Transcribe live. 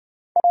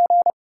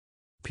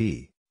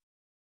P.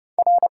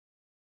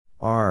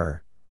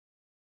 R.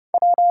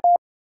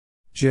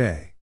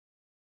 J.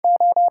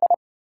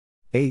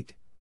 8.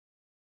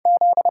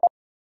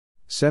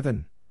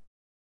 7.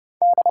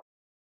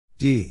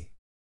 D.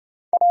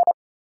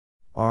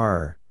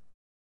 R.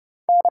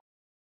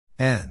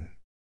 N.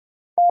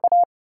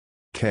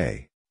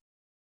 K.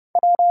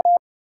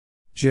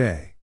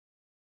 J.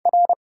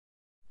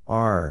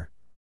 R.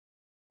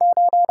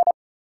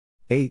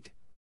 8.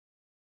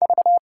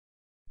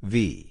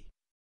 V.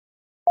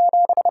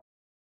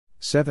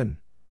 7.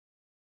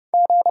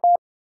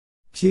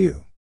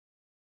 Q.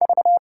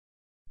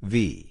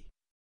 V.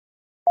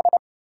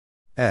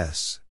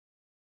 S.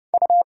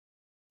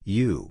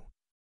 U.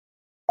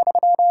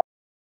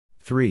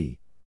 3.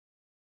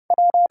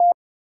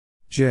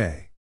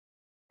 J.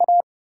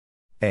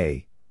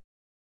 A.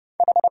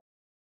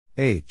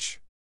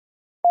 H.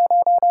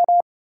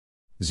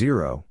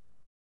 0.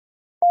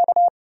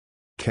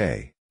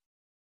 K.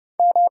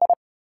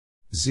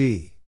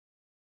 Z.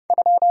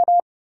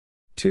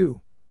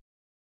 2.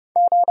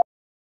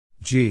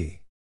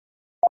 G.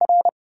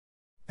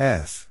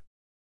 F.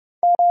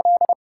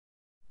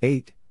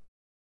 8.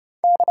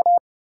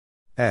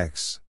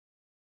 X.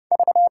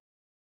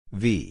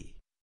 V.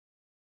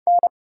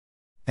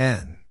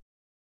 N.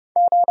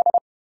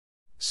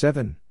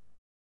 7.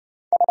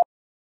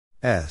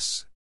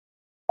 S.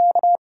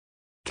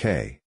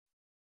 K.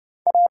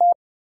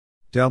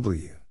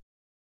 W.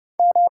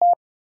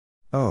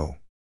 O.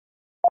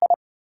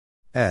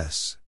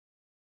 S.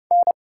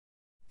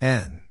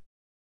 N.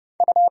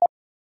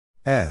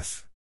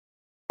 F.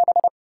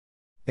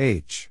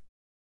 H.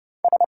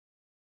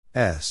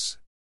 S.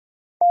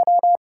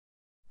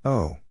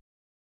 O.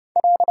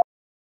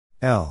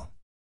 L.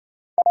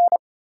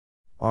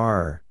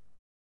 R.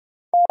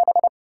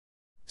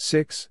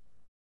 6.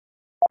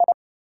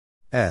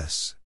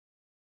 S.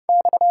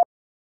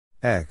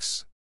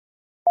 X.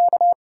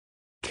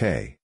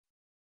 K.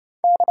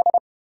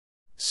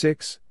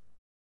 6.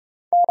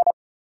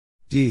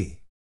 D.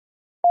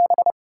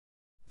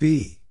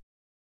 B.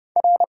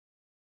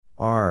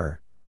 R.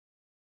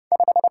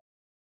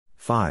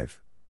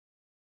 5.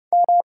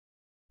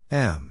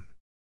 M.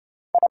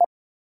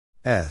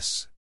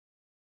 S.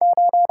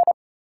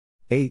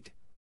 8.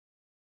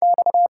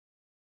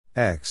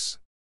 X.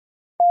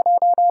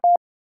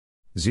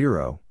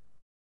 0.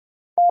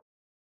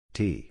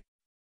 T.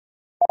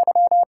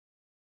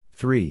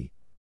 3.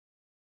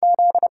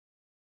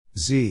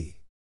 Z.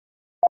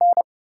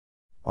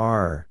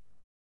 R.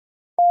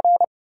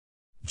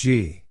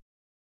 G.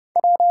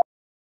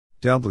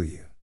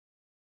 W.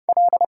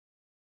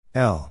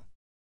 L.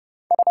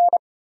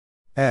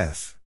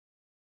 F.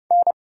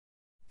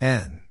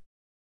 N.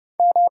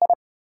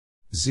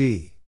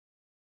 Z.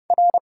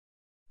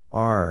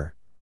 R.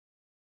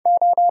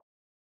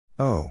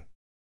 O.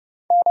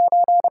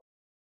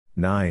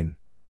 9.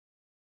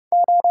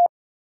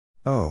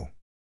 O.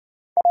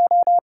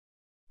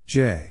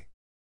 J.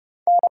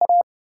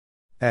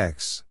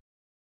 X.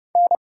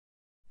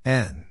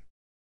 N.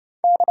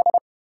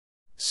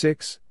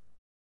 6.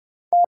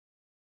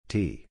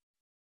 T.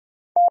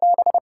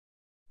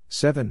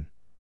 7.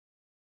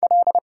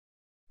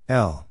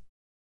 L.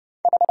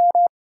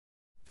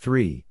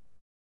 3.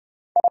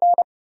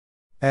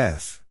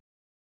 F.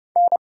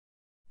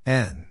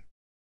 N.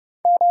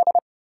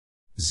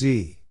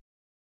 Z.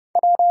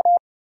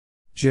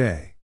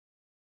 J.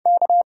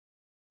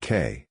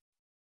 K.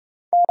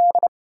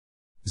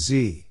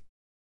 Z.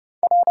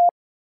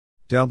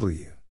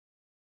 W.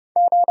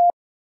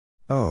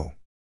 O.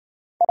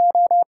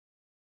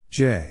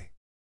 J.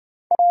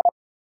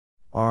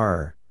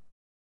 R.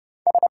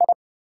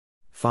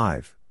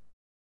 5.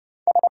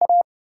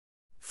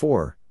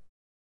 4.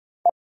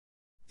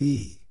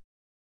 E.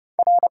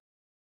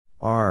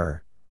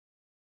 R.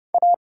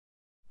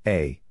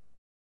 A.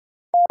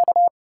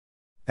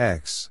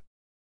 X.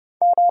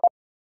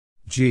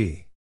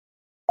 G.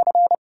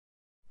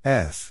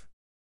 F.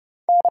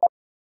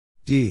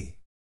 D.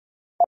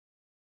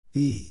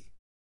 E.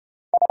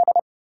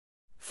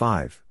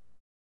 5.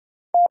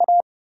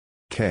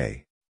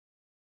 K.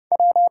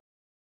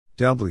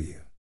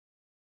 W.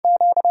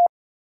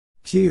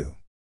 Q.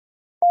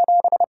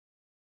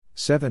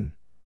 7.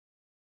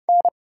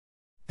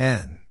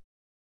 N.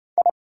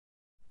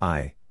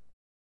 I.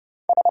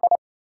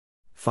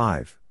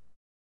 5.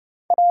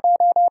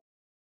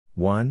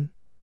 1.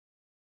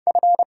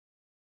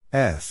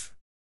 F.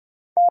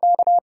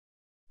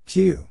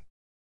 Q.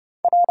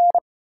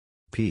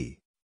 P.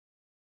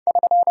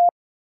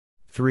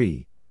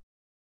 3.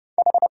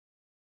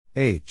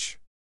 H.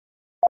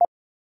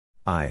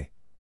 I.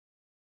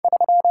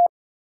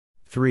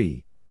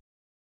 3.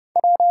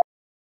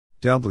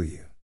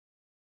 W.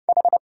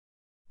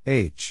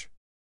 H.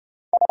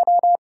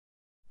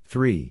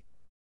 3.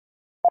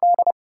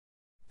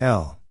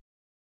 L.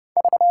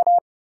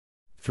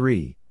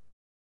 3.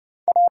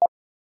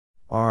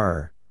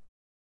 R.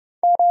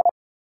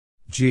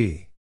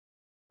 G.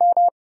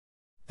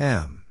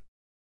 M.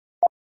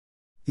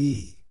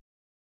 E.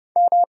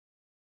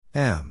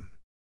 M.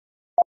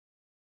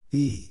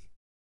 E.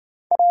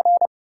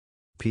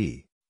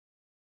 P.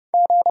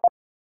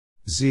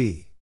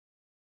 Z.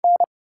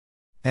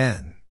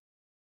 N.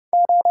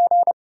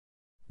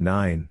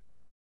 9.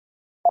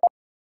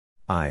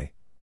 I.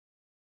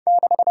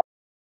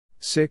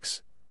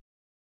 6.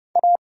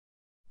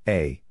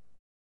 A.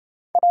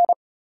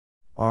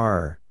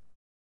 R.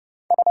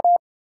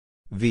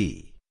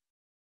 V.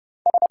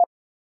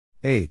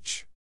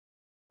 H.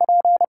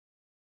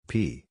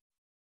 P.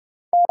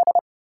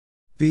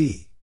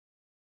 B.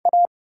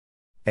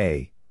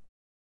 A.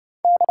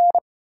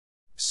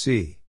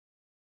 C.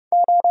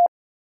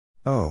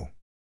 O.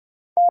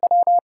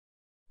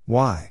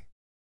 Y.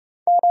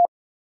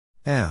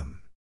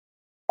 M.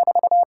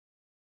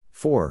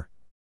 4.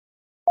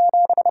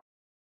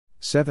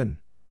 7.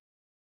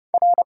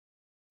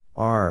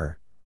 R.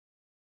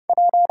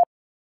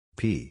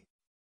 P.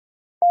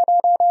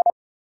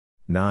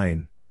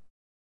 9.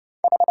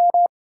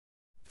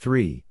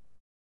 3.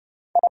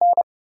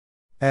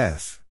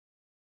 F.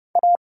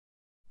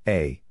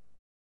 A.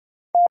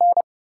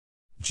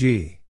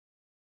 G.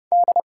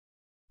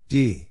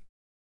 D.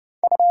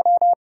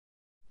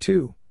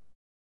 2.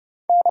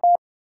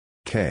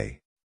 K.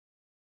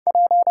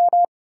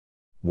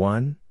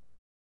 1.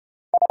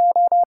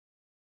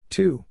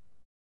 2.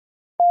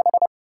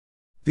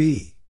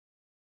 B.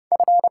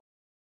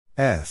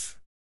 F.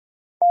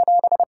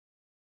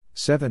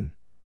 7.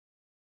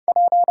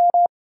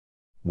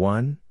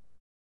 1.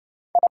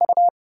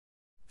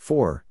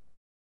 4.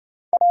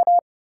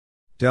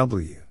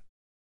 W.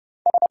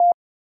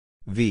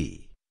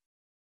 V.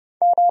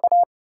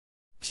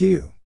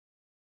 Q.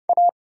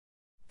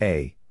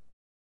 A.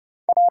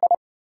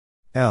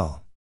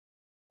 L.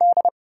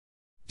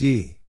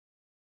 D.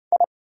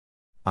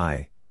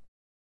 I.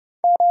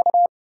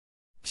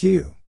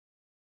 Q.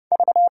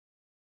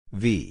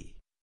 V.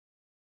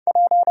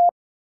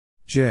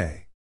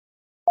 J.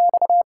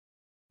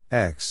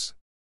 X.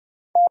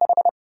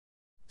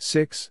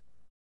 6.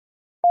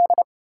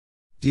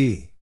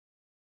 D.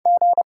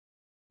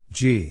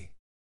 G.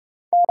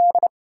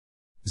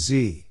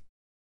 Z.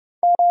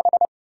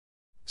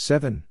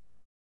 7.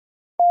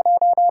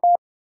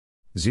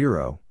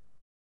 0.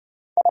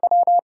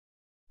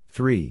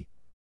 3.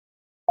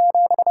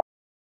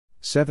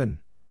 7.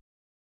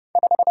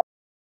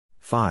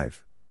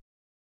 5.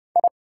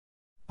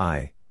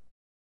 I.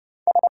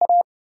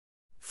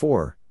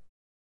 4.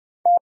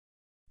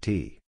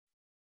 T.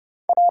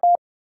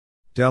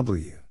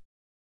 W.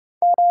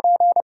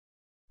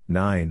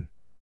 9.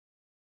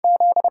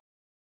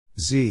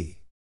 Z.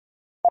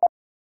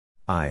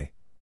 I.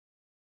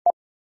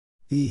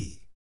 E.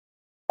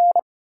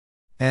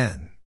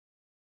 N.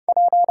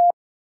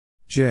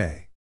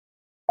 J.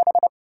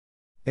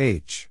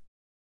 H.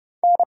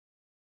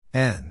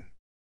 N.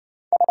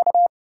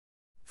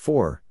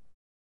 4.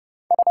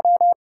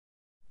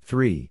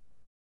 3.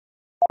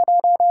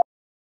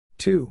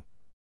 2.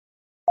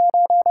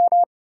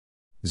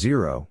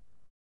 0.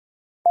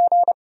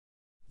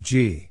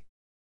 G.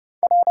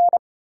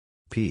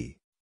 P.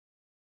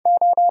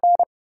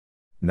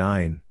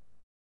 9.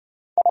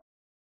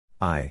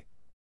 I.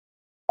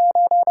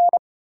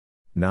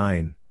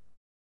 9.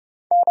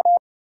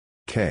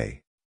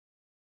 K.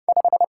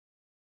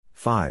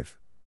 5.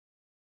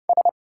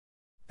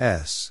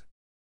 S.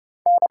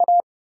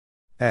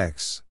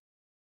 X.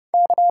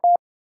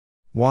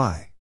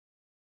 Y.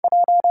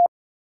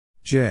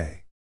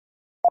 J.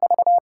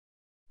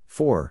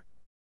 4.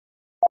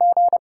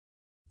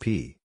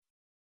 P.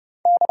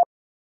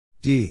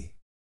 D.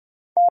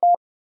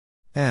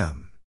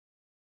 M.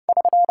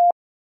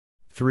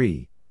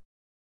 3.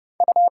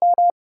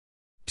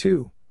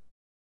 2.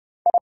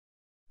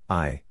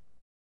 I.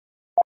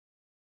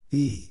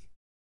 E.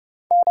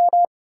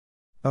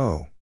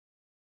 O.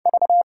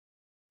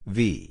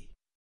 V.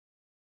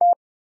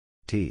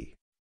 T.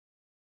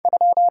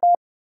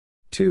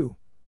 2.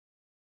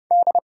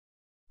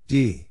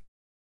 D.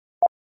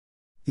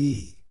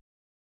 E.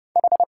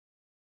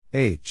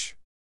 H.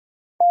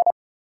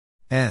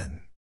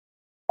 N.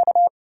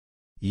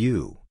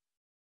 U.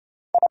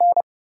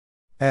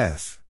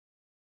 F.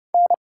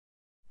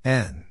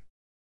 N.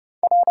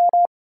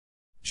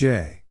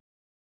 J.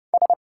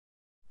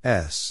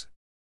 S.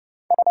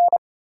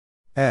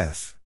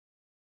 F.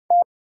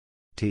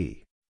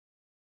 T.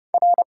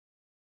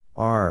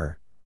 R.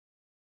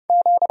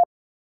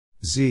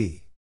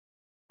 Z.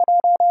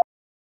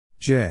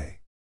 J.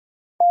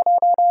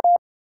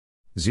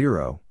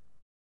 0.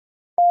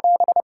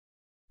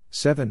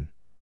 7.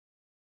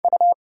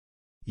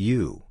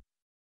 U.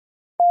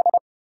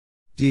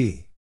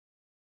 D.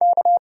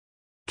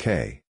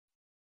 K.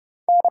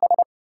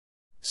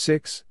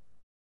 6.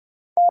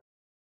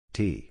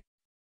 T.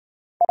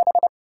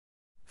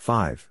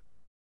 5.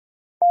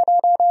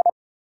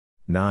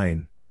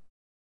 9.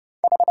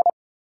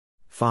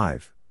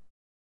 5.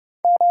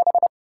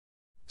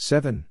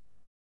 7.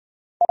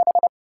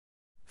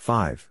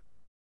 5.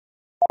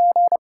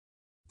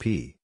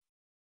 P.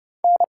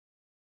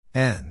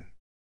 N.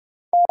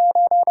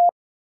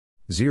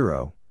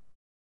 0.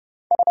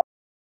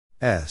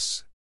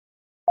 S.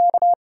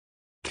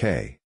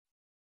 K.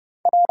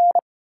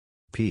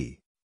 P.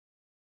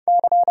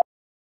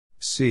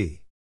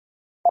 C.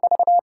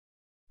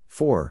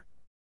 4.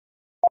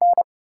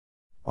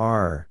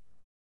 R.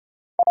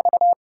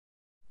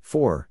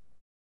 4.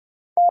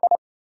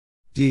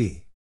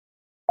 D.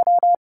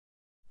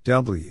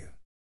 W.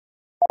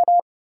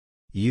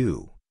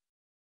 U.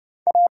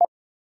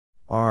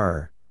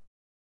 R.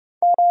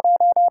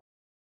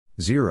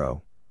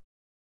 0.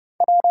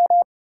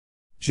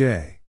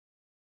 J.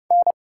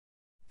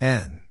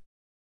 N.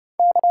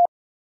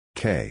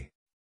 K.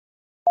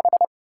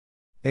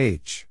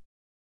 H.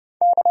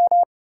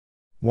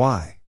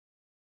 Y.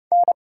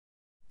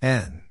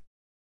 N.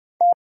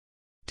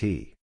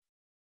 T.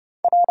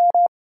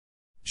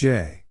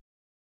 J.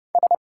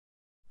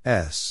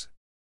 S.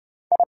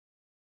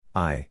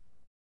 I.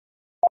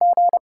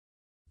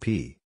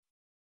 P.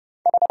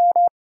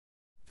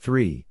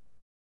 3.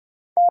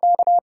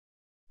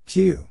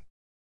 Q.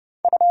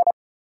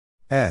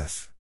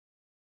 F.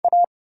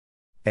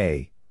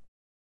 A.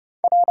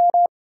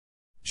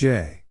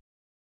 J.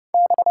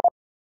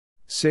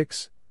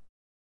 6.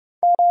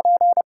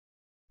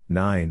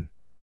 9.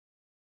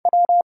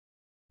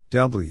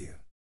 W.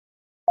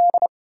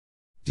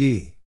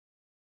 D.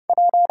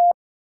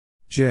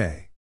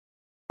 J.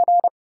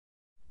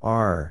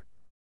 R.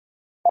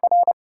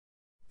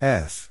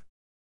 F.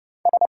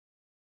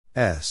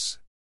 S.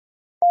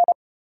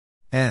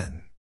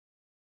 N.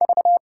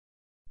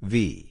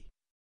 V.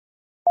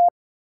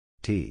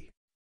 T.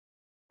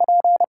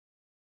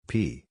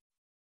 P.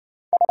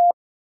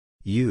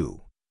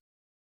 U.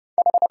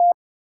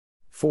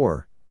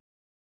 4.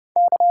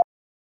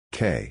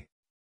 K.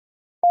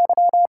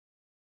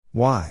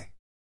 Y.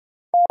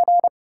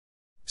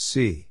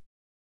 C.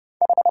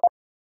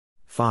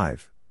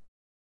 5.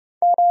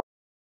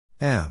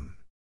 M.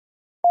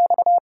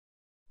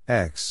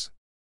 X.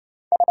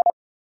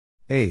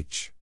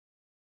 H.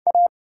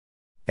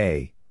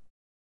 A.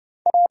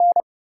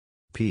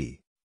 P.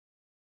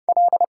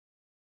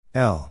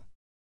 L.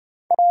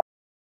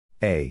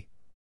 A.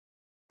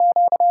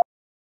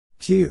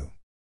 Q.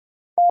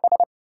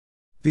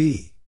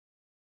 B.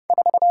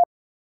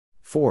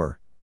 4.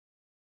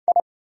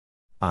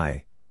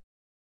 I.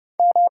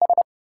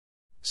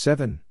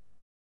 7.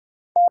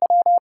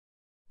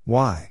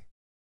 Y.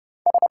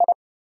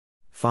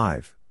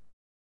 5.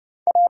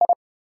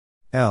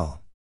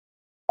 L.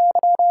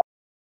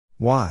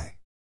 Y.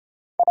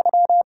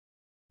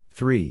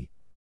 3.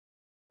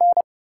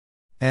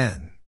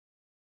 N.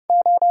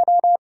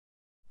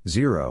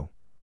 0.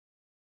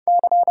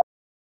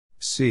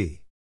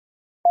 C.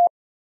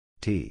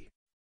 T.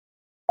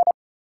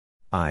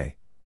 I.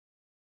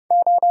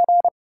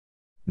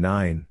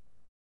 9.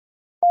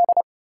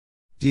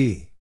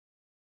 D.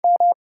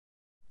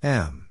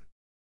 M.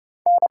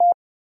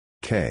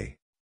 K.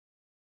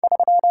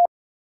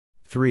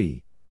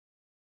 3.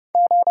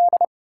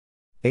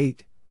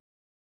 8.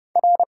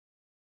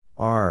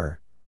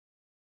 R.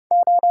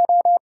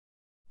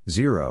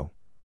 0.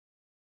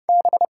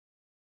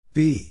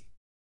 B.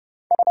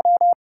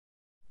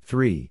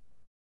 3.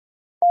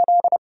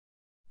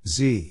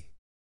 Z.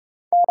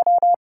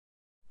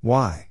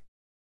 Y.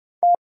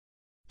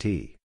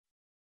 T.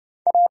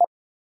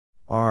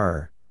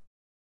 R.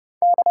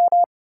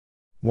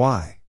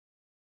 Y.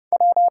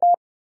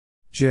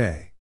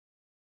 J.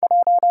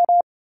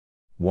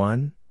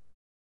 1.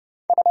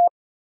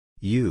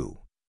 U.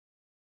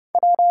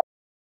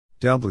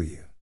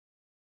 W.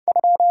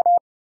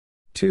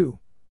 2.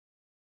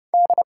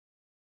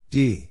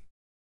 D.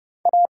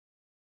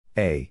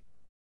 A.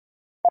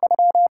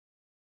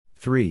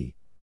 3.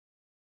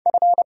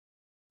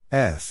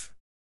 F.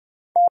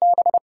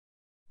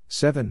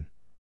 7.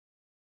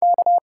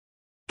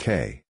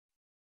 K.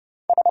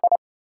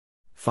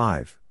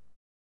 5.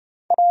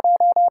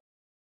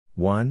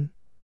 1.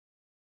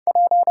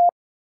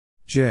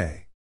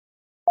 J.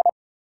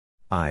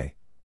 I.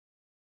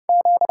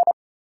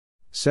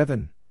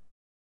 7.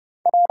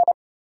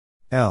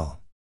 L.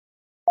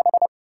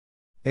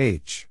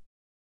 H.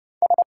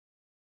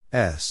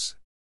 S.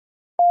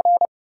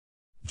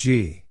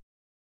 G.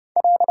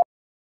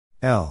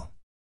 L.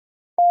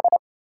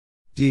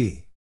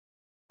 D.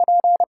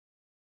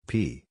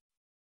 P.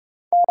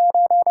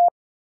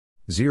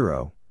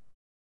 0.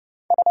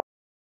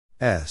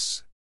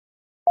 S.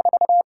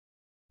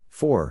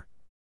 4.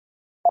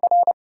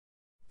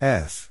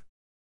 F.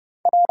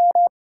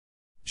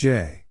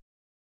 J.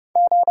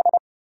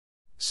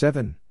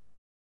 7.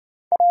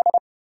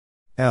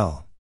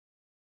 L.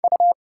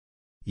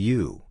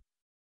 U.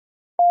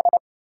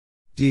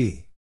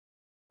 D.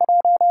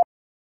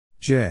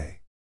 J.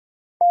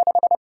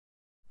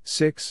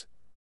 6.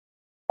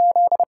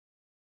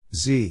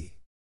 Z.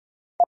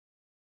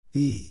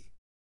 E.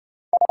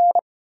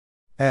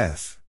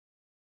 F.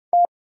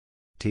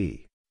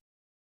 T.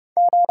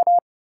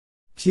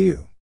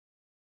 Q.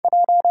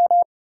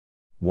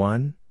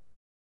 1.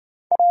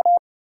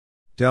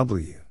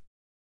 W.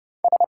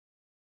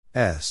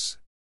 S.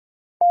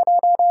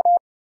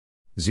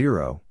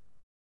 0.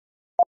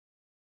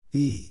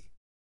 E.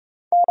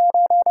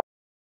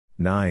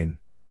 9.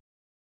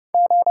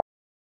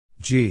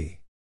 G.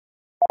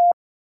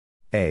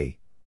 A.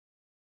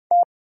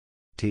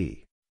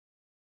 T.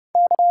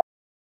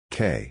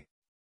 K.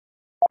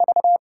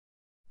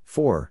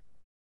 4.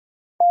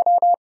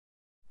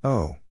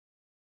 O.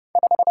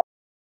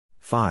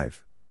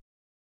 5.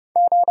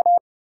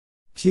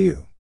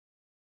 Q.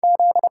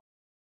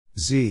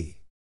 Z.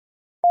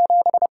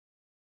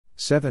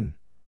 7.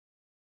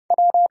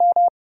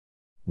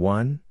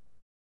 1.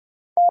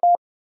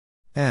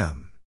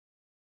 M.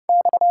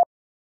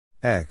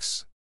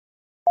 X.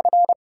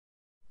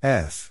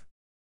 F.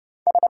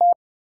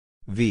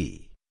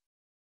 V.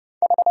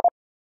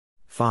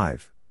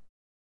 5.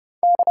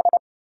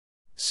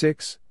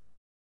 6.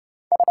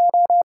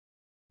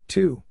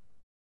 2.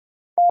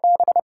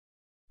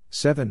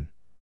 7.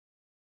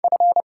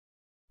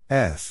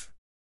 F.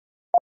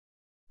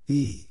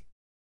 E.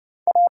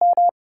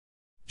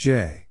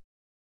 J.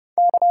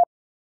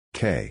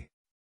 K.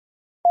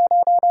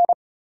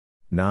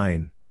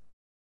 9.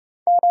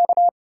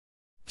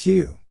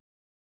 Q.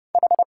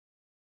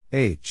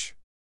 H.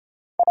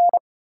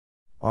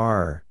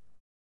 R.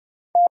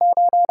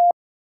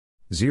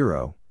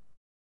 0.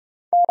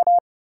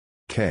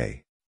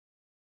 K.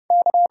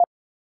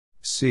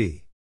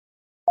 C.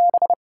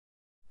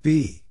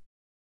 B.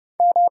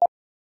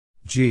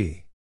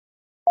 G.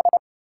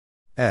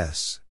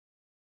 S.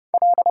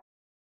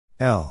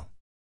 L.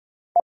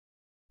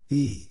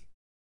 E.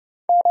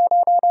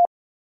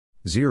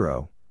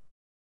 0.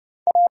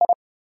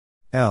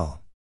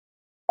 L.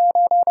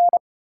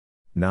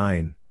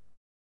 9.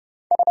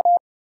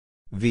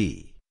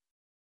 V.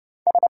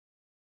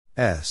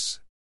 S.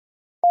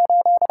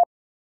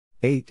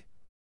 8.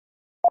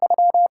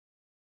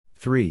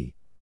 3.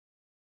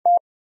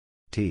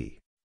 T.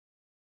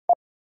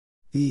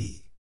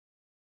 E.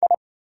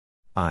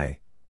 I.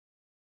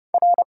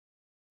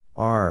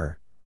 R.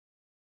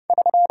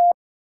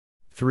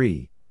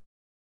 3.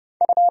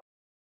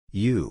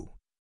 U.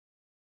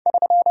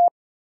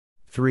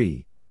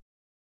 3.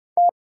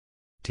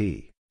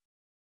 T.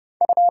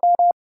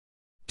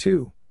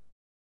 2.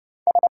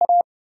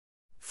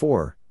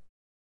 4.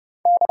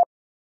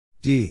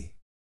 D.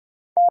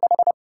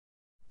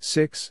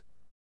 6.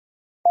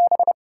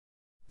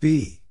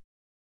 B.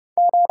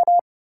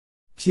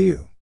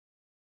 Q.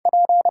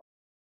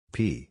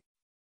 P.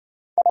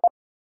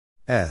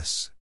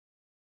 S.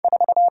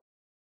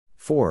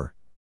 4.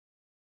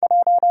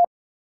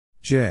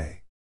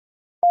 J.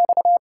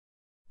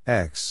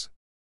 X.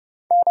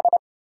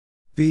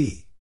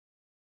 B.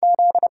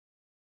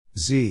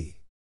 Z.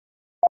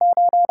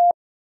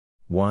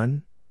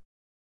 1.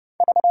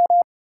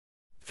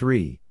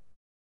 3.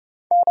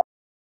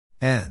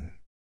 N.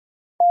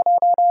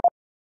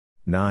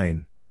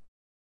 9.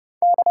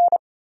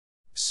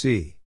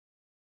 C.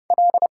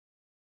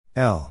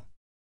 L.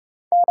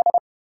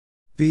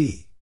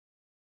 B.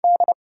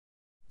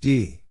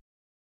 D.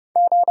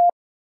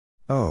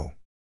 O.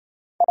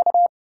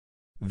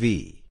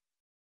 V.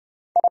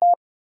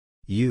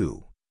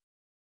 U.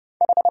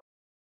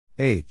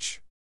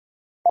 H.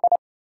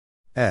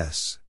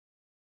 S.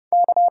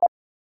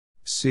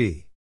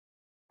 C.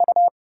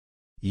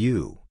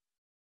 U.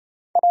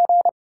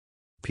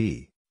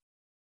 P.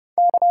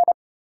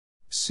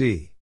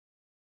 C.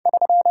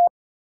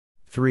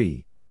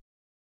 3.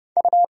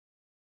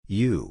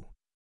 U.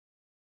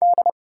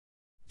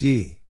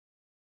 D.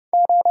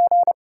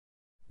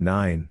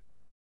 9.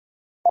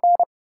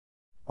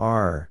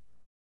 R.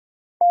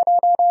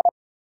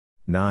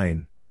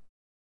 9.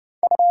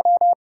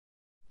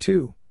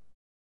 2.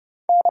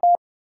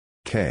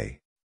 K.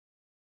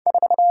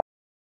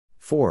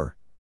 4.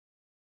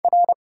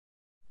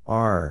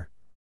 R.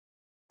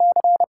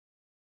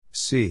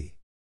 C.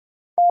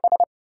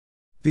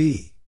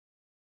 B.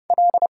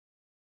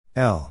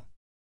 L.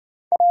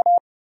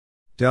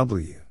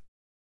 W.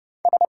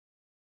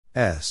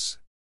 S.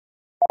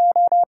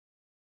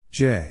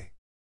 J.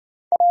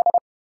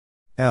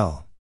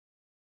 L.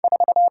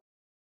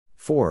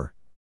 4.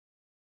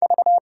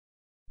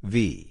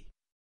 V.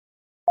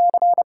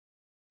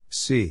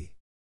 C.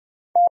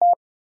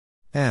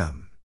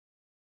 M.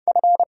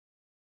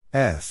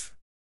 F.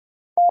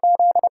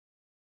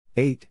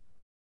 8.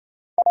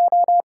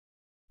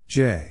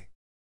 J.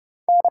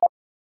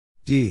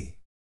 D.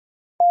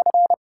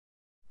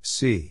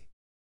 C.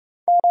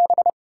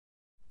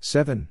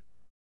 7.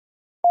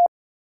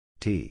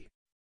 T.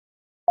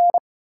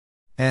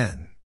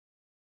 N.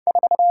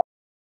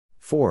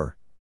 4.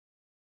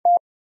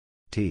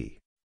 T.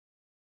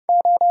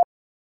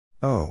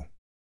 O.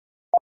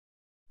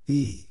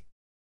 E.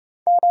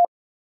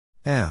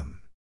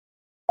 M.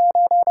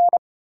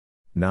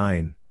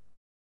 9.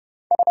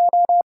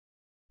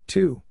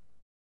 2.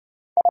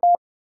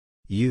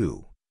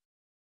 U.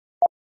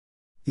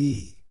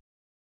 E.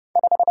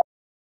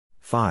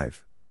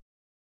 5.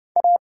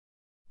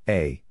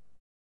 A.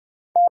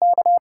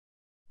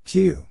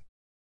 Q.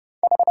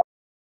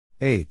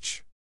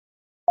 H.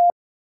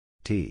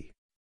 T.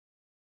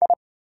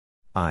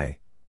 I.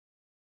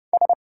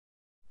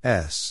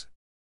 S.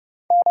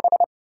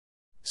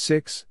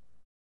 6.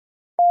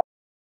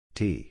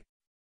 T.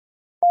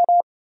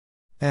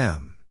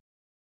 M.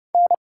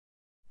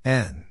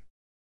 N.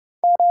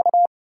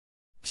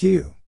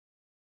 Q.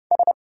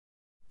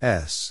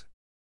 S.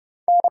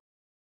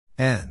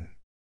 N.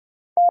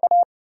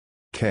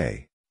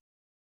 K.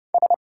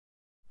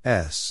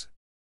 S.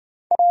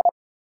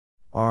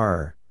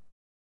 R.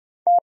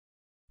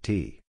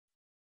 T.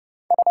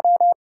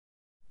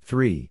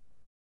 3.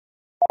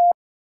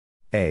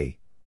 A.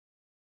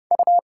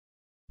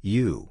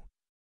 U.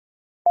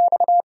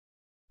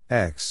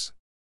 X.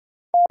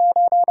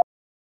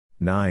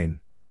 9.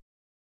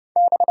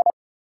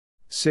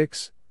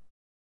 6.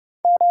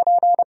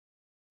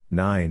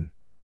 9.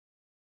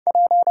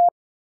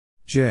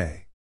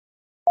 J.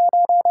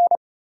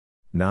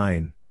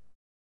 9.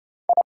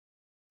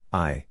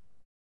 I.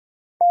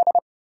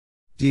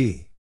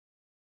 D.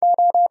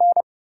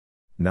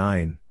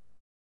 9.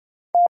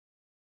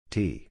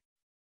 T.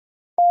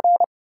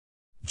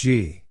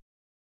 G.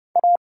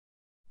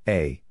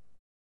 A.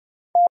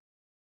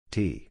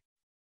 T.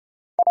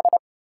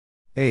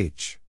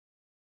 H.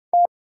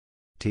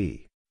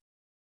 T.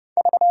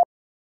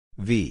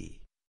 V.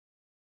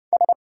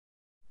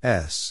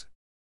 S.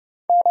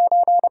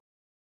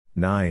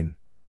 9.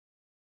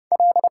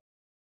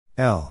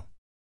 L.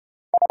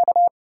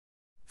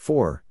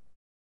 4.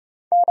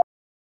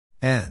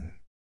 N.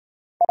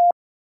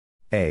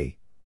 A.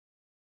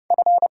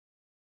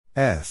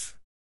 F.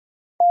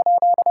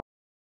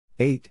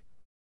 8.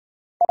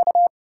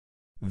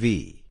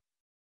 V.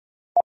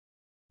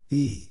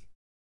 E.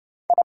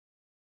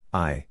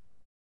 I.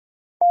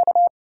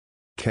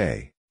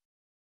 K.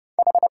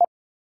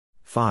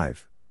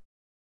 5.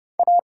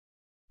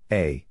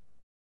 A.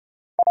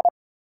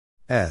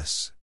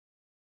 S.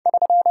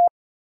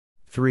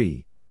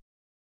 3.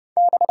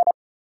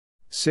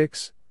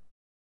 6.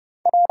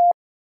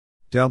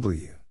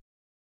 W.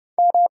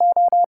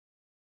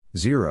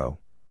 0.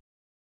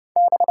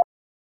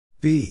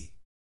 B.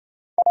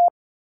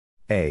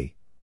 A.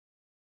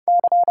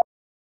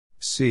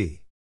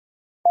 C.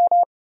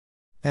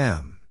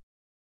 M.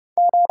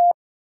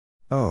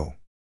 O.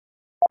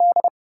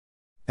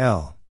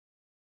 L.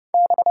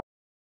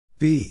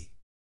 B.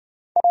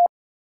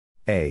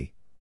 A.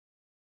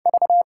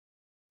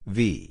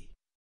 V.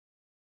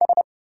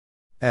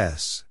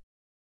 S.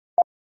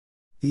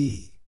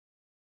 E.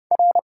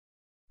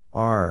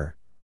 R.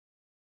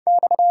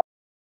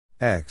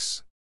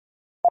 X.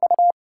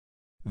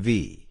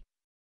 V.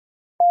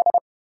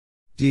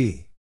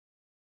 D.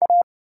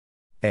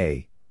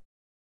 A.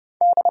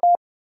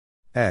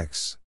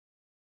 X.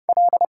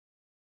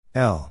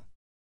 L.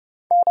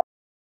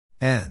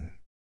 N.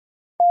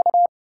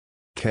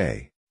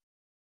 K.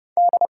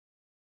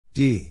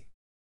 D.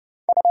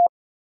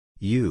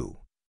 U.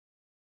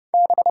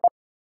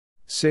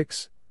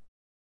 6.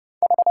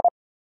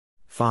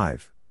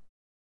 5.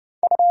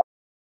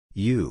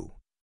 U.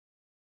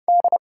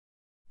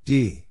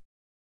 D.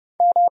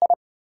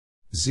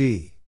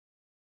 Z.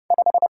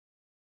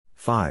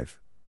 5.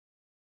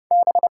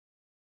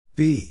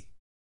 B.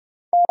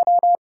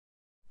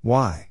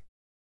 Y.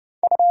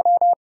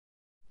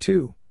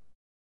 2.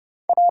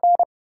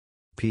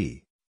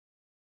 P.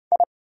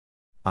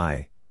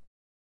 I.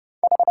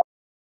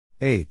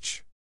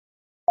 H.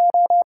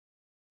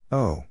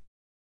 O.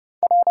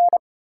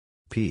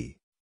 P.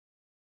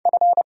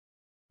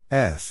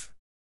 F.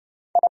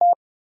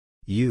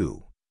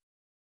 U.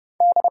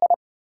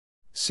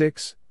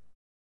 6.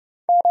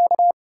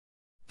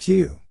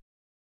 Q.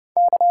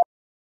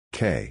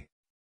 K.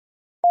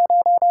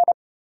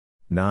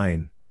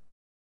 9.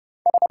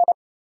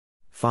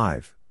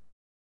 5.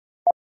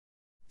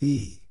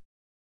 E.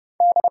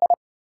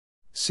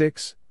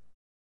 6.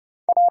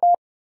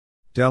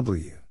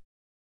 W.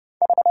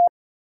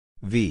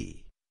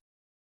 V.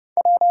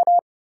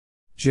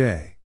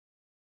 J.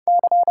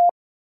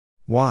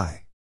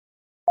 Y.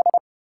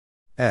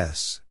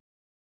 S.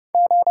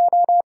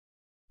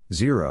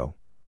 0.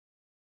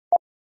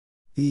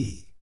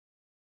 E.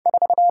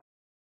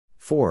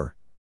 4.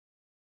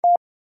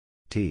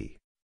 T.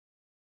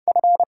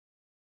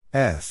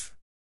 F.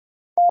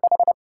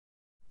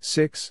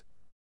 6.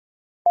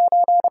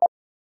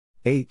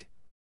 8.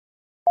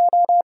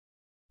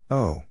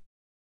 O.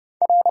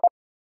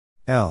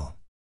 L.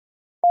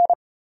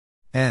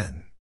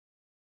 N.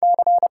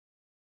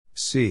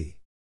 C.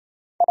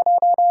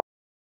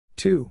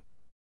 2.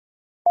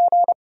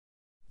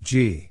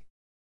 G.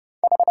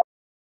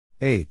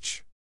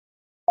 H.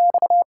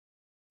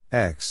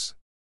 X.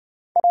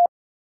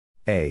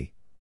 A.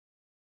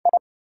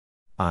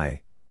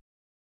 I.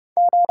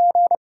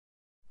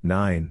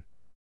 9.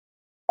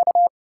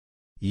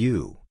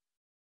 U.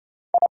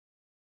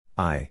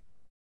 I.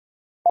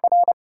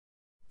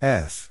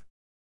 F.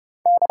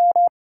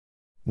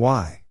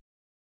 Y.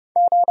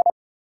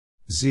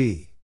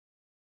 Z.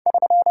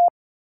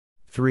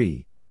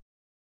 3.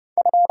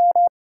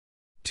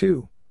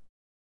 2.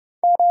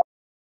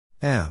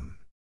 M.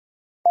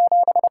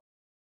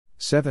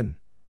 7.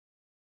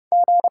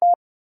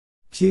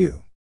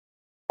 Q.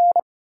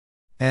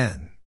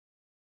 N.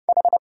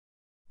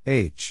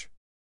 H.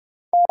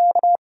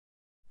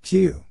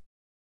 Q.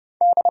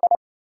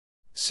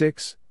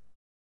 6.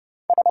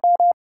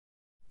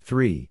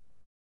 3.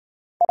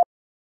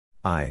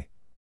 I.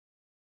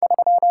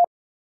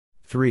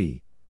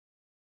 3.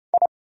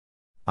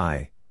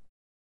 I.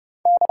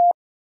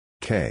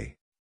 K.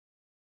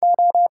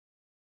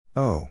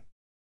 O.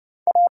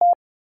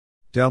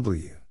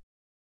 W.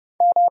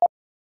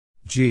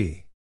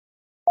 G.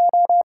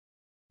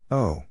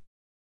 O.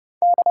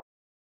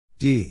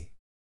 D.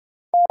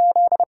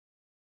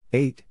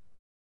 8.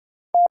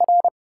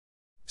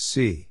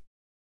 C.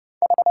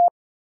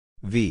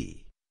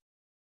 V.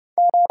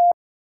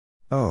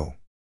 O.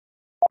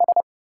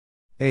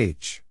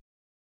 H.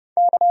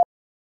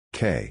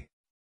 K.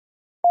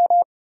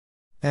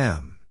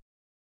 M.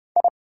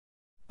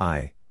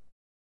 I.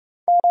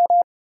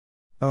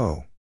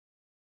 O.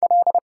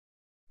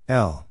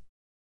 L.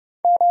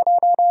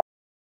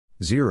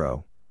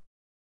 0.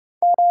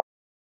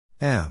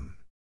 M.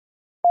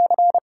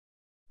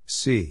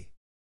 C.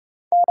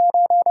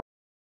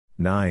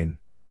 9.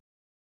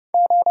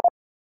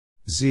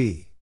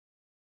 Z.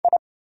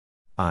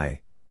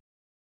 I.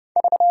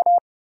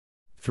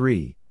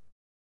 3.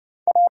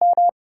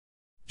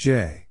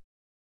 J.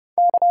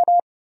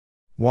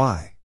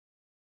 Y.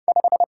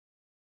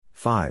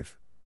 5.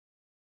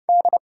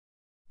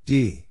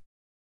 D.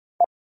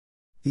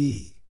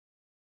 E.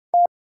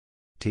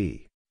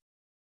 T.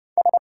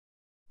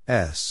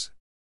 S.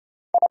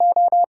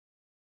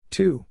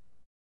 2.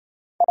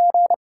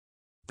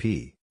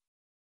 P.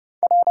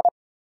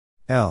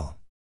 L.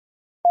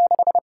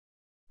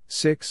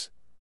 6.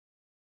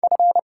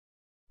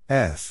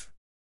 F.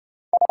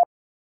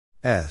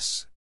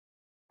 S.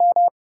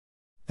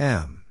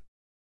 M.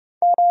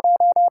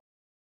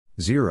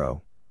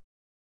 0.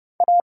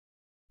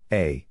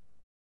 A.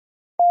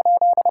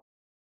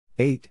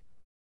 8.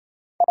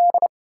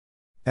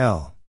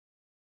 L.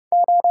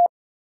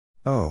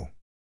 O.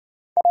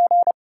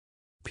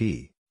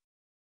 P.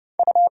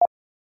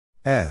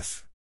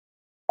 F.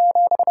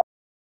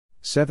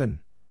 7.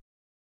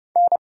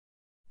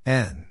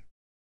 N.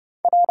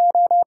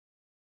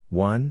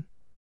 1.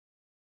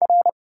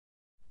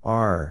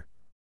 R.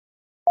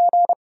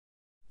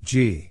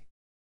 G.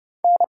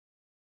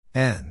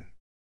 N.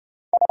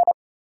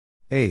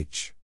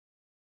 H.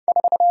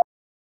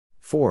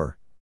 4.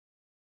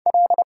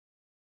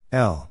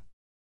 L.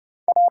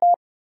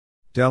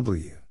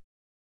 W.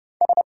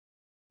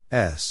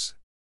 S.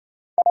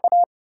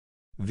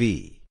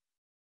 V.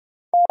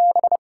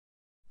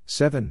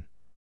 7.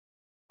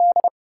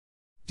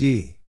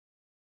 D.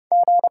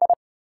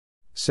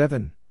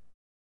 7.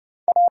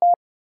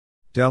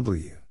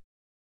 W.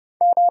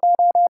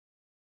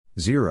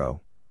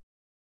 0.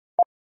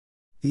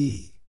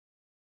 E.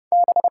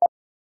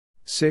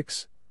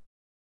 6.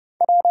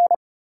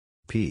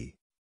 P.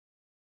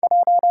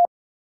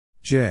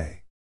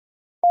 J.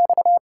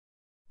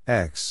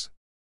 X.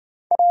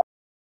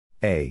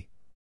 A.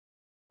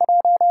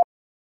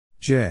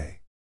 J.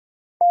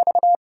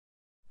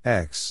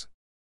 X.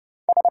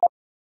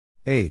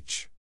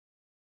 H.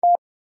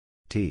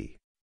 T.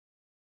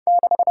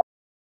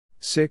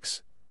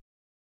 6.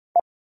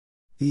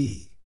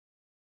 E.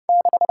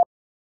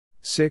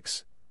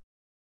 6.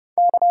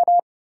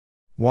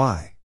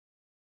 Y.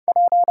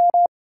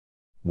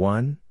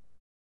 1.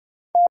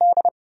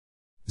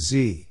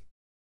 Z.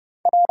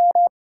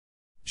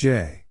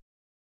 J.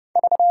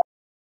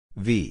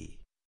 V.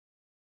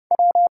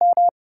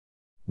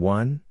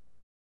 1.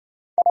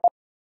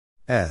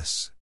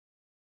 S.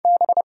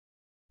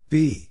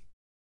 B.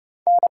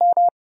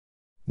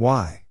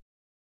 Y.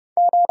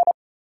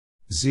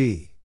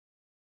 Z.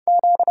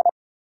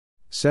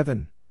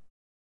 7.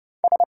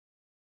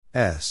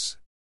 S.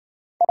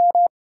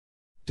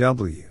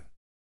 W.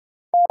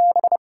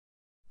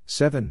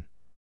 7.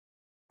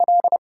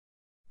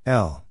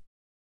 L.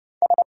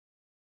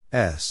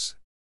 S.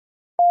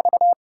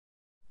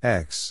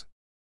 X.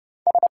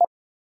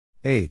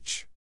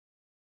 H.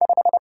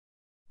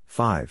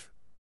 5.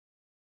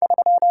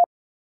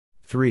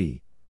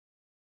 3.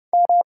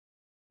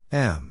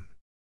 M.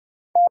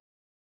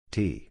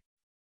 T.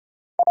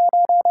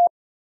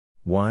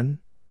 1.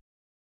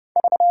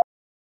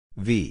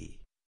 V.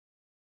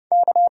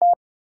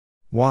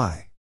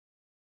 Y.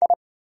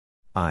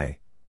 I.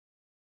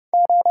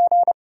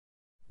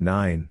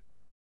 9.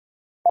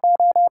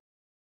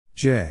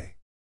 J.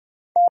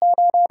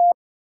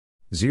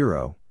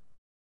 0.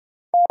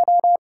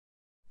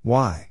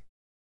 Y.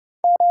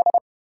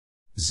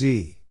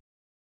 Z.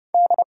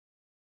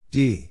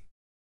 D.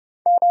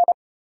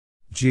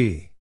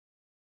 G.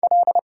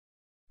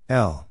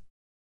 L.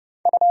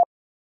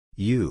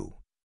 U.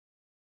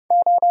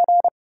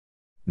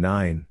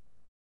 9.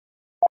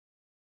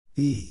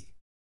 E.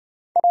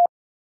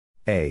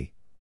 A.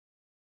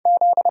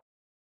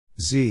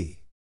 Z.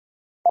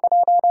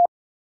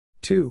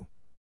 2.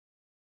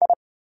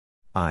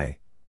 I.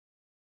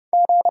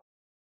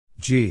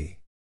 G.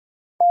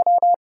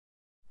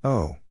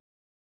 O.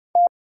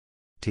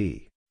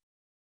 T.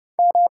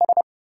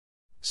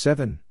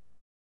 7.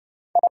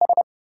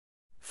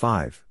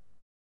 5.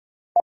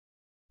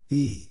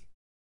 E.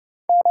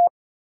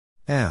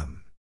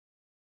 M.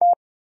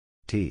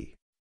 T.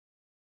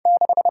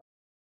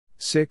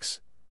 6,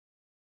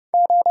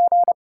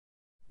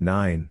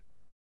 9,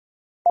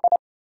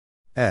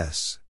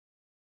 S,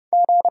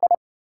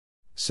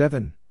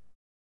 7,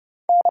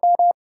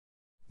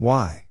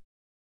 Y,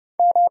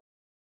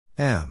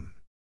 M,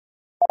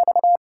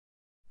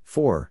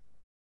 4,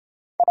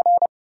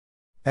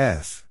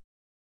 F,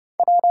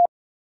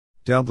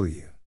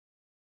 W,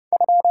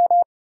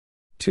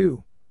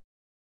 2,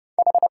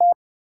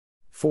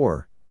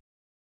 4,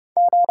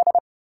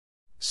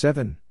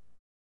 7,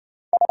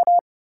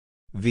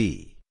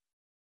 V,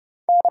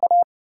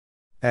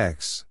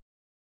 X,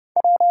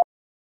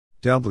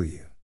 W,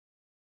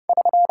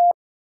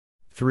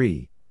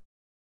 3,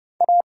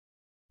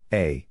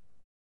 A,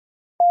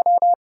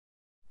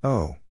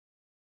 O,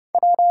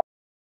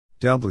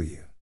 W,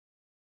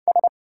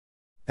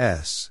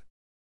 S,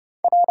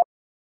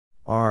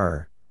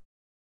 R,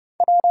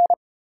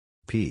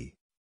 P,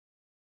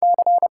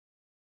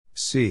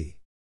 C,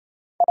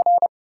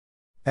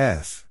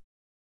 F,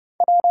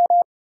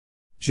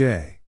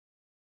 J,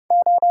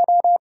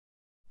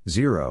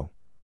 0,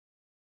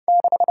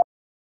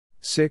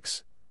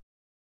 6,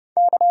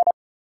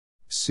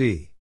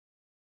 C,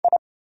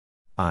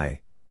 I,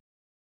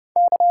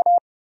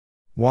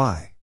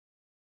 Y,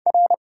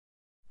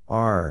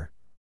 R,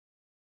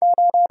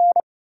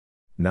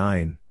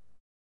 9,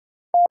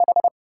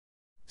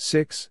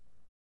 6,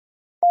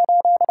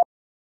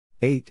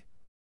 8,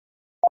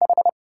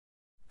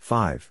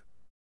 5,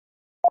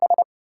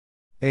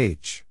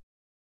 H,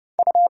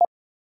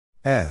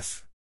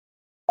 F,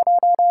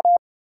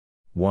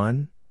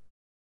 1,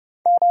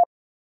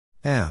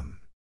 M,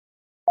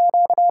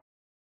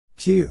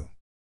 Q,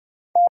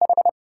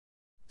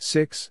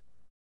 6,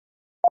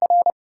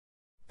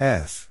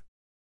 F,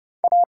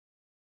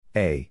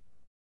 A,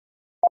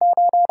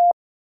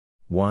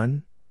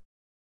 1,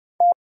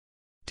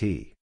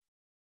 T,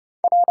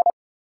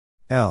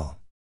 L,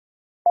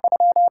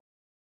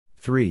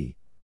 3,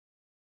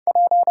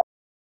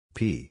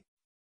 P,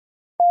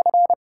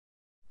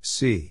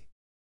 C,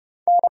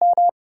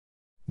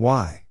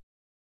 Y,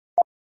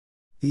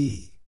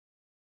 E,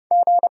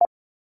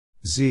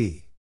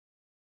 Z,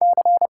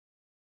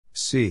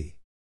 C,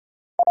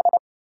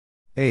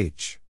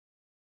 H,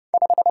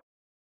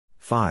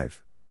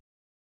 5,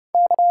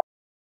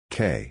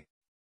 K,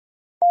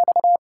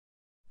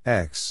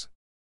 X,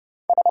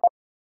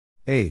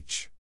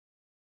 H,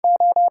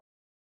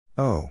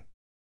 O,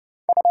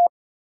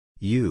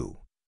 U,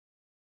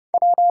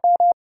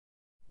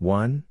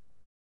 1,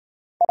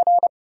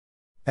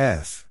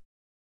 F,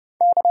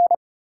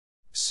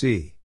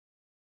 C,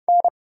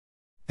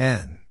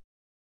 N,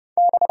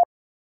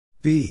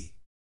 B,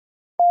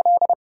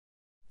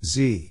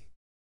 Z,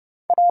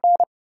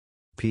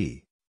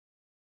 P,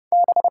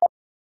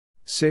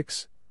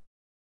 6,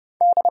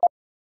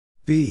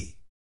 B,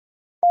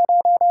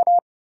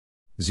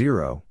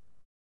 0,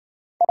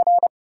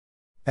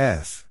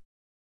 F,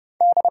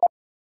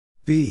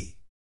 B,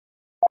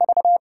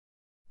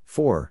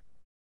 4,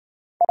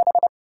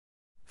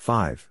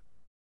 5,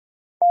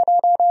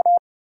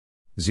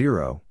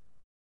 0,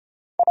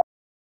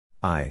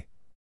 I,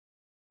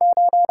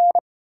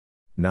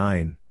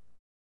 9,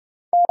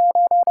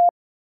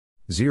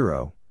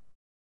 0,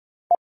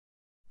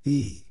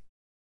 E,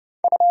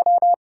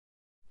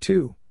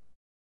 2,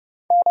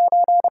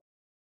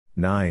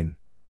 9,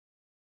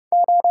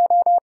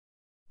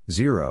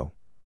 0,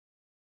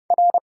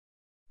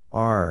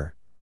 R,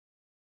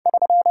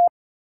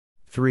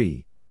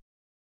 3,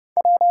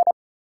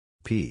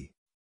 P,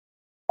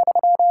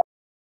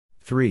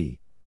 3,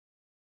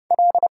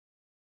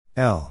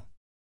 L,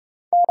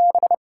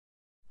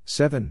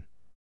 7,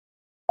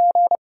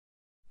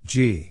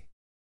 G,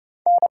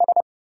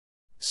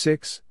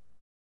 6,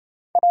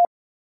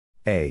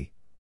 A,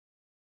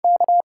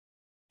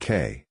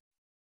 K,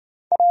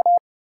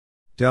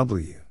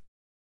 W,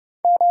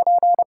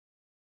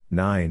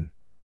 9,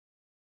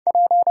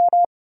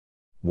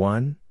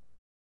 1,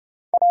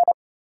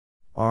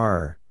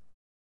 R,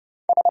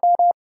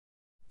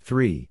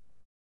 3,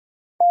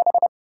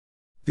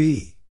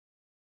 B,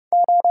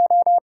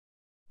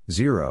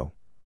 0,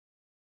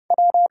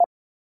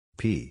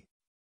 P,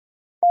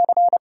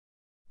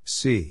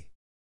 C,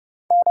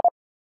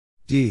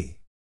 D,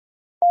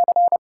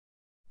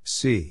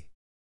 C,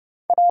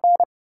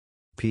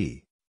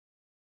 P,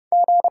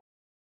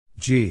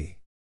 G,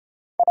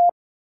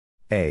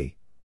 A,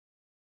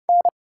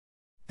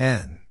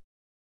 N,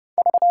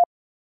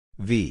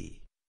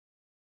 V,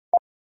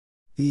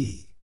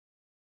 E,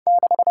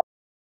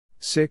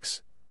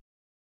 6,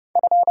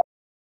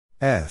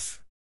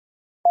 F,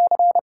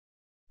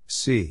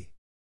 C,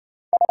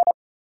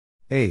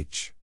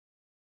 H,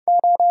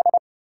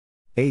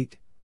 8,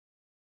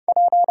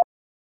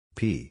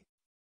 P,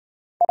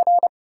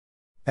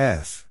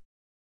 F,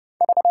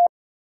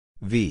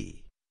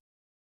 V,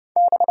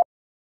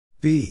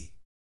 B,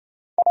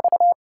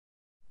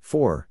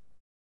 4,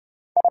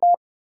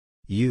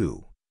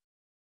 U,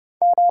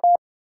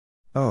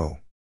 O,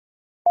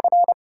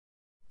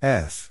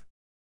 F,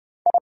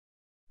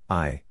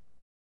 I,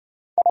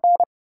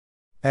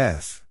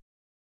 F,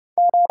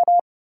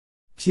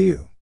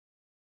 Q.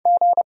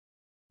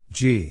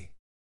 G.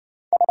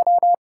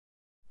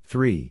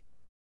 3.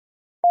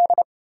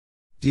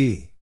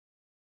 D.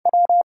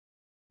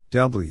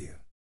 W.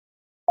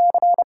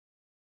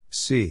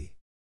 C.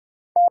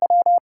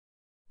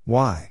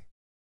 Y.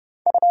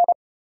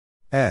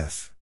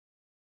 F.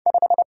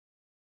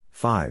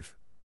 5.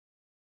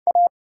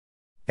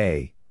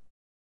 A.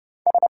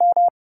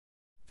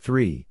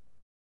 3.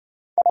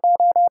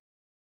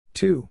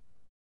 2.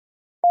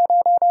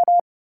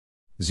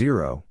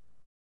 0.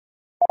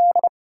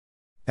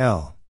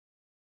 L.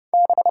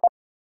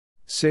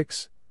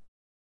 6.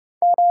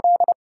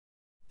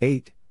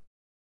 8.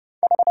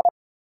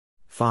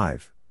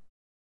 5.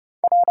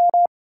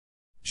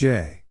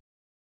 J.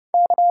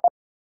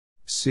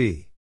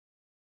 C.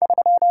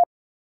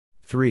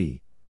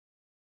 3.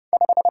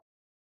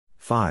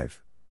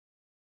 5.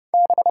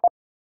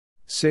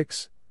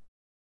 6.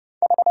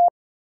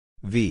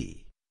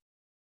 V.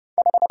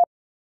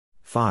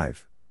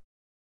 5.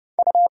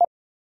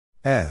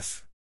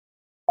 F.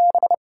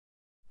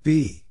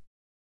 B.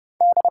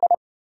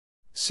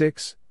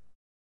 6.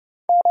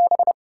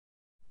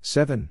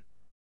 7.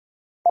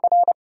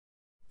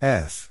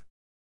 F.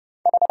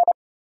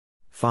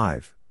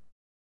 5.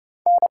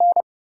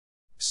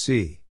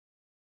 C.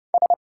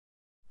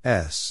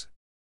 S.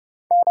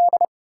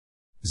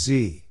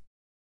 Z.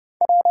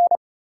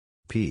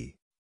 P.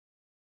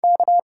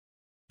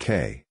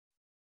 K.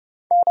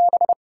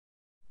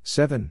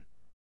 7.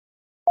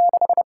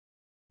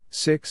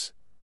 6.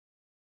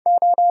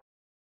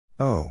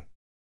 O.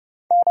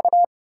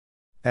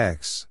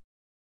 X.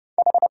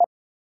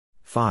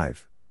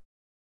 5.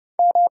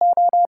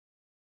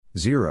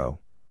 0.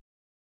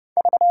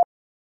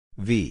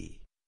 V.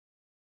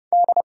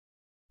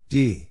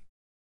 D.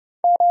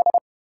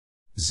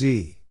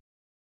 Z.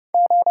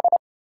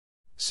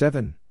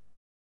 7.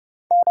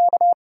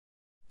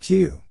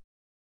 Q.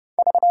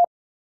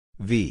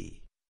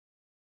 V.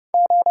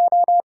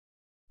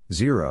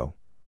 0.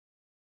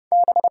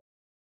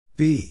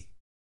 B.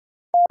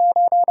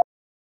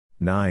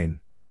 9.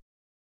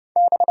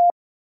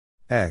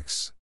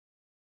 X.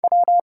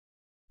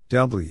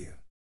 W.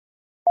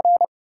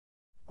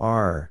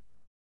 R.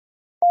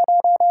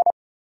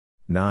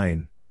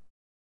 9.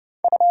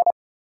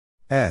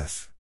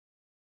 F.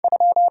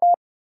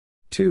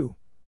 2.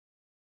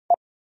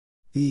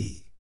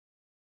 E.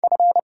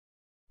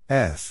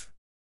 F.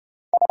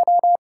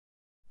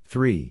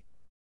 3.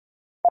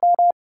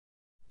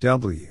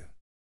 W.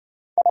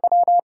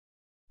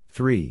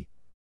 3.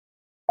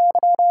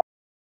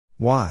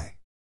 Y.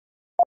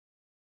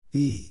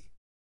 E.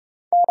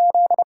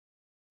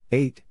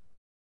 8.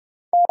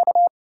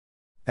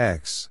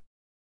 X.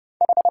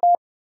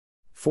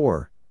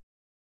 4.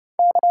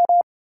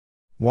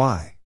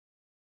 Y.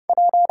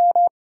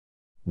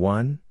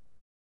 1.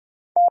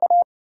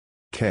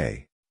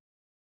 K.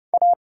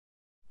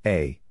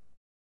 A.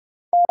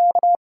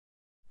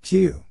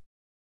 Q.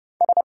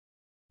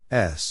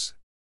 S.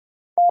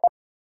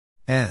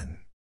 N.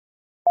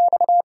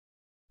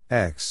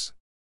 X.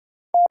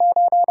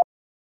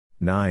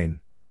 9.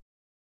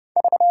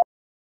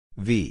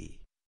 V.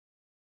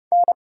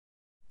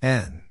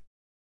 N.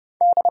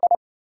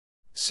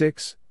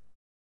 6.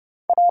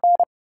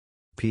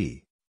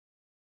 P.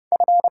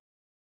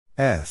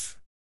 F.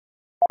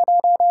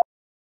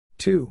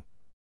 2.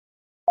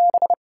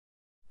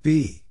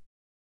 B.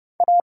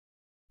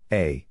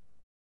 A.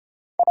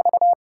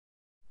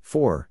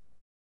 4.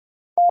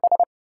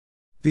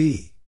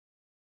 B.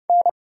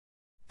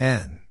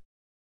 N.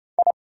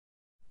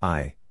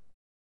 I.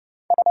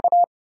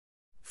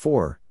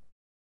 4.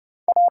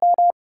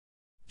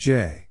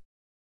 J.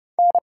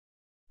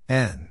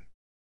 N.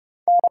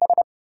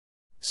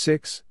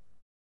 6.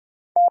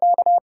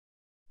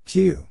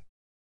 Q.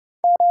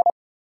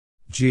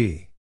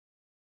 G.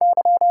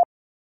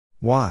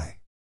 Y.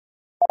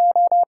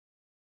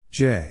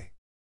 J.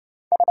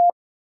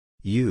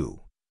 U.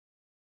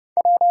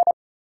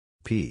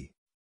 P.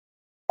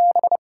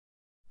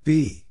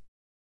 B.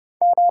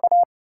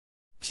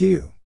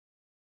 Q.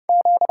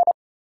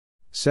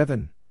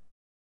 7.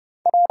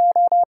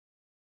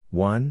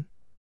 1.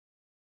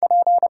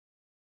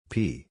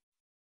 P.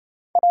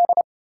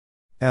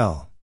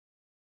 L.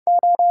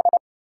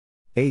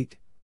 8.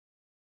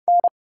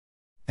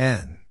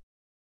 N.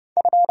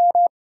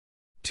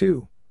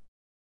 2.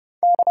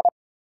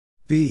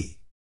 B.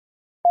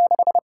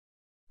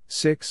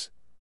 6.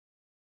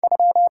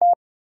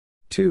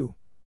 2.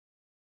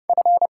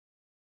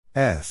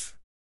 F.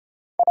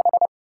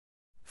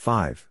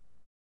 5.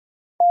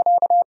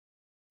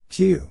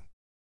 Q.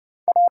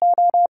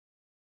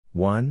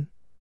 1.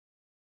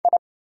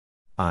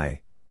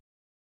 I.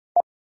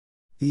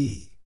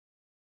 E.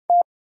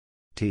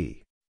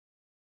 T.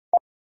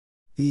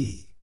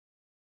 E.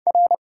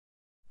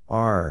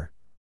 R.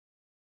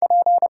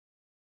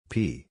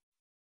 P.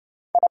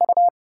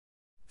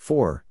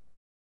 4.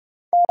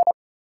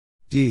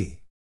 D.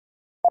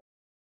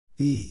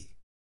 E.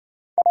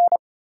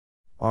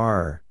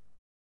 R.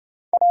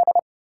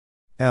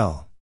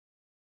 L.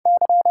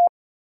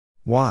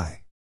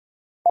 Y.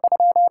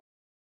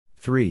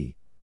 3.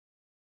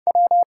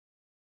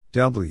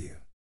 W.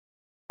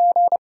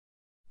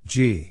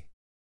 G.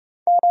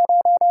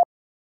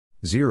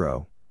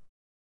 0.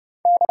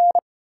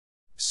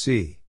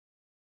 C.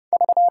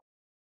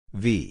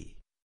 V.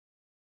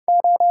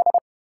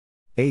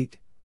 8.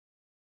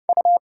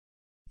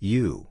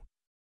 U.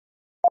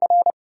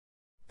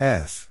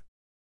 F.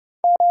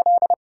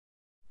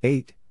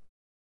 8.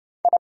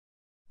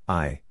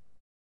 I.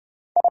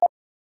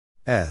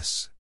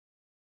 S.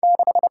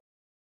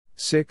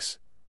 6.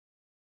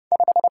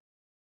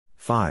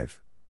 5.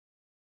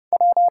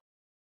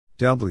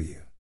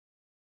 W.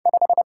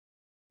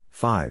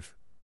 5.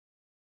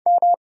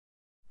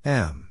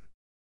 M.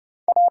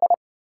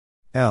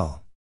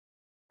 L.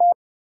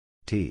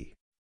 T.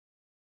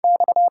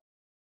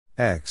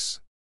 X.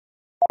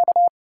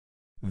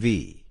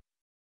 V.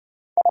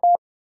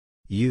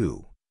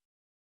 U.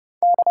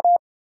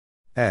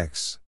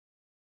 X.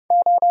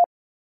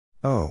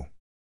 O.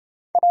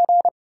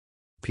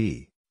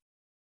 P.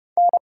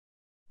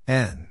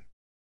 N.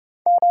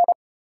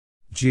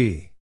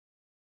 G.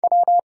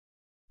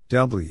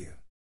 W.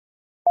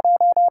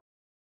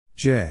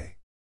 J.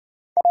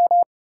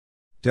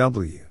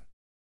 W.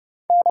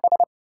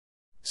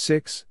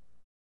 6.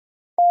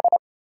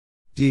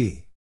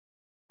 D.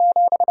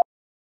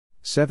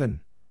 7.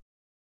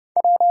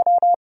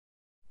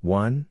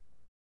 1.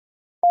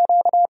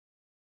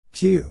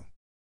 Q.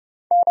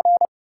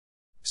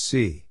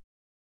 C.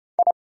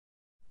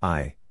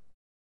 I.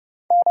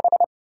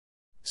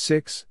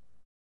 6.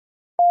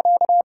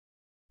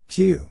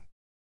 Q.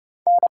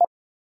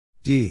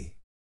 D.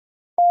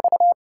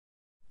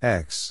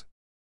 X.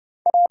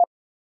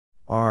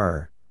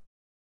 R.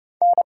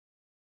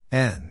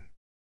 N.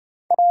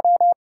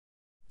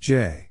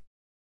 J.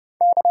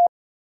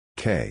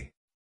 K.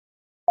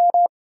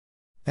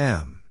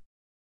 M.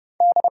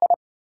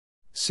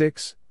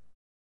 6.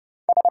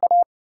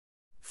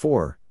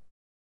 4.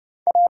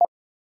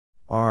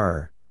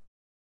 R.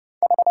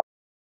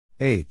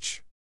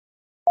 H.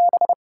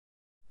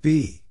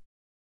 B.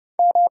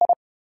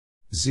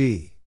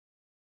 Z.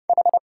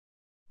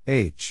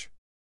 H.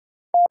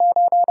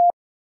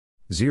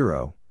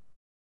 0.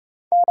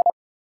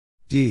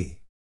 D.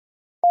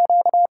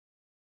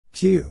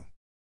 Q.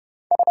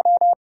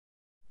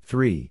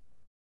 3.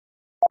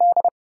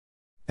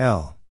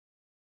 L.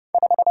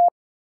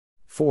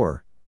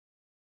 4.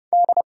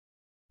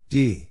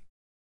 D.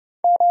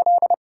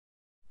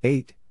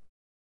 8.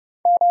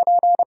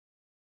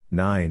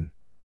 9.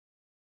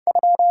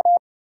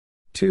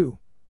 2.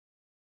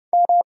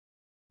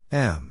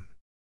 M.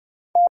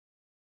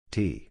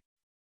 T.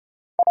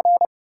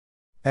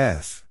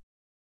 F.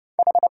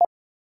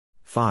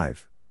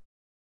 5.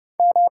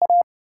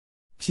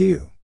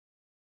 Q.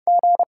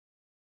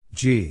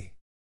 G.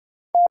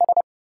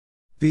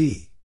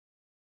 B.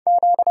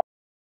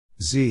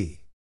 Z.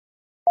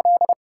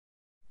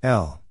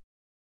 L.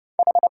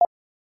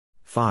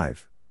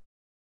 5.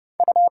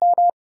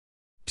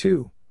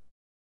 2.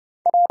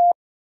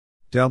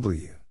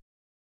 W.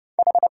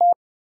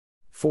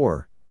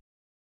 4.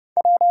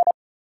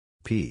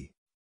 P.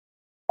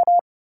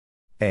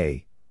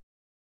 A.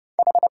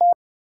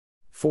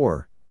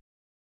 4.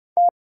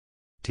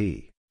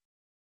 T.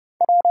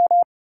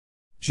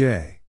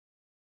 J.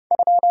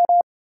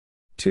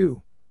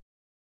 2.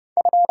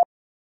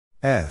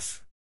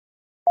 F.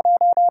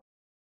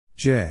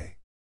 J.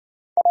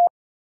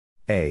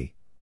 A.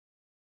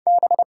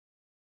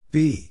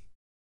 B.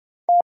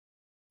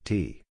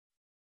 T.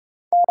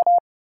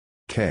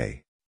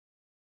 K.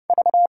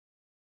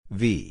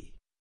 V.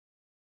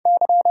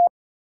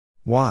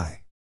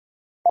 Y.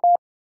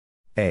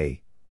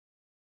 A.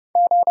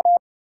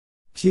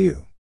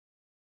 Q.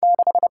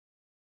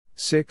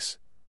 6.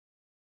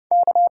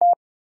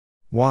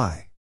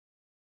 Y.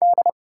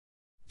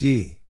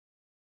 D.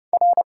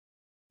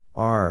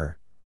 R.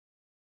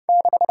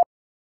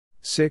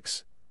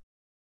 6.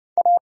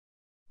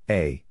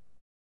 A.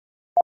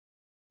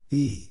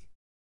 E.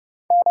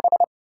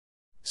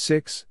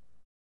 6.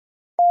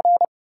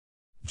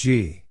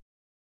 G.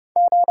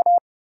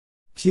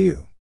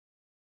 Q.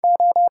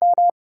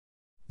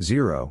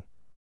 0.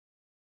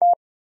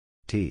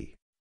 T.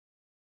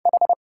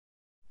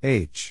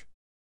 H.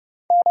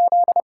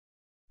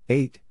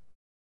 8.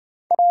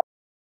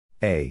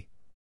 A.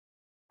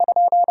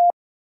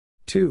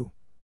 2.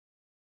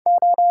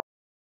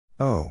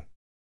 O.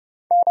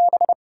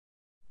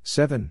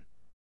 7.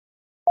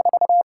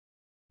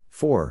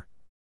 4.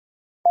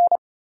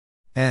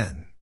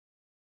 N.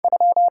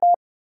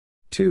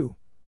 2.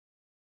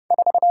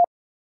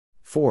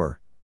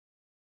 4.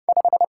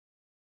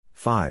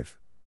 5.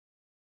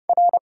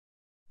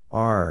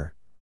 R.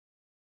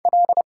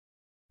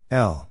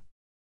 L.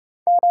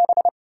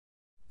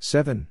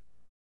 7.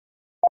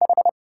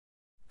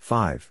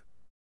 5.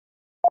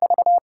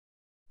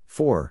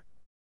 4.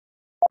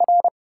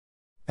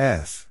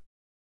 F.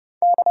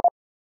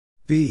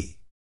 B.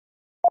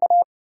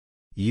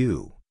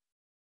 U.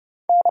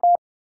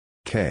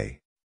 K.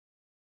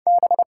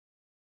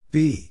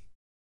 B.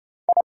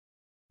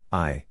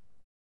 I.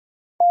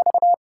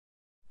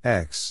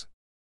 X.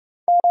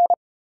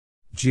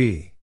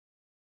 G.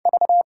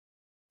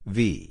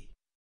 V.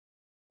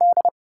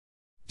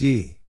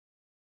 D.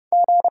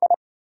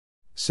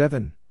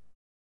 7.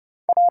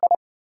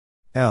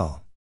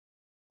 L.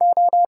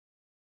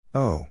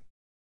 O.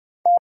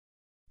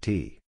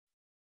 T.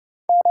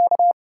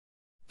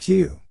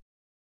 Q.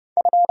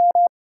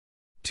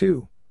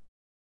 2.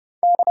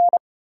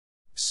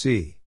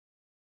 C.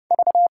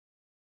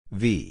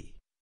 V.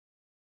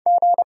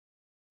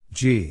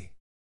 G.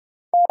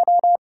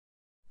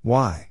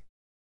 Y.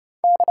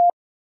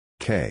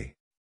 K.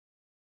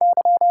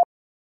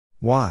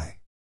 Y.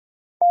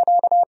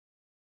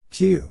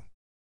 Q.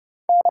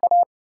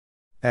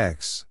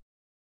 X.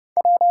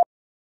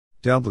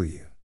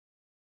 W.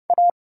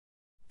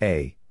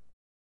 A.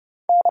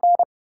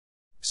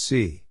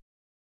 C.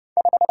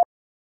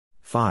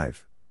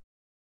 5.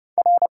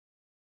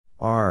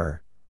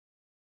 R.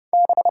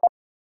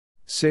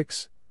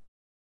 6.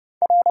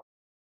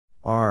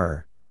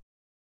 R.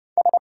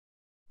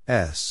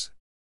 S.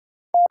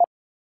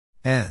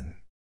 N.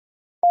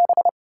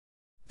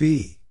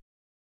 B.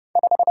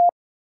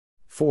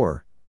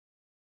 4.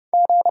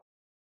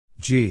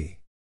 G.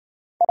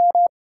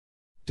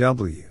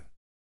 W.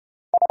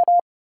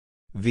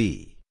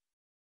 V.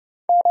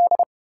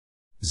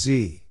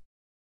 Z.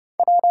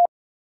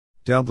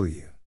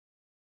 W.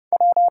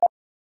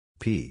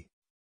 P.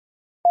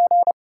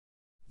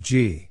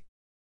 G.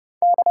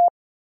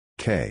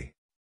 K.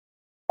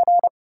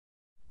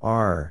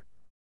 R.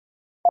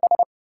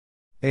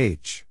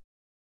 H.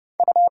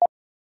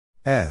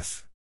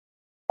 F.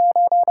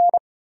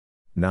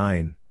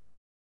 9.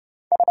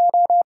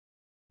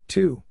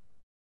 2.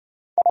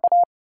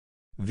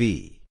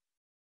 V.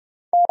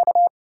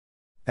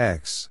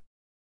 X.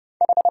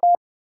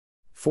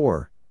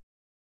 4.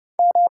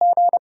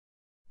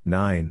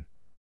 9.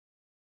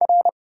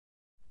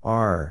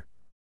 R.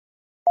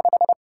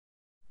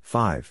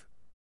 5.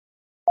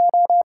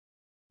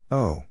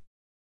 O.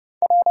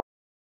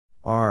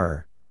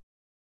 R.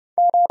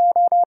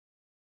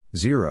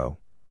 0.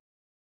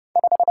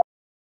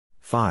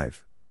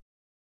 5.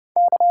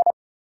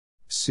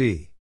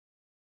 C.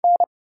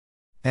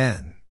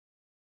 N.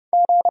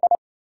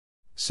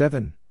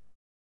 7.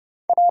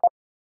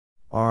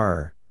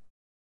 R.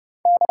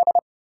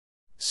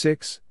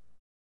 6.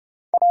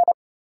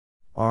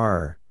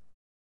 R.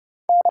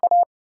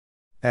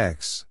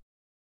 X.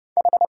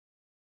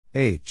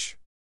 H.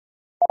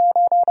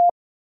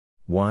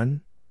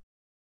 1.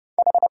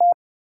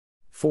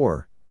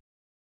 4.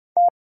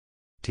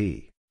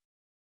 T.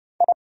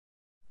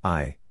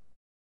 I.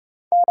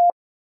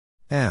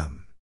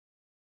 M.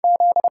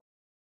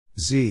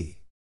 Z.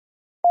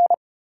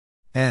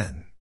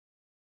 N.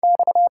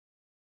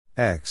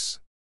 X.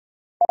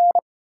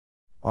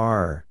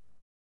 R.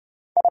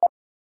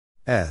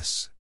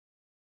 S.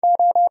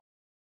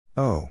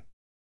 O.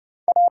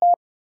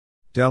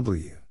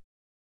 W.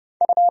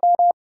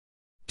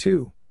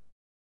 2.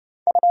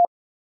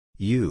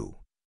 U.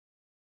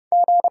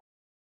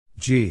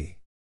 G.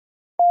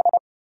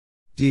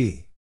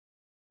 D.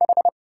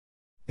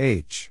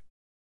 H.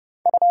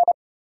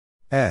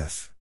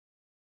 F.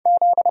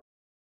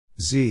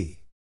 Z.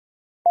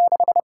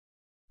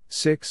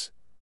 6.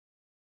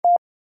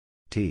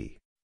 T.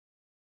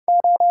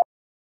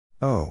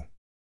 O.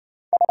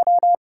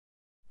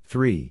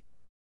 3.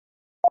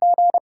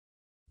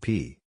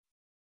 P.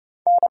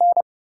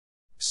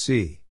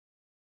 C.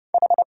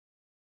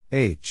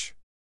 H.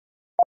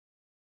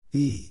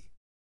 E.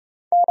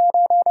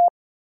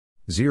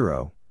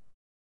 0.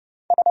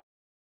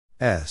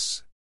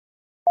 S.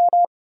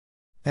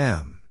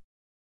 M.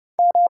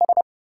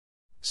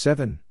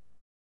 7.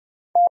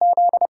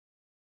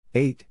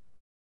 8.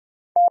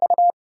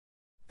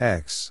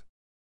 X.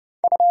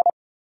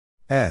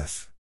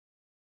 F.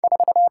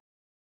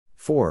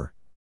 4.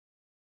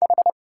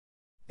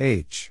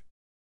 H.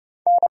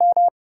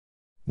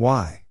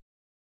 Y.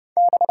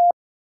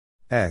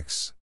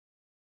 X.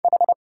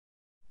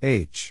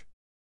 H.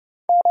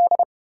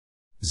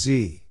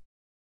 Z.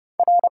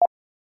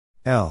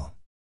 L.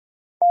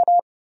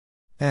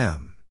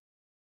 M.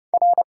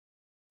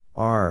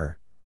 R.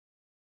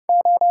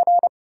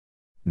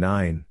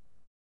 9.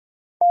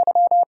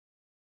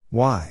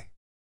 Y.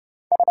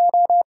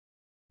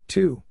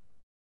 2.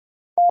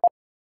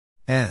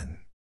 N.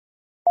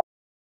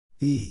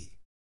 E.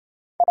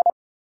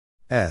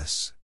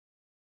 S.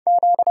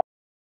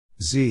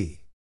 Z.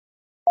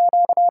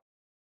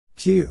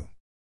 Q.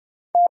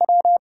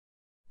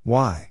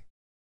 Y.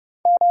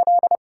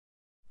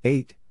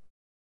 8.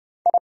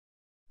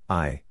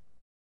 I.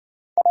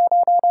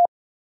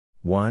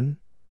 1.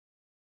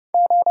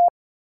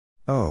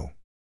 O.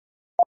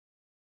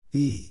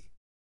 E.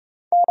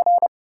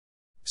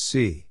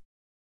 C.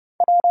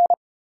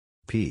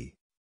 P.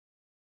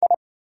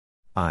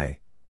 I.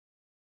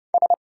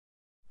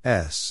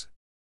 S.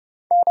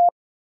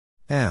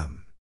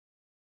 M.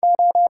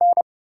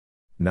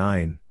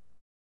 9.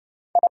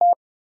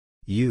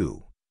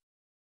 U.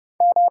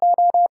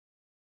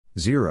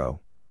 0.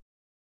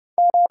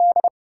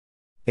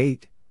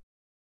 8.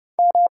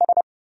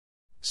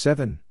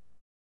 7.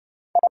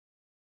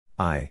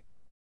 I.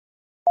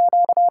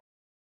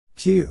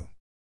 Q.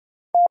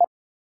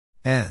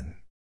 N.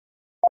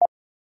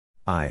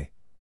 I.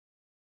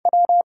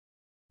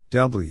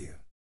 W.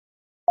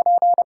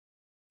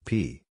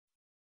 P.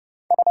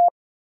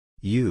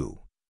 U.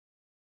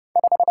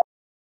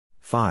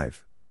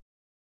 5.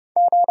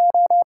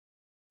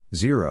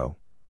 0.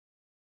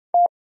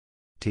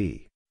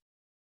 T.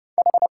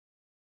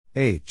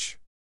 H.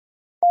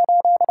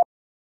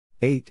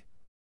 8.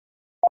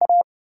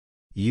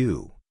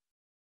 U.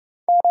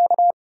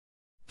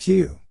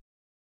 Q.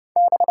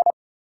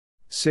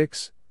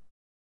 6.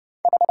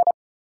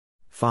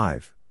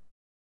 5.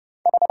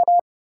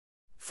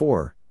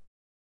 4.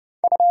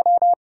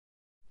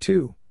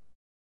 2.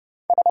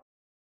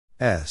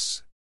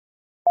 S.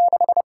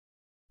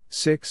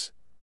 6.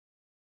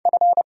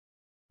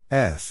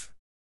 F.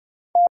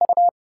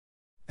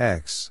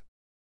 X.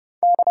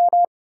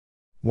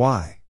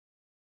 Y.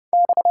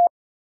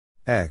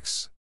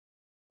 X.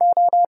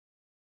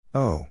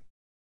 O.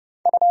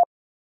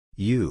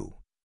 U.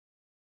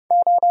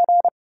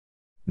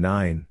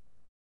 9.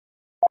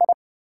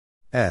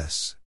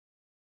 S.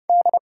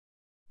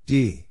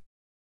 D.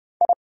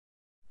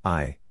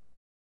 I.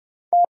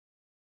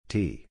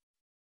 T.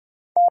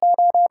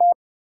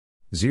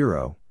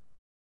 0.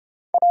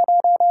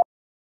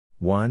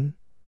 1.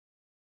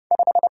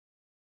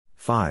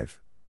 5.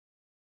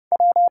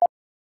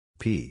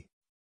 P.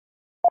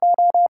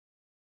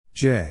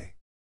 J.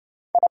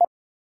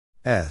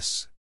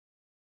 S.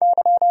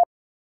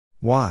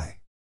 Y.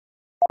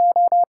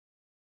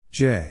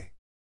 J.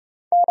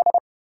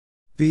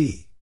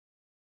 B.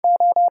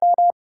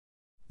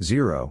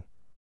 0.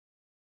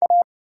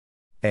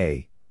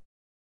 A.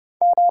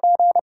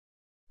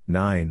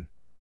 9.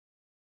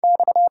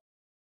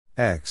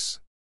 X.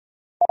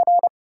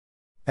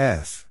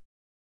 F.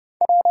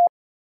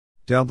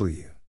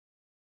 W.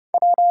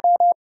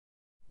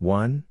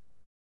 1.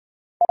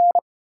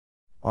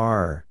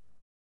 R.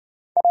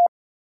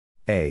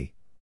 A.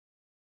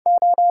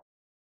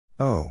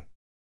 O.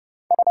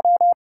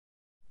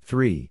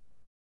 3.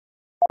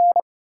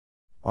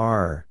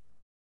 R.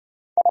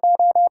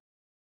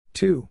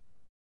 2.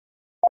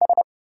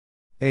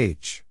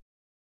 H.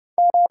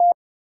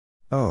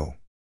 O.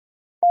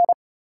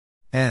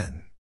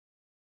 N.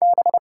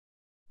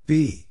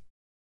 B.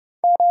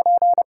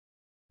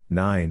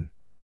 9.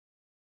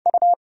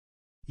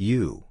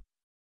 U.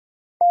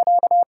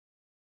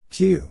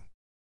 Q.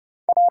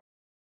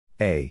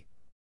 A.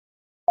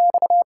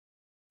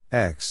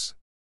 X.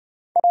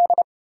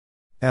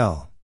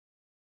 L.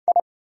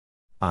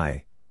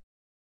 I.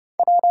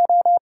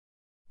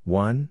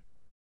 1.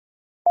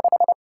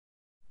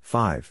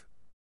 5.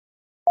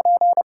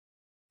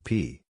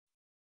 P.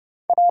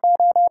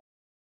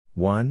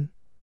 1.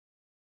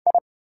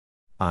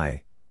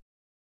 I.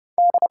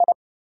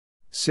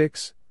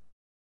 6.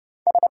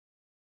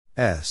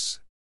 S.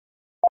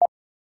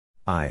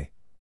 I.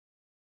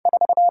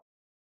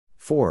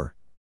 4.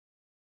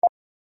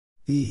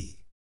 E.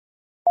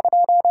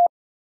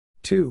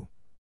 2.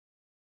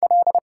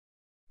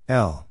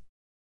 L.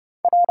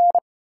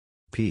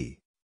 P.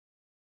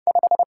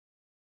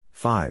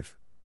 5.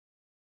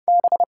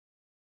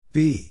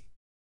 B.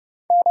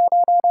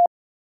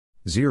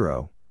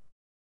 0.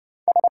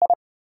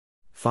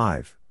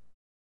 5.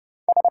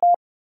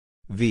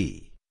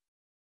 V.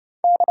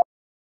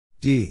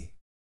 D.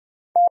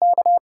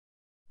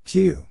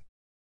 Q.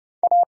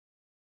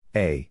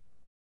 A.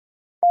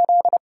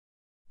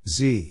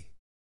 Z.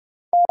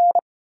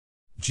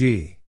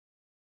 G.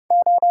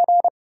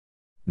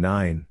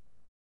 9.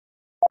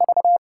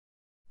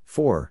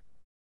 4.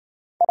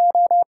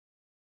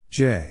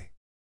 J.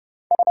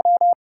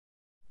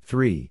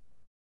 3.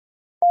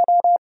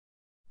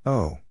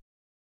 O.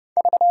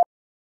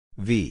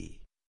 V.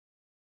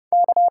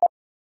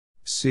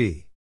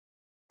 C.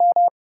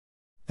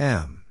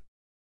 M.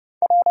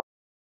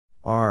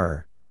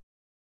 R.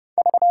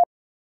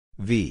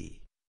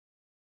 V.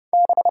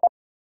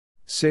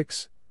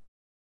 6.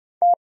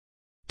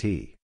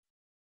 T.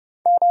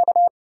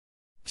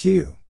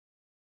 Q.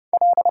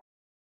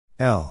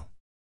 L.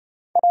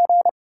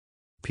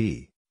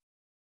 P.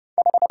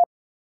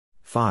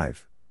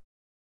 5.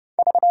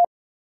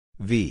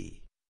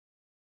 V.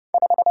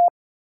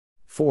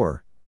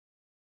 4.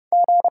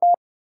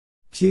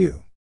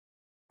 Q.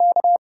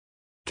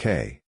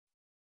 K.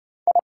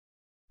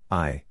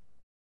 I.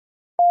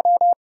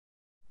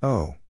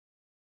 O.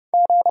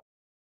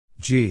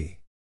 G.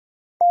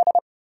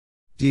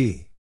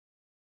 D.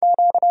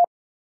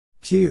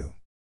 Q.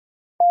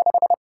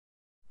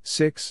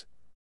 6.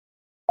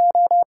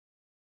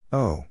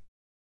 O.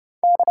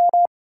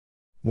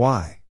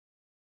 Y.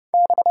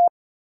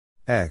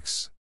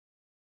 X.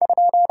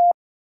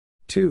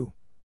 2.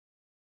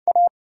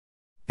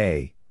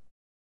 A.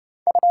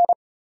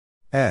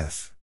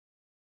 F.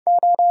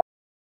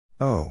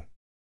 O.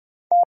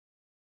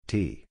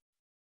 T.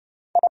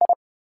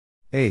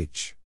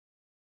 H.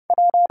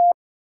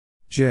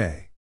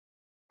 J.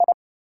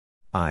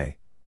 I.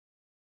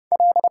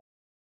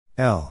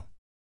 L.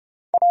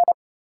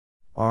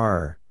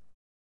 R.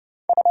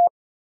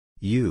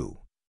 U.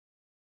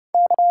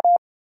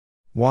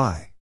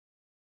 Y.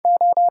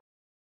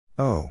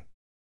 O.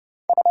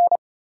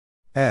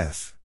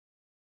 F.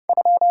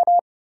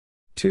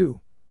 2.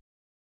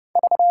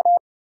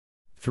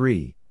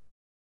 3.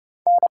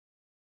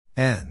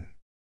 N.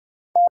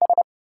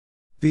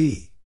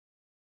 B.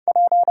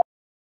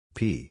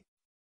 P.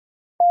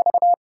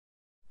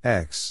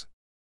 X.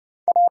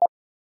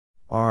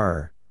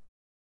 R.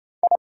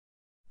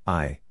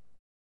 I.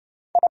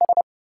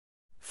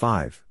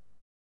 5.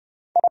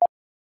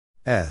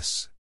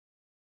 S.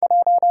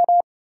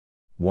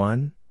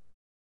 1.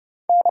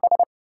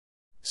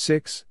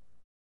 6.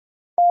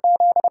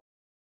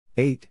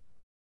 8.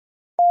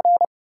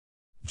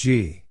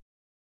 G.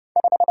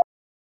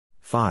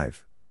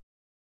 5.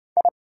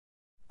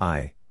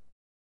 I.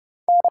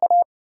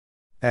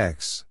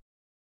 X.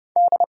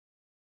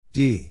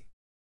 D.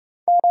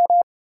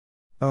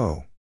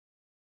 O.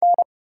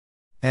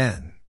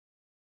 N.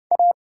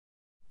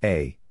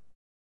 A.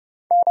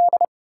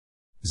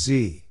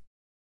 Z.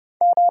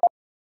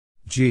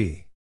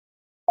 G.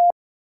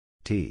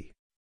 T.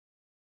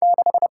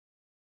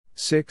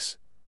 6.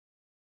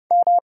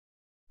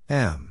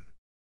 M.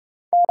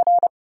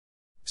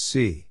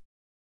 C.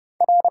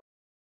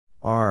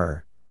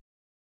 R.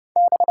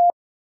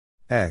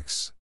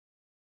 X.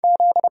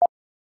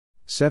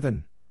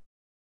 7.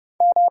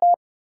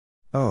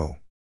 O.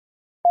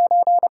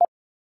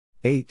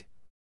 8.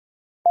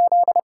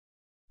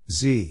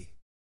 Z.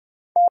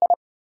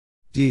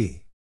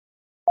 D.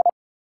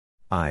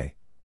 I.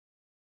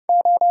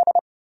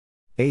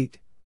 8.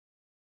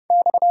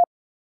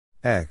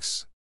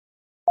 X.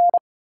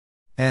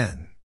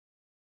 N.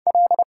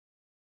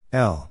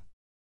 L.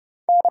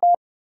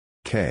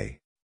 K.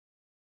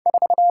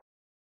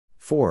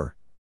 4.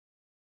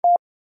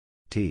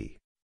 T.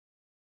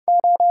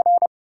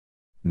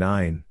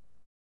 9.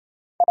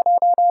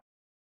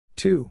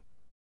 2.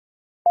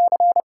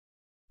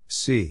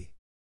 C.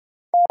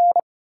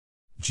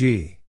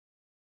 G.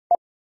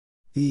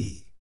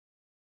 E.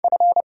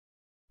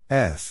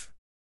 F.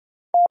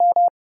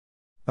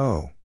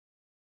 O.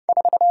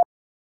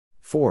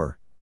 4.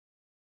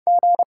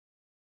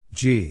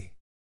 G.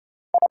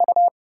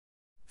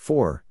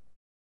 4.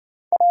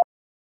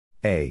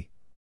 A.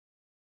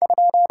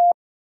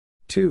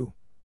 2.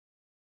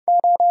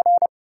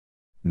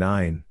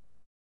 9.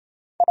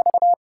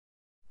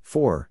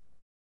 4.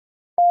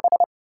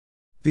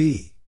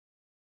 B.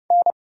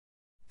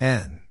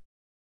 N.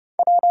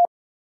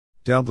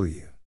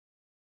 W.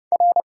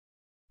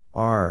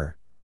 R.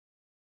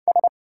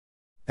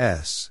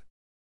 S.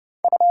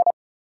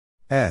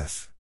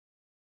 F.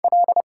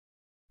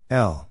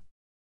 L.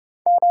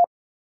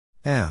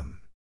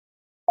 M.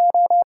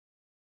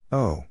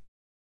 O.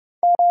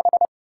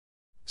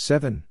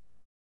 7.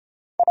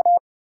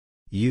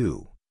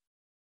 U.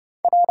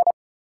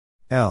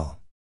 L.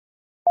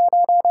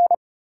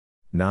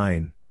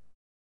 9.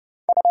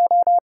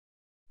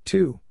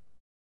 2.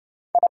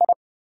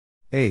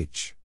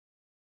 H.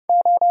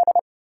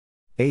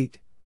 8.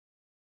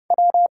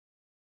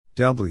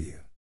 W.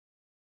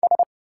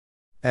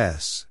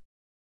 S.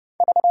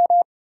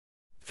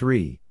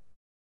 3.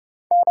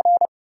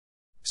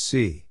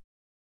 C.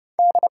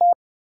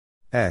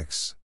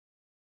 X.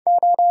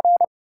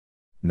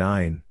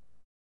 9.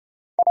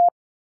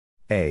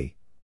 A.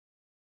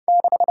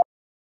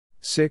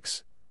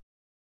 6.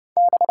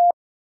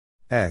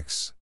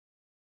 X.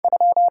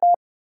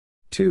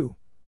 2.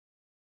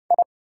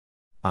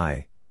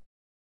 I.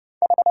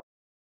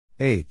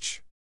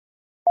 H.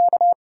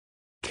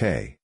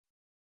 K.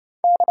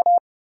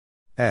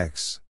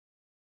 X.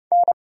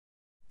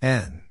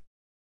 N.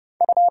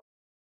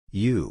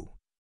 U.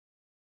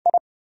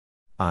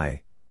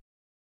 I.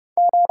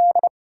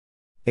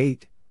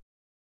 8.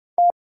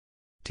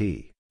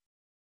 T.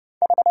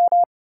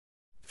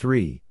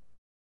 3.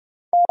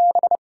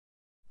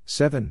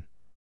 7.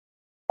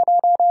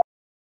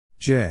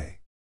 J.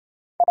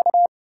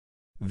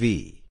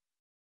 V.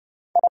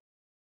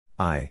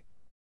 I.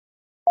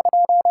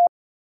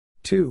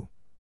 2.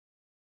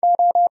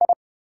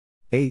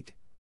 8.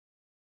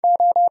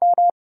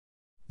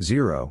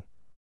 0.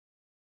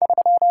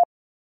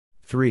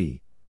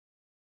 3.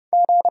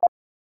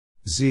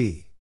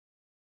 Z.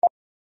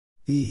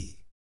 E.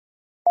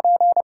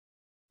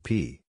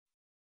 P.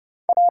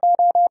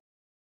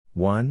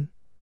 1.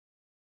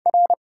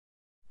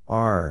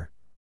 R.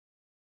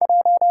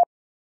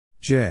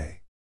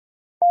 J.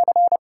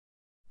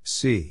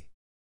 C.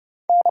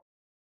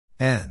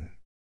 N.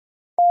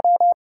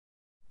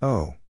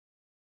 O.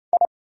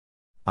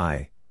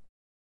 I.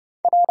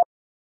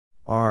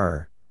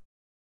 R.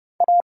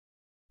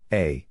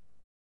 A.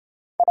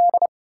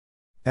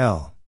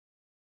 L.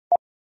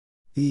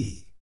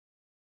 E.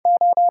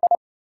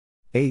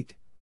 8.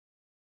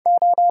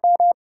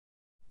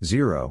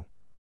 0.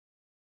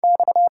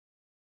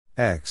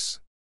 X.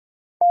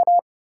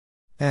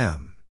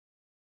 M.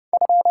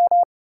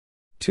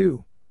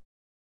 2.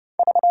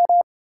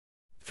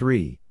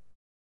 3.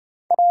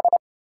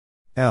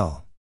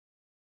 L.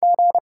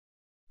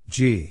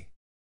 G.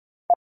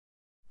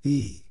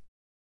 E.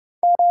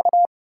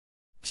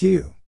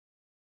 Q.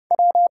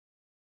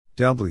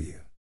 W.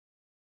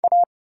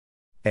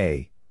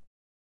 A.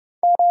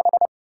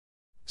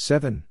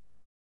 7.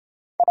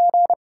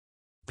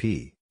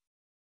 P.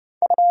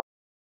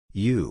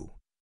 U.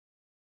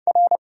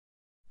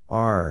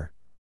 R.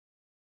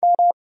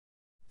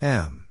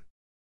 M.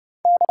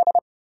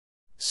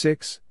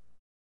 6.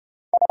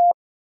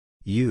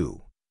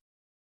 U.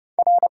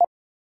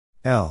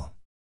 L.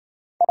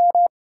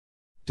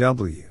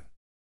 W.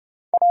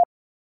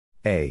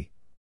 A.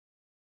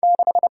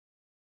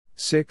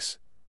 6.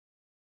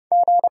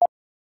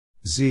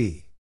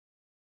 Z.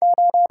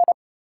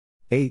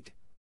 8.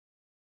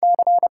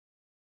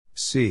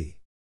 C.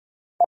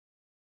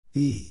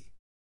 E.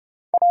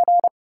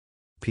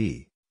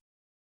 P.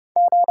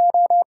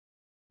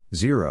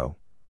 0.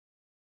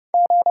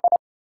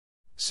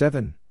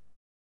 7.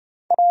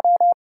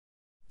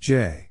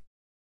 J.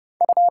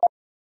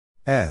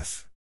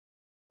 F.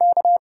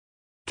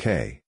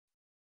 K.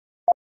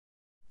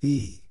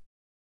 E.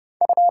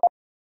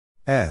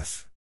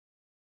 F.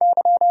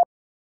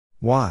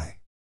 Y.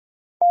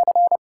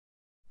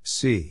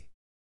 C.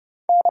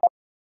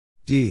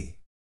 D.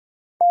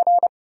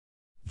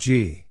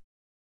 G.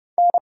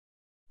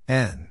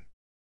 N.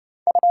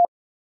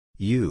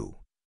 U.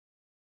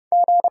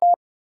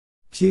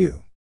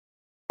 Q.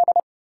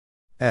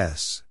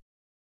 S.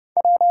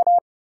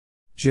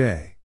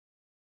 J.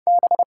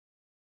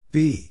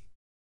 B.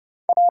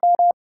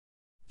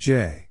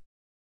 J.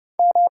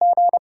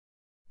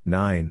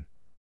 9.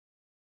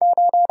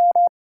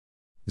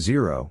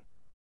 0.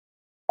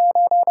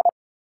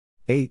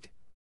 8.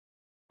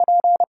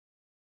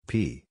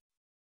 P.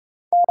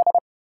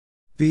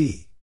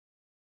 B.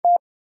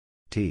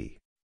 T.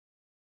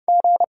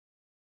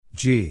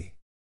 G.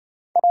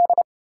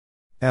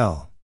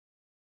 L.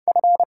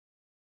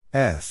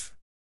 F.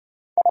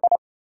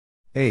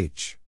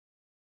 H.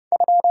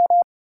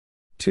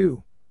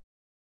 2.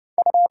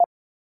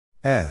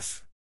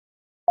 F.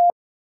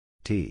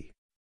 T.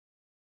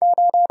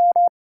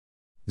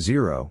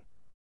 0.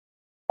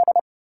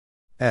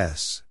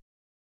 S.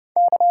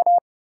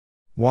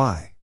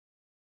 Y.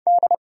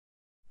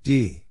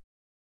 D.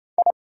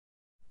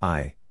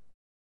 I.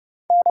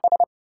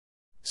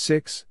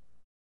 6.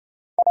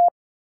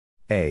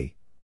 A.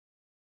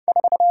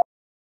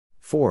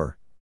 4.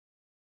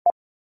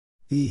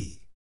 E.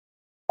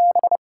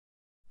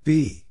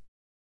 B.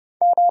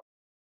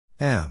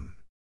 M.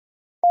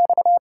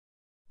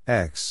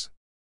 X.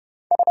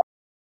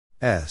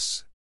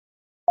 S.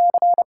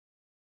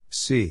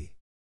 C.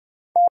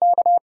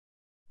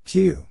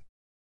 Q.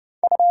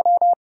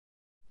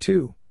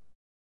 2.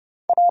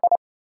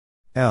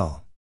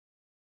 L.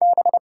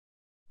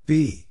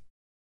 B.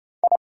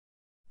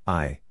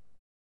 I.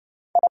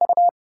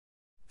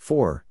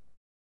 4.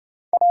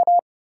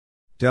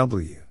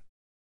 W.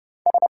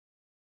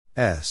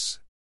 S.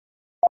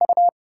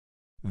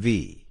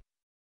 V.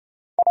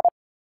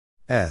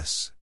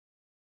 S.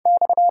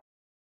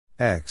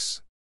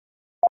 X.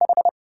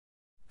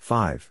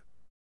 5.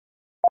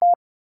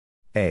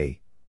 A.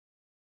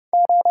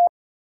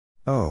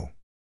 O.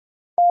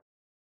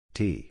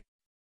 T.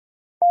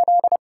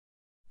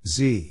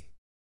 Z.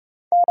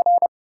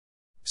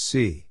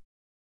 C.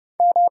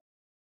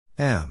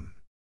 M.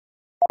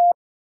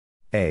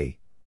 A.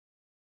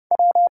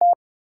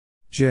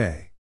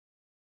 J.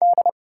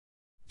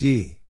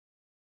 D.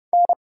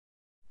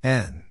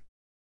 N.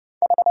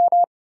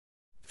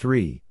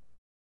 3.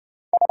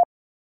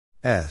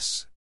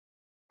 S.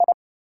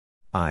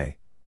 I.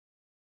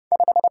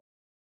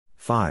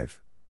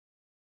 5.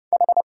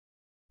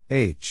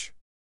 H.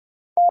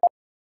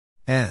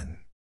 N.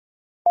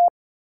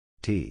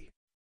 T.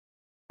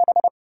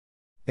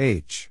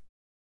 H.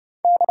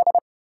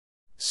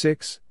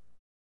 6.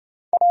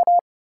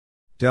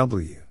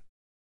 W.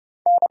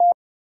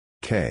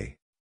 K.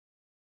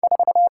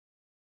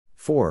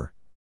 4.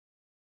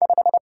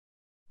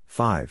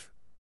 5.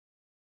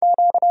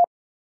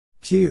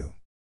 Q.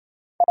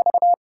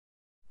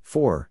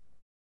 4.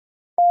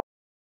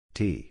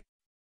 T.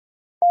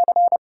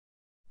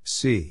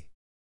 C.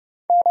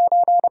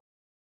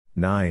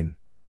 9.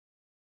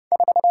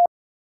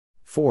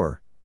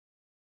 4.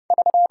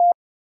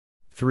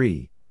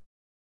 3.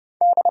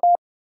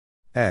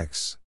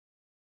 X.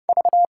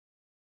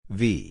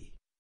 V.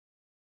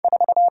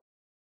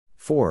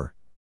 4.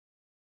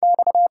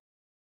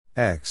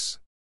 X.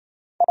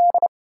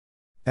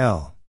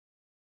 L.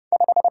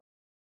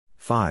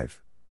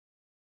 5.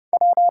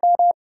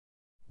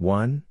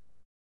 1.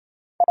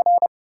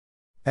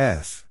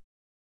 F.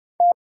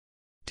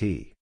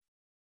 T.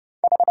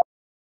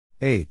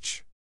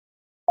 H.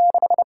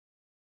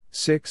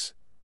 6.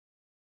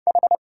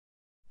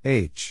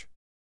 H.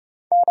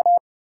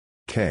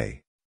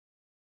 K.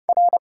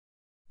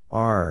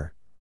 R.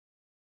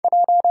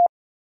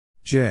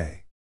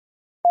 J.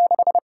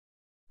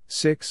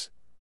 6.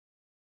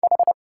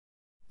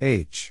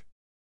 H.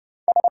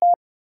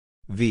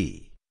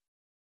 V.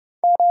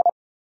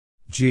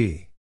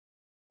 G.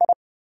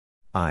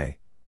 I.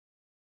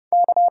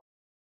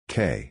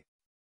 K.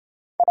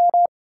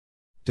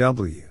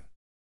 W.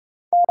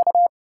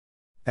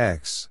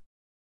 X.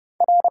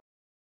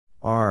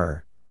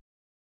 R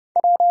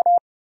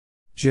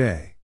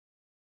J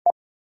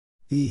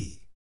E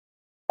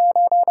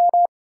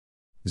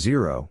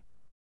 0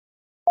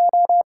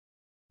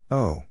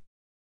 O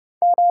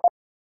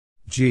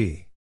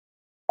G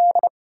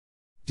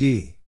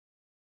D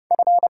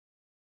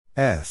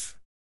F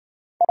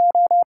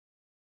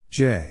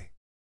J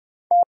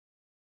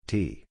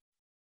T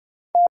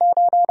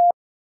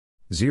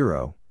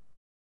 0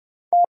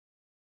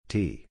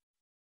 T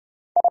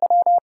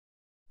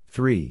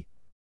 3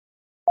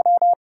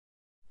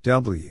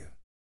 W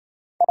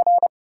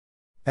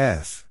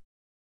F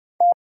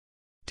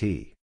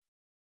T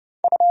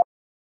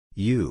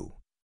U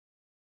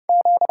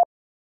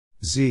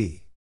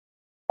Z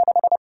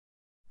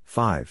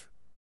 5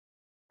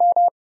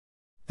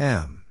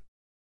 M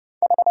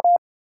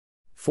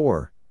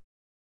 4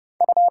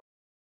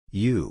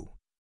 U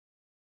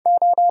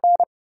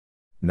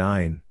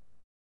 9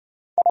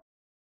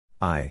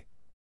 I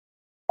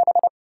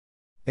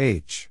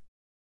H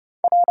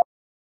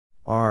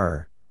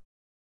R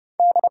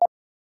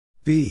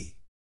B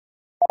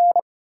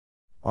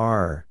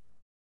R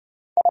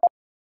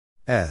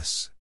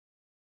S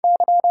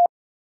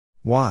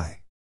Y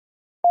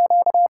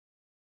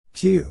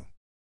Q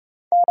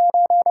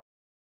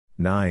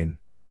 9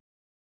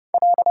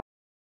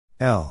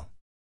 L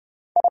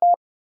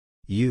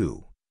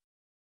U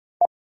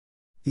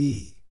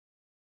E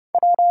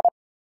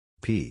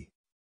P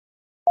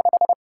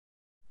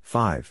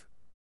 5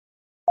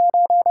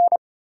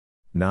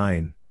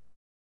 9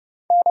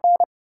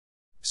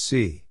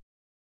 C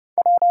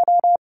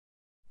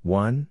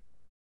 1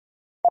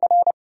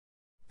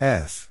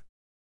 F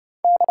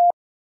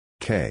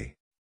K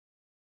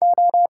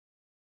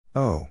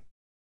O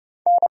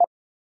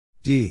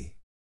D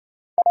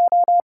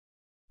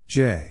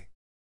J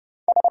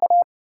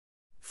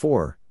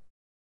 4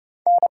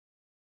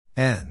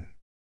 N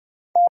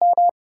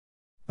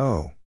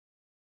O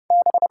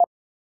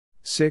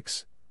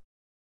 6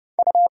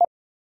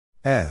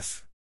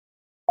 F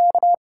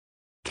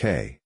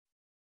K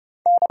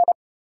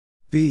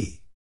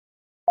B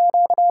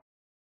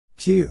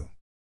Q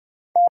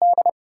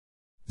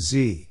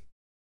Z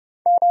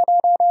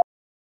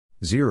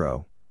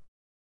 0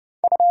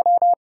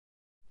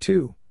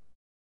 2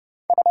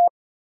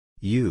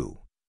 U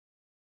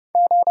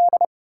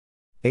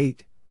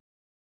 8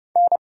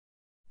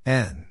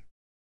 N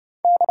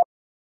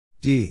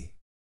D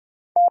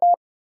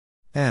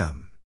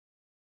M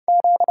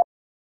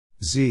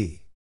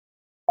Z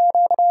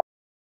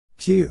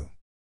Q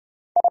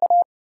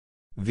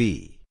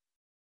V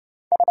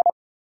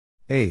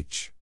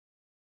H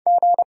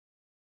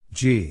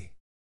G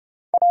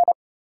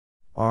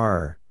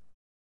R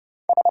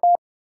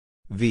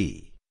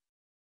V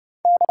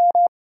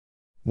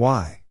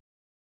Y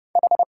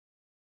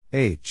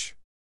H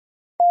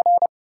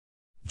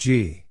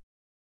G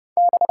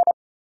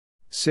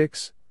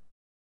 6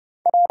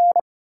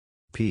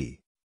 P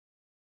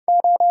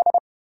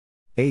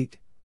 8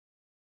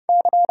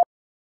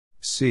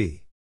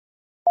 C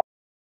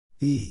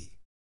E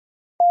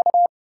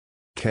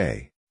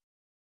K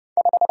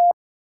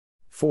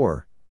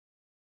 4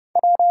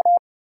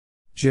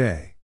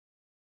 J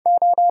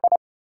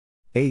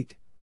 8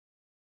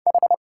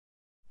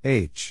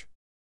 H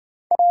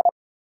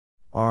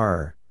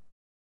R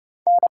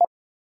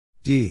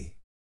D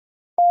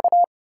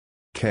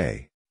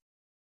K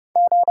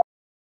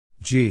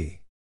G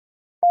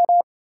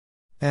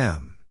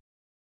M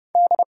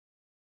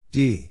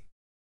D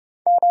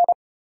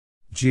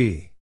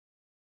G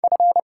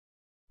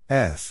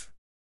F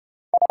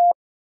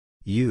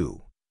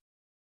U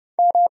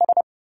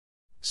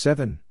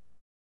 7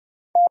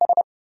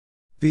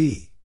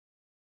 B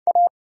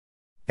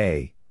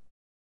A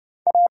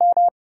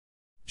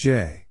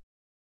J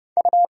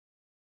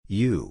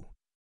U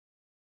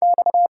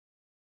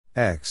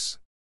X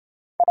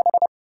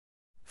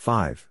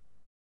 5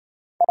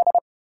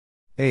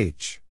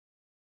 H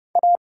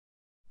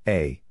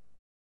A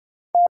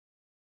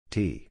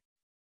T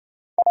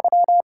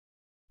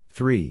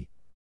 3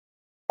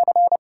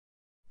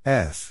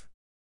 F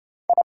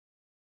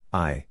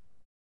I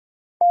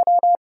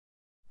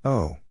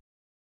O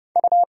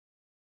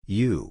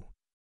U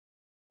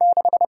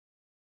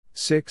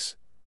 6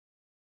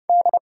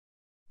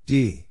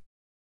 D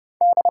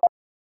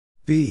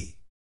B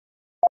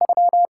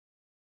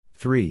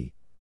 3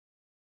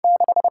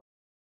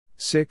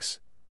 6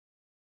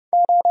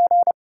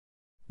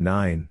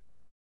 9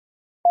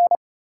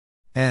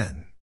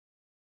 N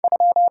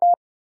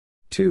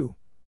 2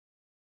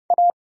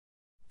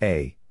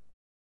 A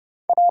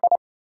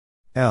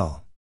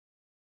L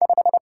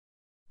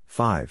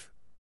 5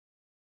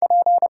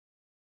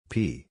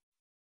 P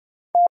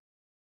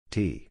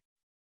T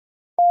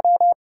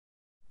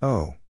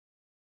O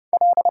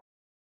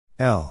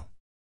L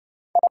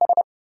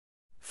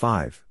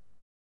 5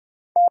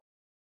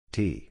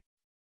 T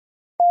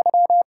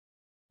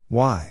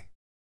Y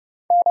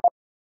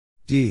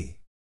D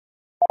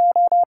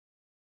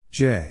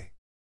J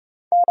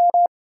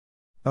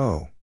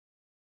O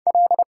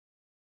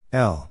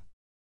L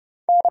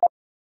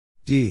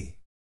D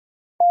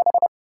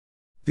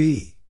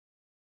B.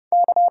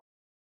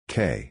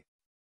 K.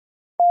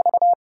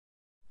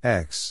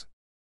 X.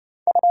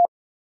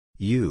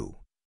 U.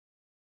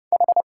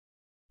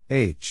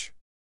 H.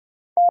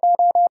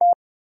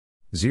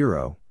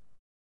 0.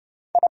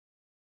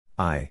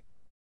 I.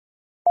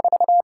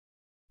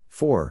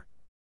 4.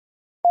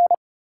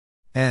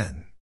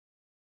 N.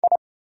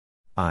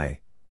 I.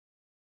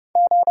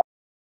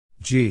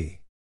 G.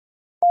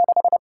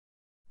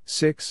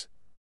 6.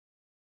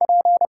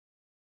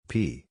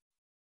 P.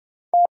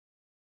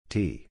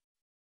 T.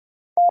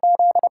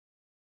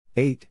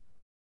 8.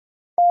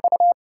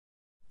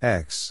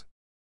 X.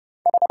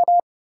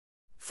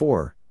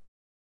 4.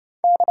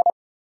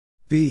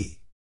 B.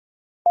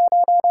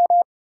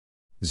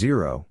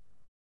 0.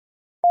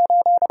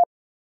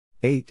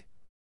 8.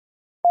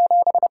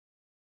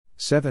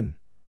 7.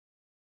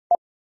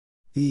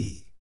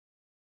 E.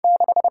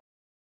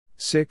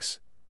 6.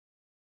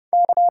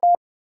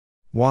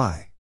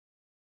 Y.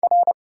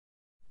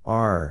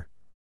 R.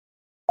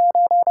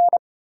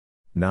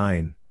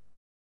 9.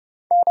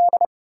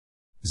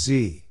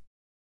 Z.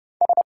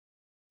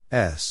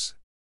 S.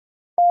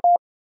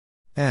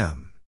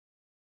 M.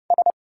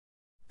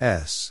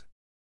 S.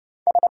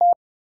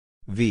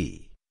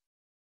 V.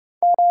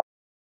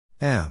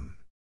 M.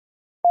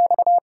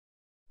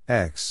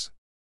 X.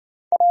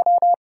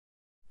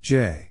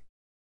 J.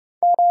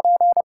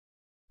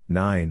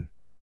 9.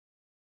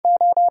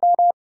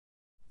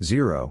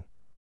 0.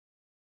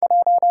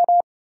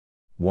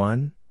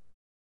 1.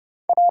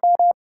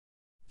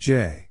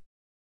 J.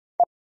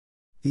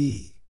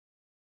 E.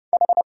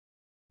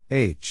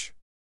 H.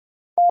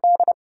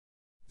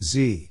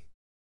 Z.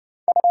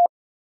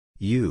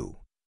 U.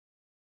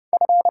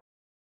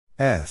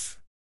 F.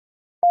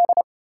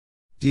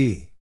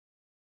 D.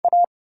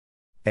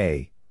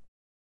 A.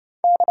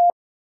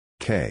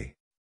 K.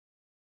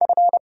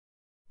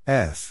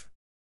 F.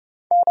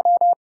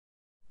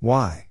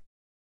 Y.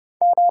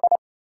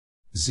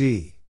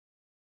 Z.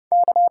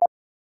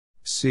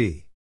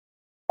 C.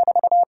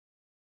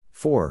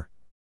 4.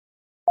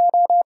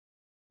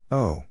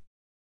 O.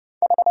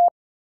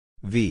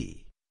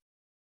 V.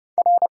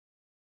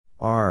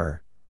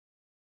 R.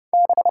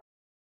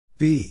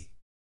 B.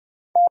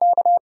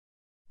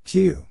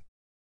 Q.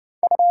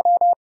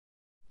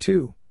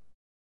 2.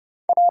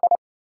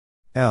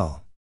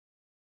 L.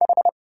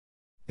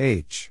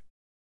 H.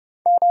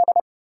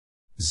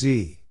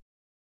 Z.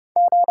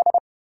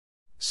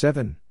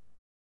 7.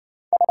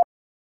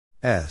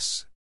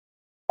 S.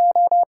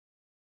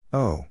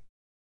 O.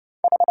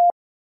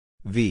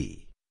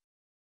 V.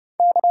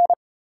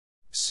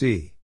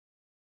 C.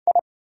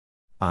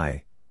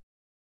 I.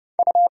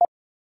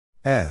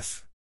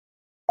 F.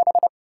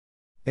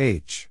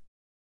 H.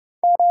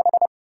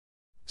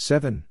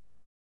 7.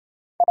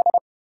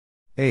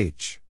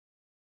 H.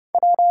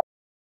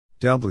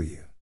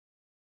 W.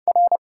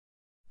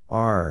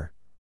 R.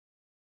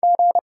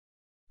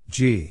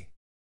 G.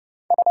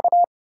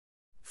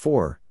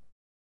 4.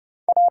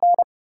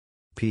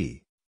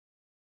 P.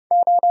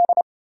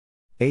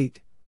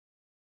 8.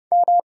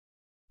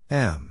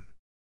 M.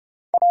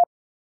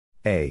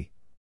 A.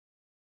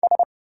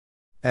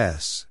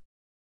 S.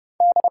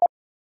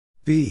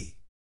 B.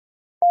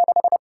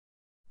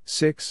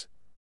 6.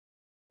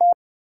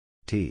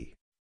 T.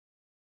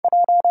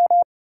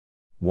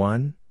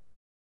 1.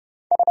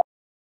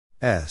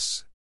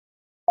 S.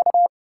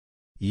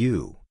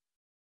 U.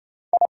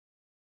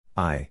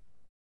 I.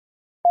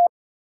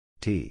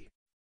 T.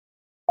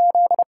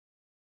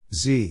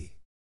 Z.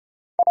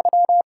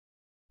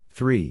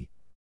 3.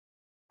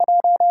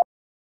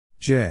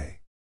 J.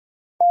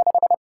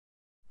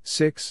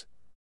 6.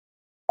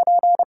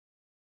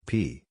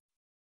 P.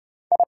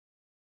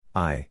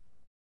 I.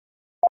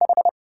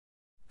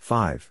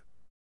 5.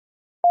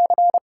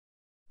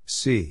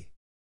 C.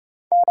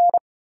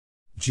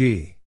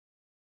 G.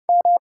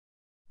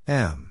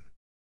 M.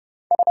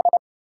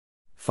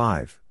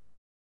 5.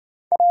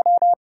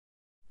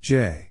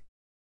 J.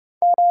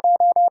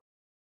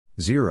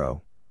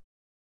 0.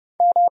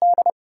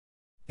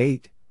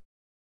 8.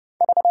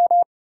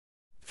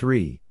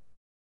 3.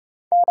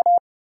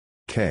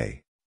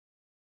 K.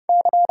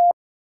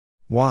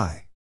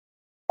 Y.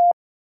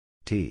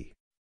 T.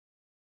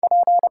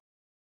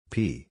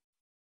 P.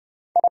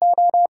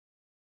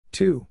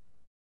 2.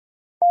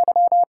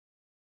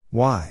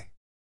 Y.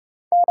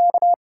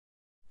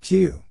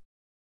 Q.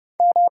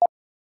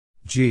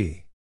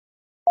 G.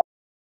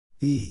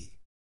 E.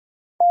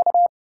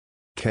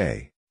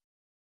 K.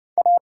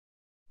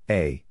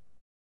 A.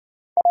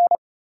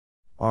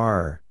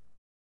 R.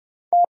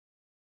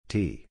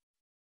 T.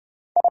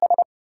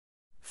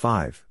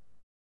 5.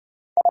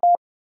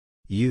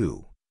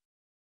 U.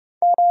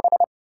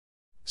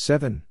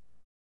 7.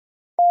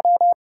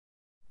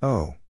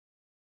 O.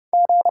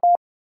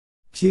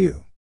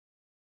 Q.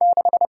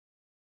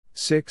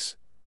 6.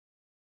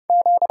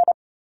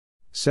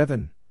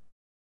 7.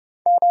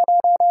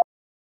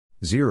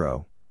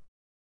 0.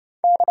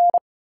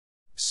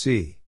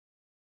 C.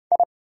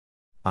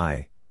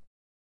 I.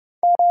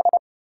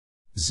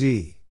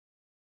 Z.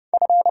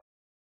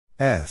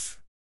 F.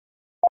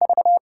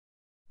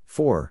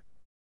 4.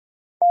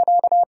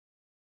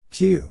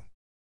 Q.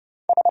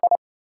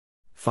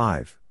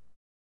 5.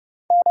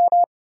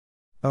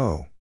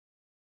 O.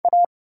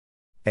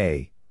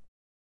 A.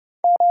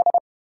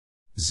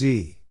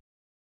 Z.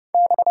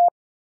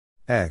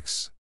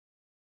 X.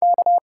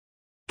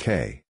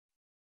 K.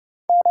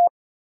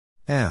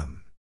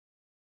 M.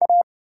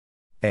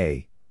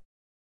 A.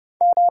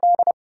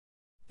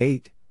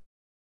 8.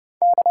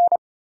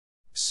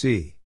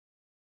 C.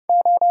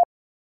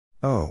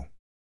 O.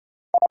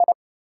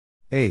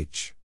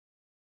 H.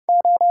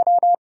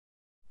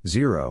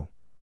 0.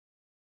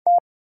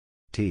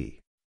 T.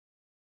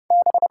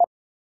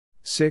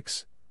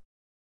 6.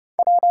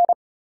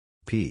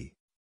 P.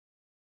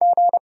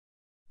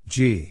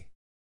 G.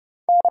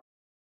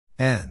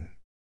 N.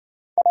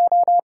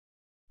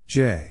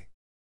 J.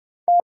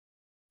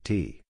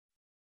 T.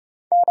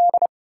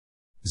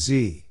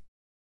 Z.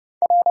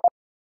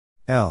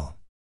 L.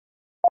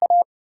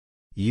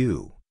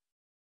 U.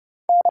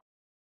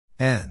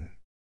 N.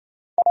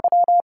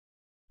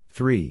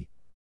 3.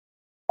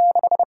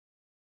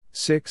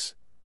 6.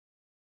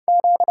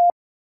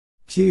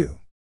 Q.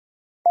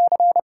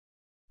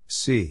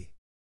 C.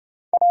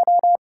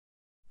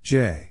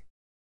 J.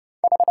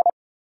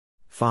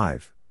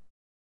 5.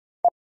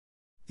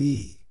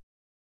 E.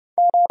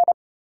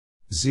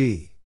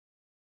 Z.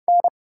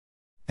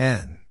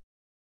 N.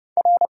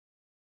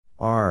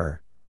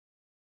 R.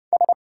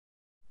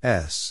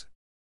 S.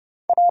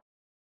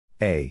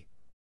 A.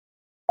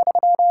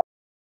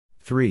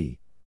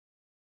 3.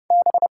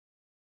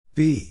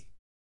 B.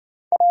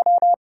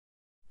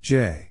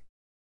 J.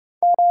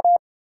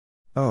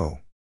 O.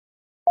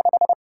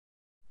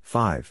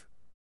 5.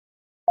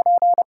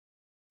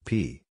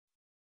 P.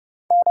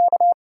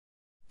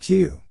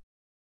 Q.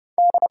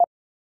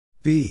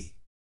 B.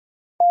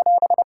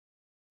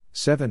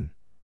 7.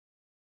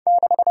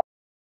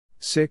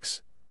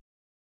 6.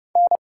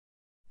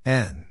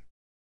 N.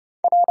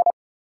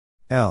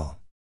 L.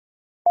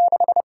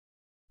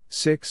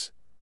 6.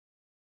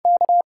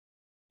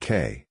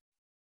 K.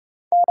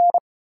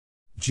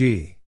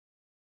 G.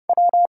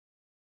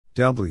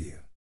 W.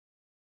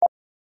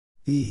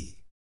 E.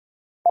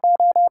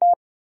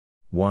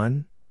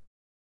 1.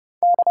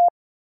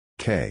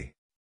 K.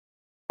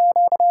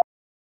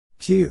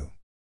 Q.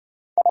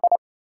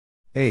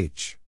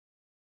 H.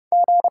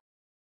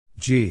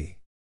 G.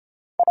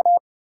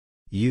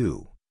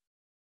 U.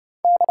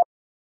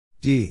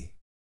 D.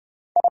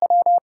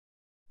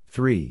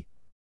 3.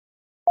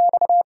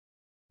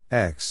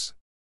 X.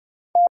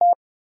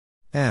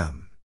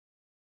 M.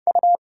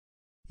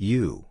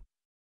 U.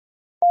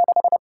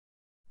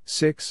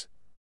 6.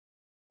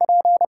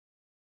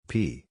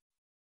 P.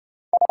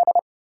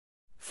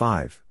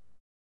 5.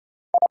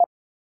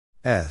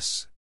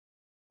 S.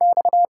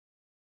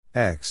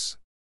 X.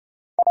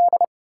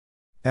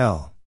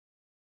 L.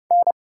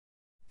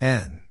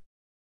 N.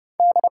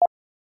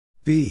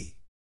 B.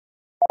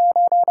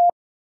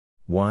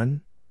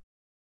 1.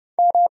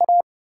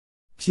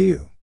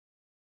 Q.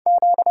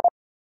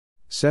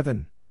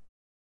 7.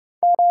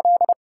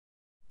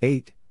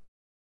 8.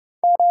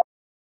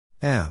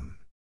 M.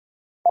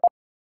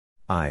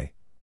 I.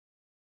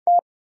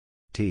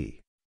 T.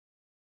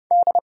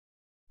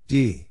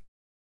 D.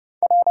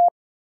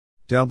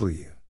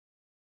 W.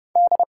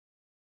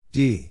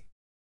 D.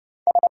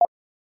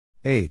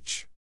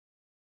 H.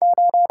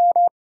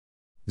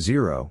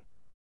 0.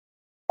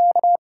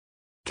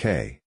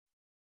 K.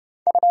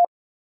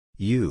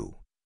 U.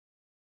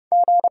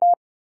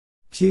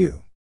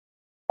 Q.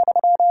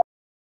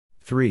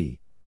 3.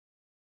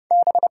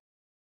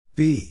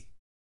 B.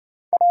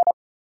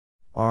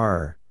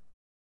 R.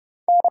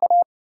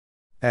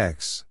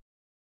 X.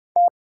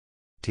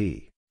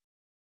 T.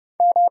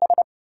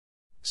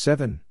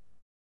 7.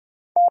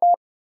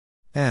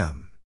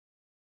 M.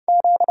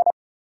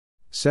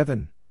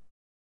 7.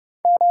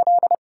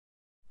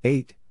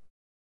 8.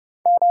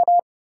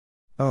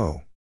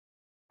 O.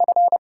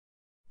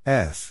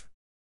 F.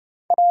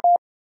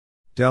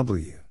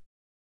 W.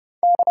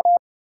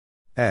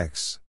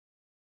 X.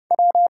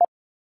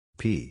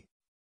 P.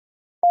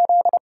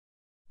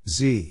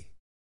 Z.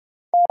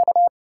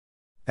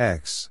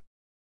 X.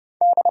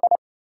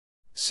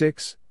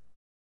 6.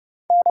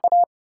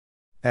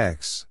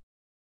 X.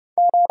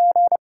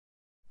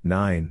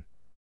 9.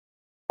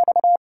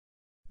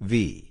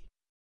 V.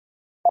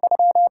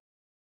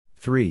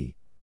 3.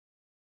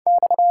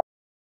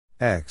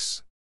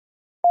 X.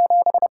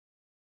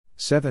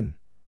 7.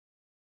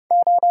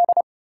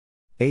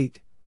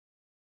 8.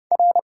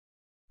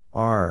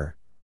 R.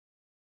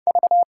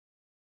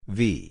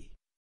 V.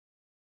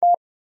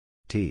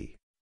 T.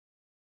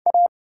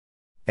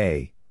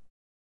 A.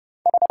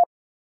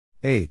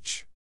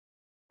 H.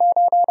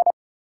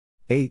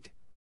 8.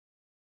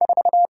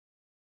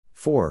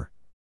 4.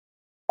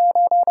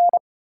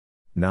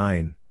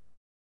 9.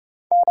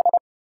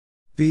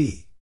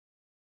 B.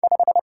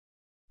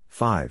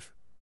 5.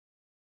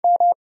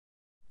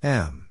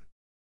 M.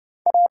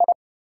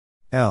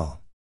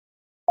 L.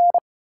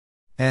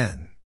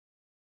 N.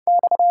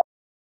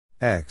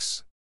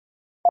 X.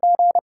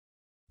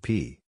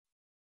 P.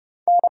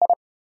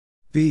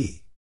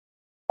 B.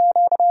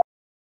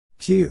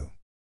 Q.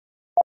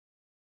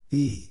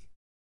 E.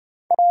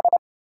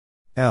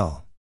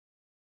 L.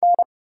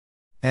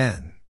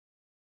 N.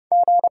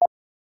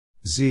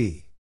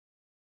 Z.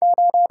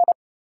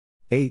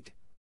 8.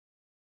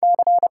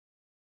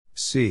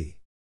 C.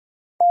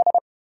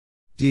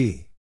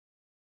 D.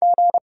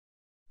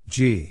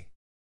 G.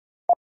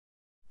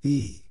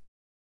 E.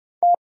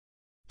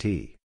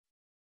 T.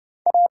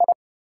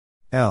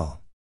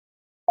 L.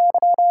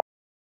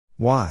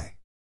 Y.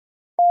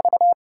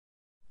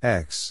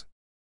 X.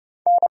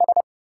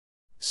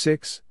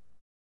 6.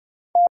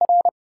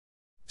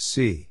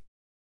 C.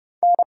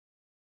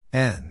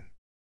 N.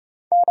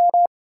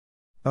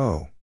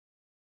 O.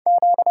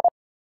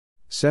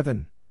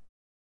 7.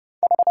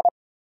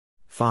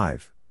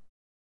 5.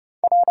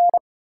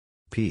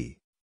 P.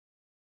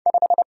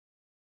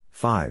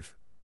 5.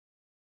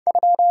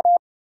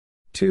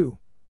 2.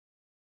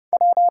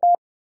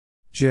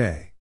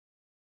 J.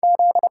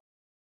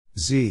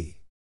 Z.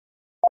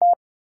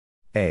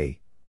 A.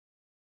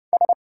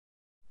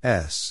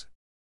 S.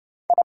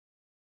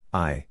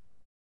 I.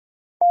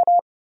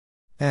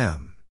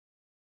 M.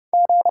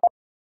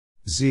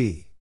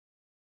 Z.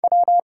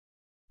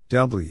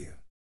 W.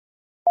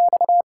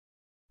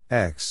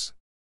 X.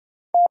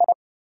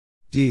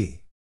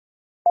 D.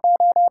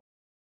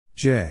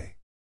 J.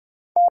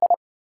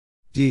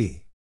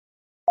 D.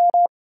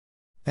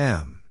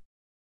 M.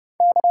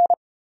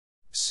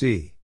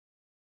 C.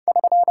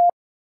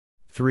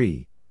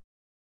 3.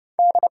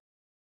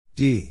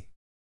 D.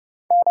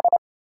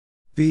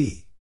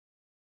 B.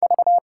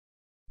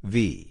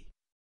 V.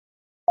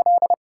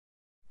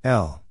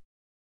 L.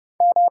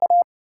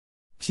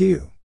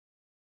 Q.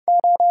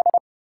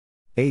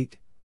 8.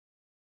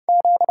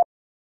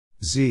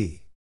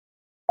 Z.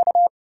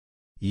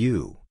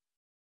 U.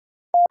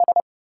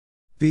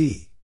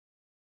 B.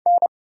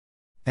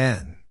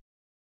 N.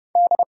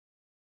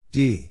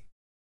 D.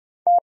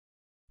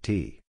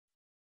 T.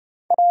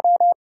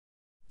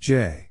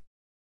 J.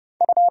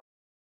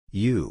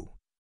 U.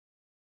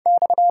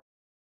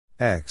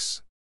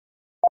 X.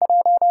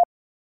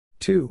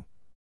 2.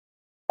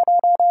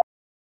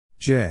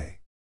 J.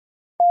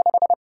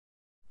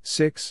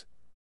 6.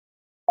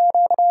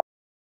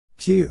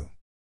 Q.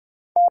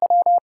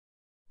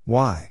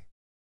 Y.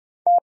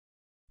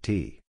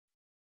 T.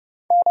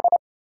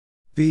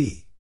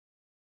 B.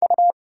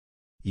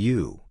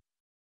 U.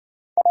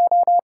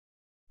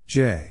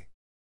 J.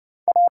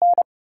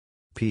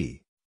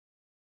 P.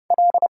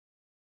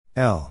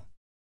 L.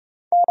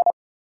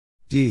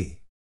 D.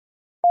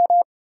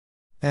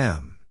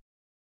 M.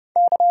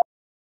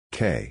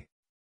 K.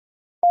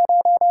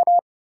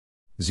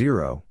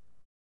 0.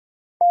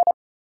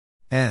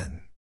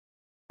 N.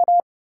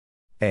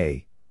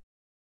 A.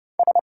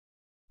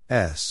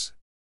 S.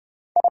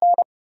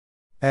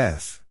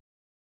 F.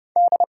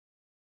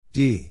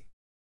 D.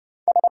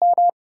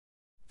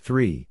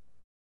 3.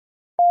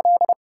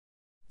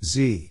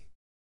 Z.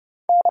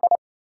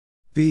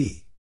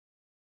 B.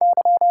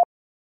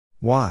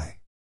 Y.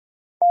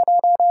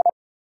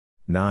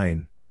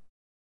 9.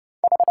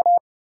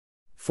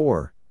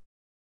 4.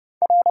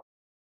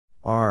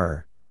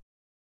 R.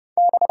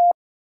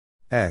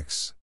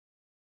 X.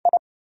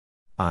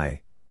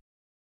 I.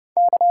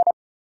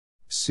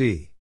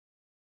 C.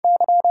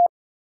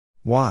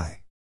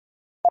 Y.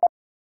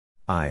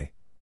 I.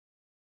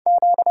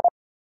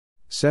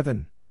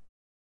 7.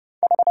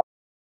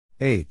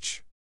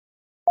 H.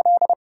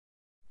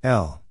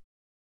 L.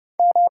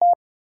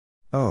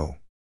 O.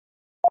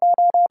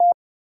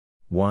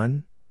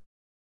 1.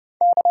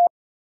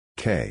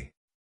 K.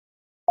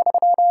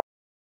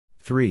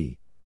 3.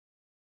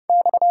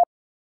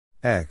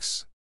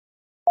 X.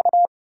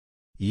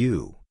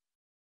 U.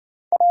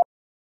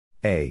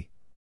 A.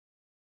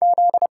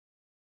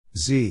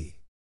 Z.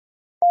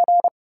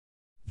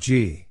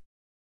 G.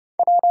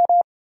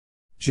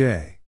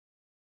 J.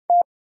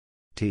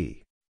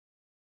 T.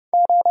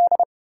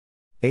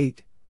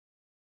 8.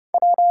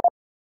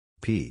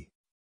 P.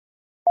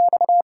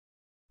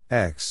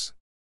 X.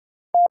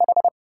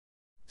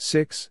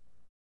 6.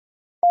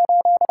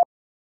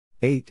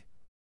 8.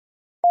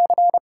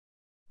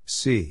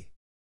 C.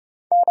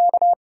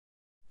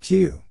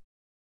 Q.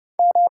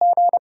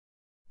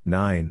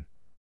 9.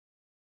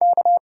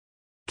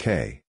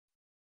 K.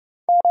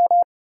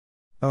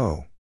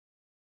 O.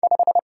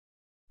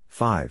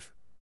 5.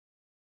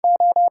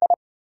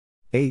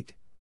 8.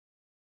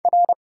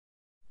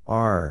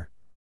 R.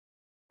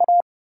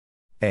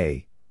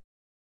 A.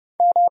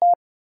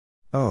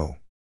 O.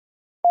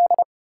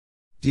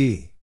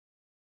 D.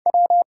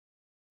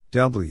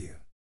 W.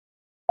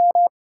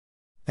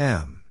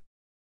 M.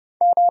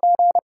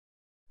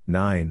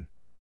 9.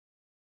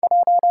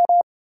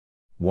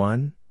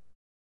 1.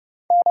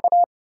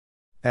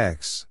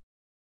 X.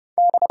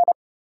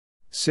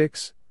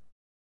 6.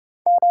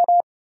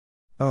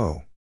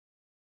 O.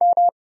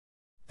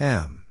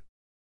 M.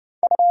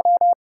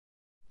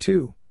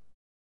 2.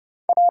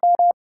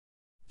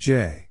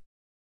 J.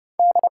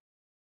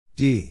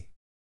 D.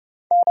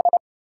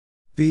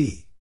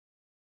 B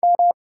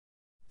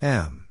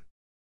M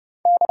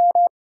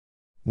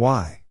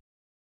Y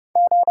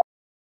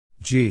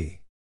G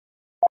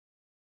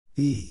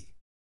E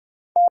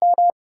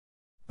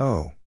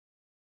O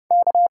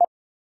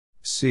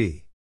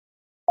C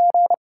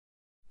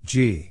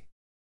G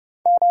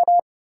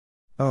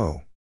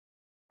O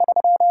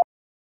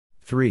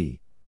 3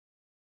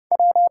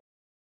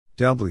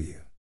 W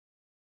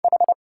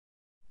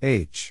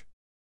H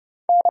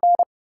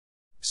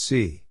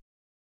C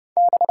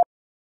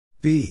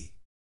B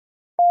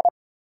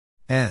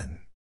N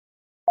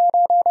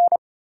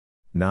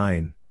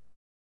 9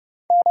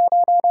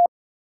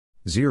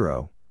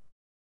 0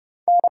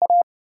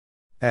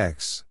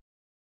 X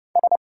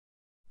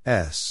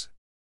S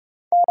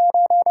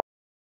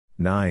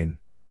 9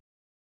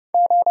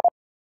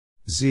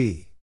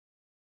 Z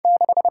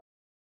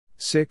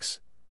 6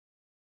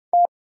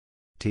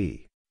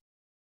 T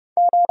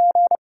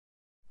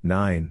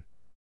 9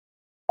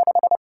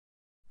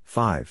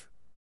 5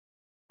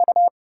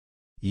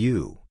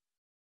 U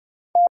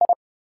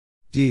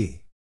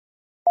D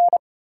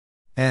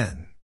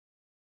N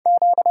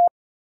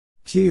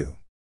Q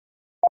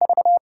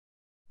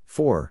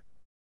 4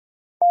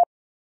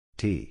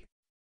 T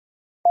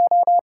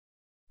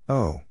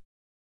O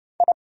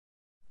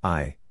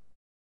I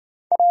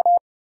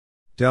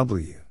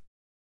W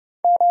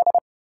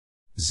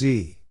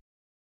Z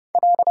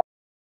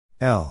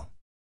L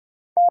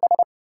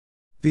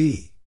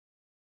B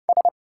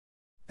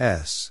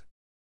S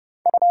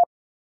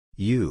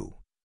U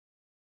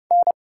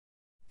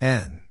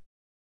N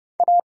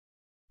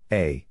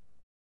A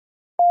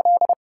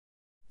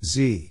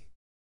Z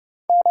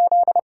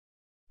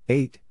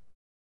 8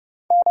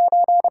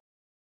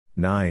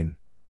 9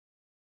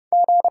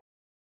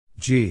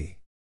 G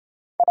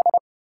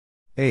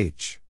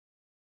H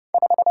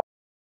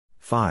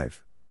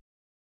 5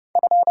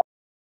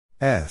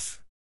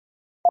 F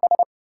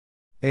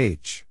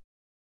H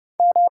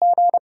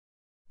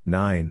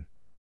 9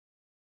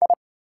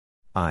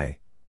 I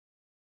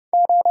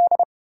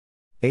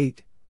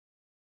 8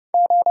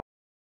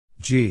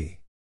 G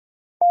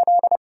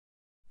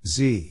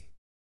Z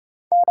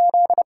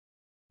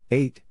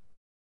 8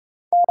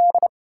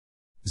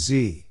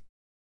 Z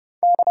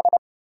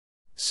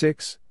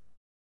 6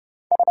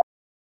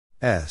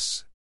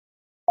 S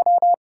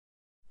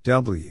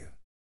W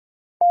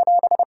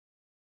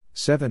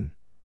 7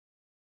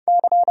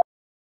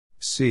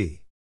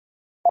 C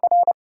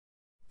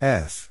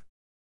F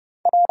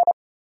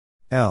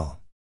L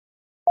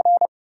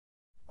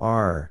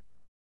R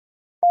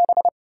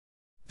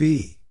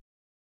B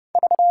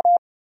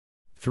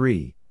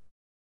 3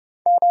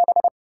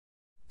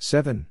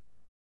 7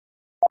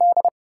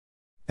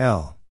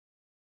 L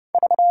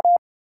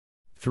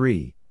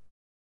 3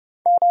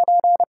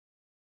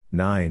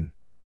 9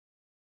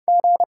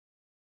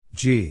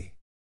 G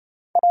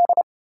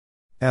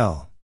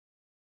L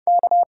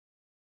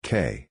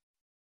K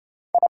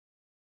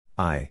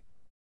I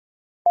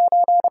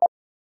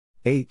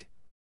 8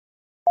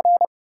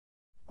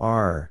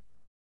 R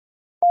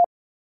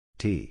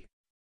T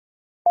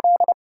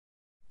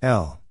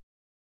L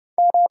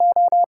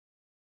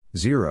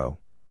 0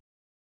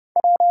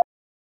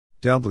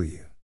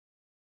 W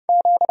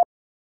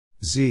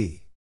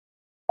Z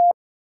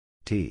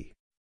T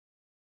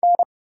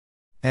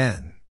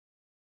N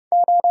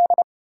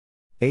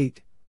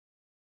 8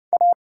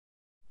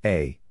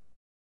 A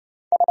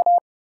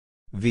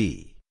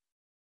V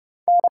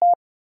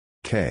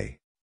K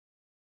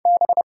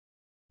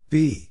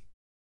B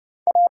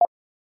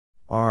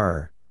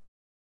R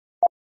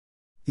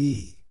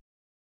E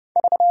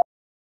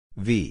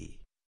V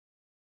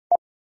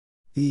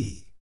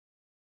E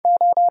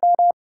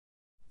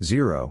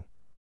 0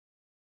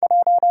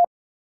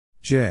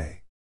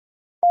 J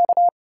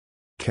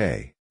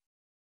K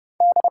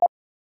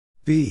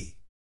B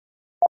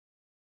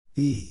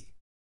E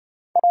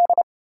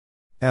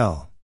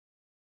L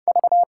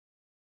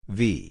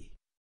V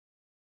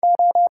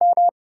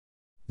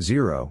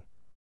 0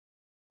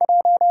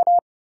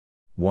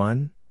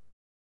 1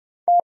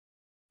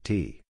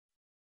 T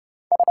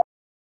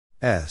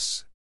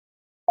S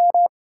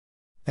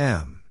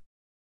M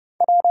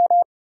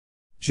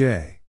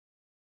J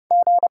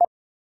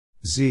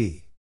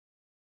Z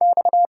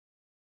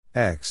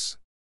X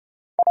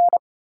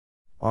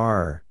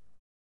R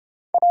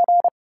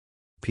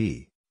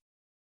P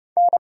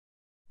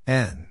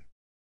N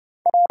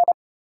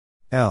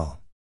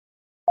L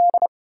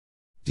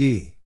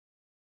D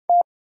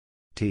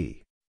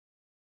T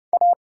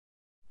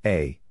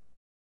A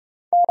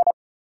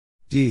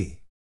D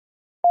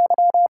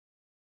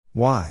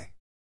Y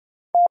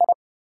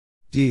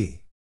D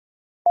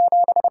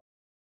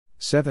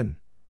 7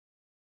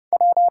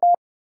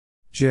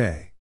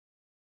 J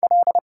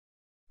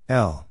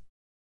L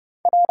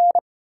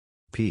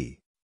P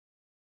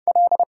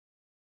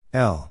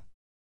L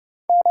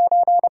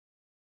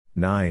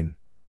 9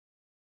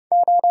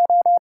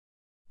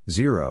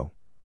 0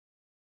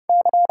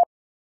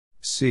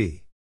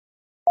 C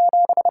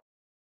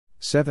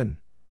 7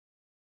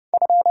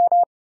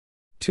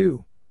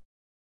 2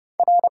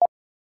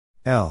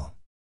 L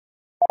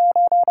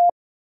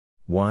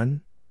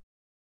 1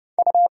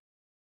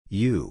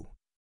 U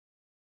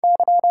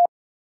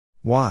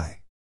Y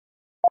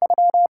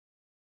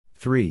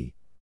 3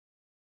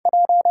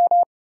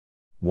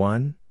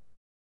 1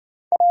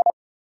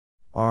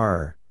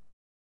 R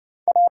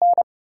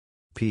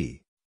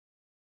P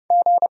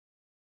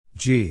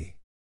G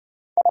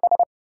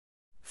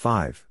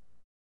 5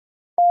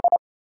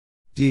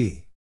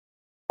 D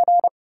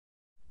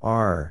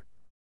R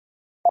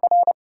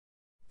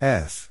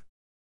F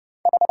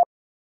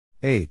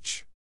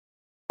H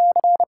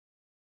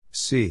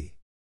C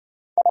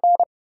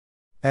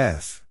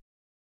F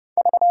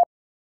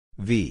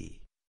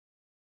V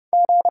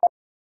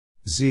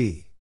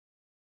Z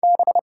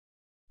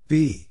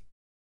B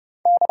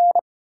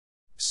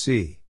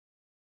C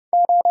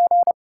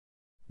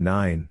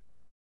 9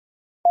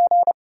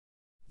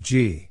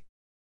 G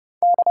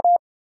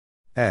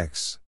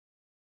X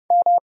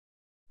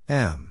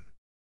M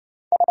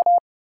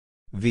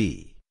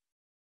V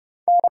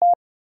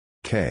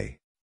K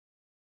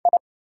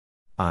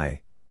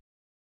I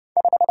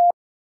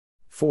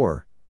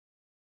 4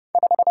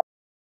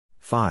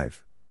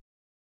 5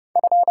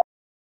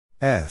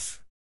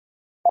 F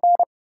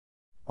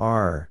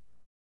R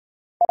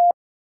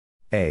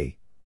A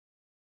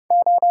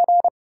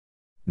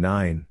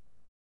 9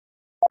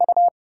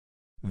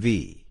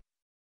 V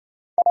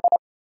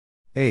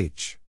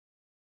H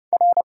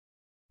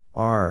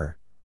R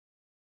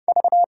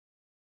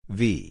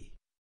V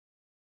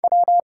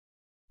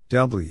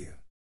W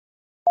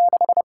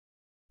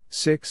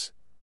 6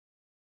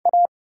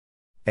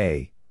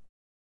 A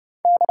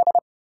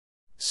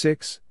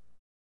 6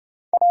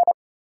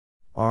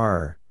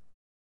 R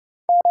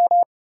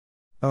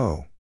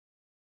O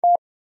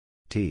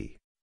T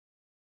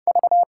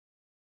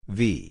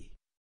V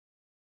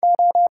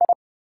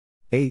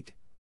 8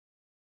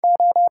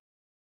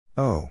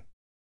 O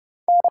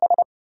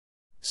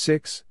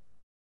 6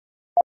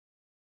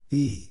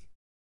 E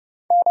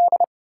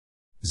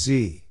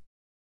Z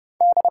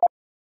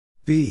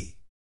B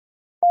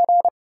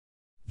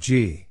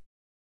G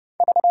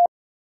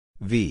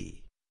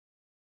V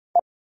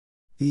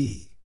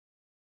E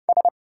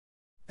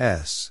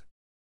S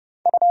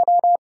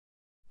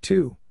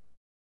 2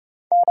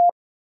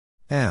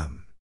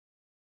 M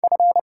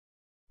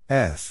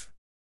F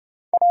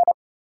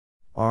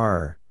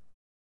R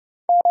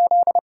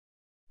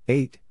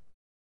 8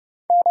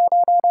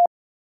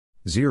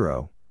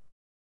 0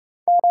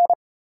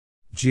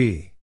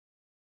 G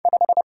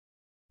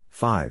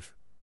 5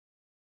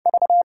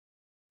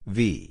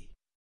 V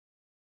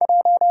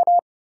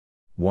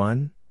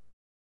 1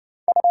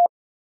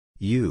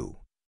 U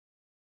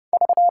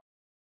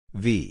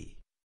V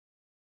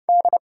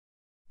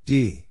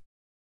D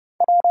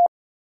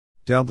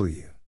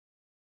W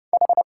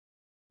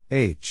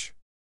H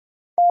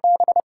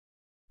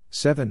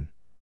 7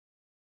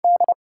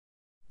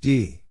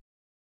 D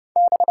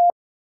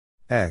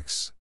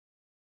X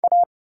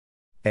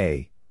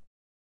A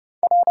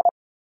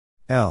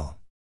L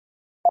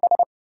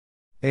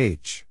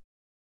H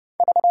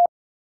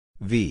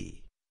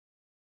V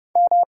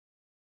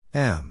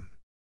M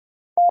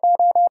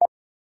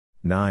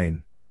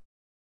 9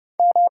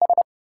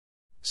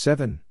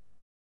 7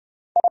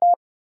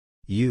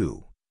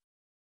 U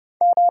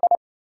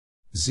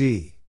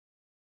Z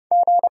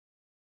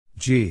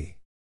G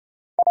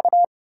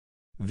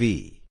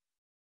V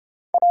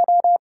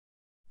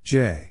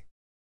J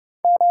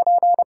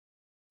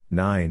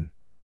 9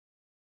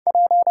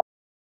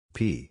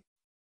 P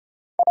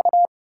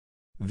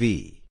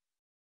V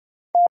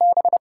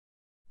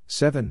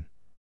 7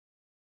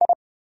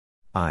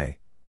 I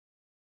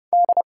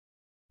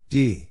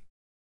D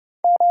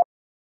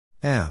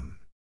M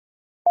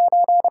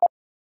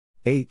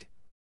 8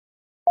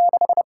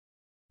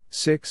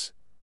 6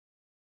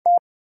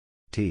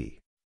 T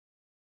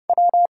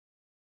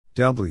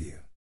W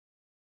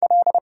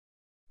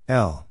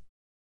L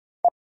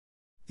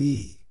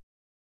E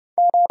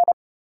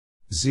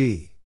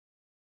Z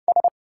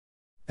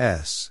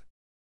S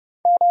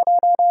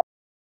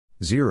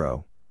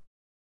 0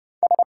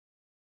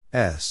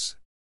 S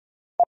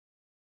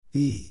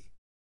E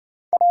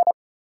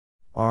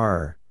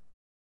R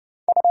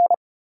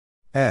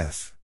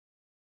F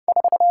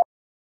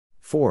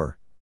 4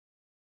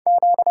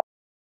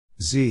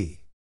 Z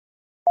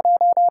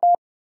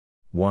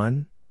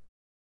 1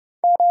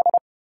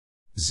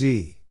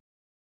 Z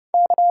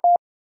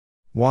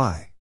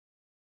Y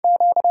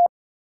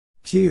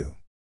Q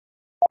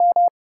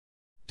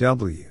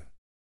W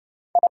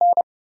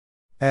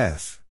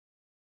F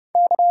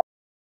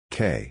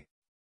K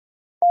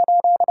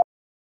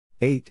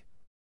 8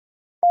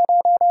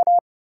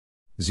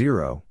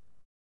 0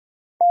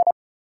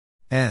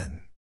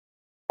 N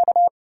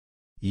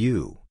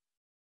U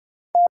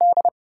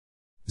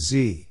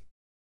Z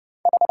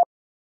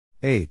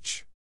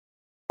H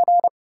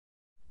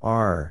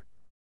R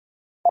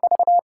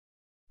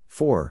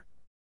 4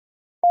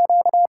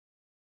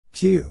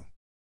 Q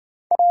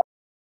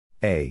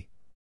A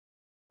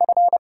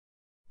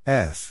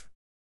F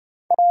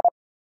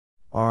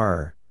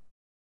R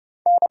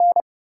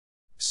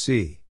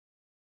C.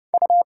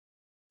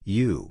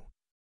 U.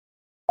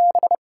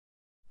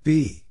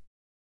 B.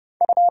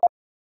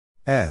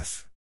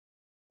 F.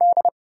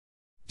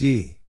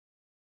 D.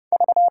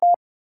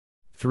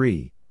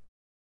 3.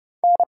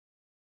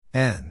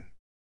 N.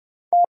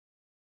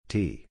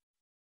 T.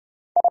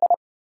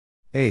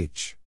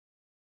 H.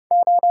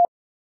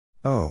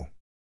 O.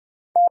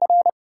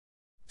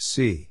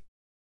 C.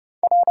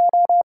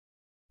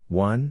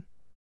 1.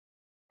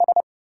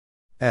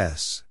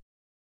 S.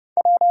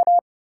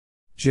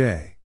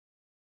 J.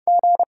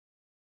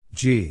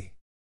 G.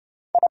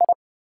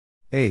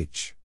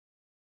 H.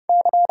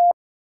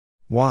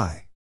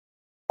 Y.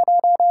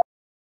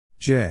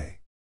 J.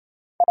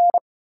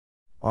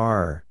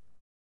 R.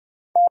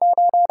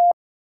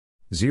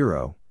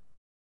 0.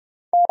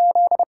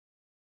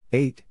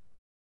 8.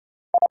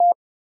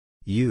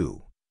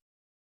 U.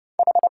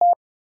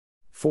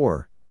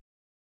 4.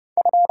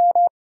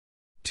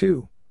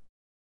 2.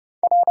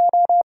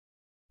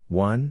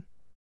 1.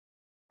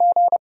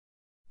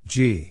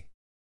 G.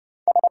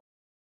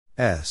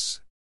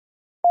 S.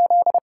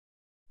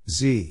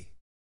 Z.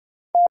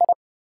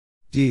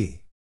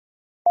 D.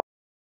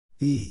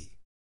 E.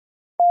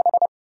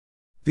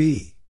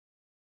 B.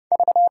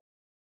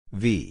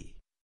 V.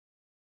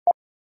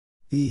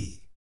 E.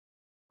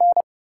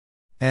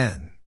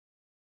 N.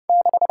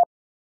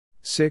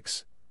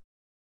 6.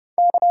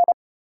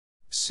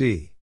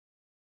 C.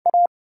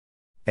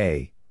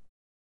 A.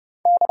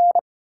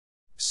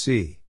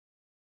 C.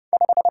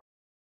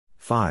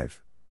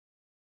 5.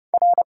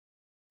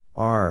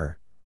 R.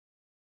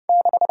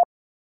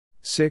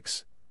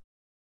 6.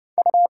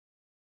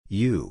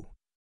 U.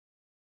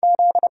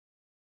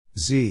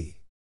 Z.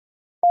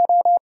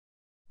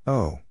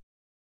 O.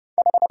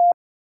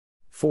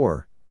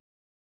 4.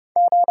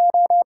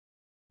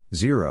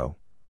 0.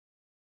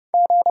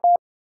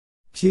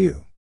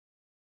 Q.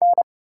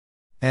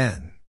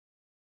 N.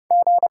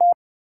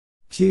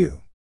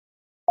 Q.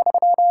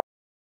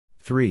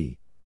 3.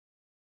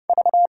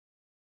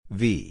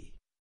 V.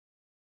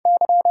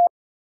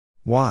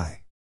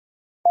 Y.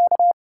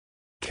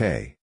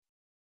 K.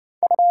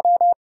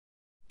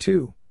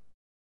 2.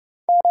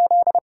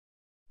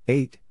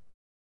 8.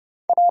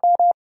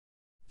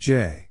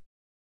 J.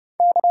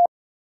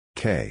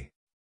 K.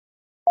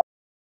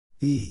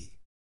 E.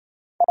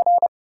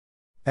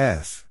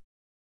 F.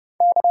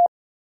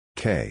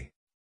 K.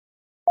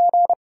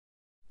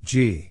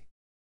 G.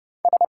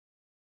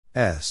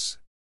 S.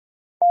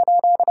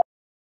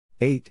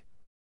 8.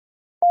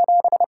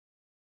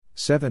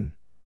 7.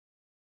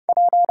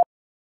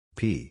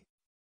 P.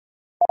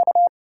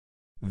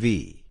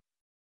 V.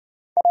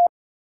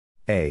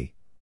 A.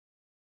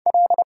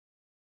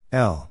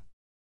 L.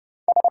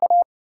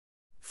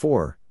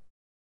 4.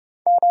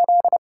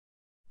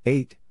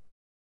 8.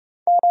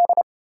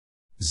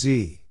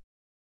 Z.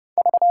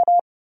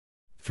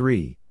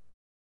 3.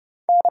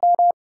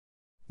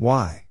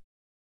 Y.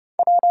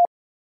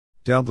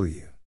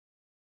 W.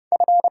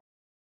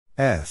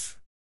 F.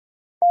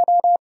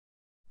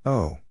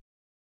 O.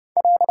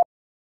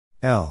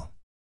 L.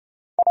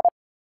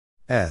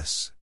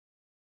 S.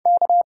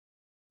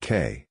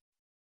 K.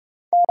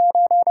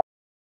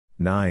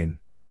 9.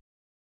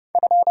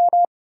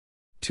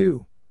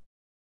 2.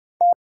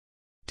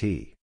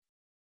 T.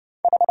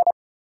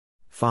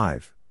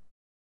 5.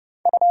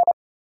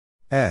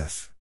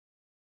 F.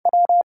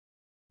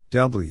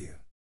 W.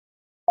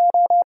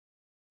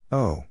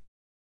 O.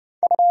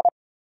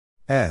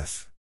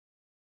 F.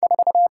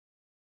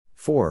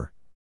 4.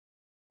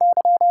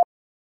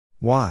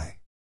 Y.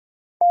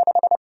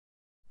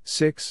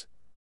 6.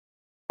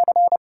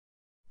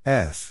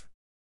 F.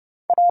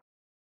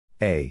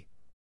 A.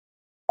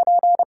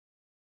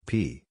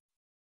 P.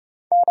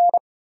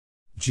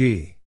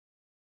 G.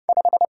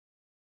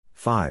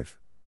 5.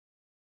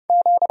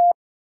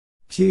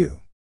 Q.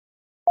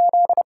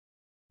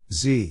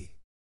 Z.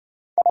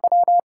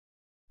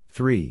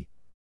 3.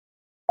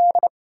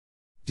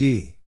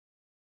 D.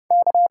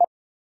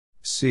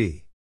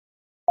 C.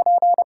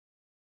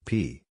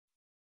 P.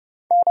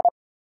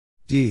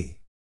 D.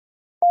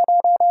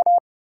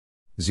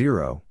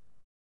 0.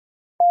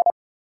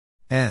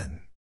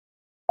 N.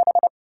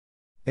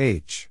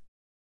 H.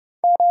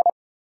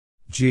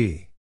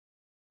 G.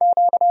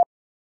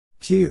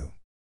 Q.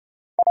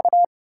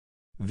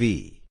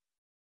 V.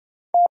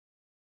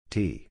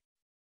 T.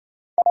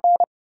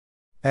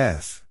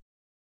 F.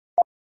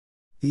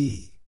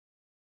 E.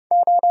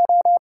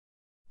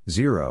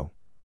 0.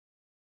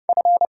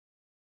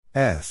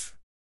 F.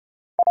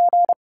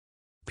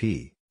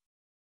 P.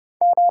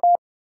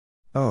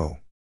 O.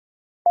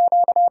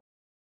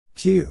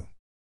 Q.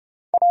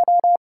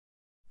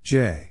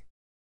 J.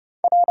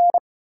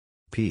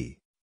 P.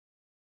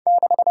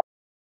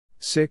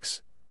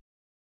 6.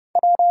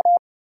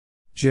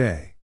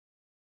 J.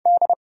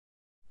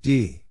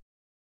 D.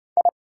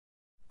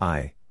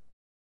 I.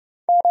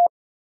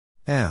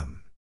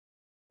 M.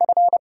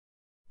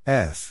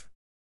 F.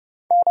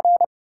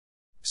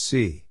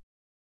 C.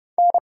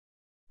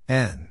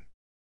 N.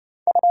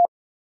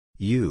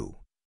 U.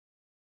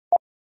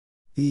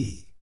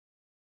 E.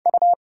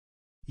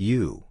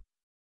 U.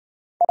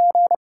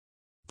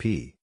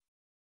 P.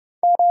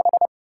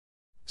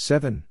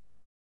 7.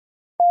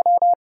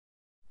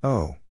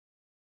 O.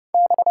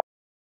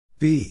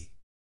 B.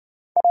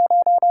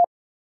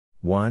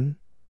 1.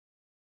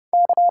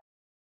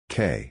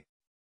 K.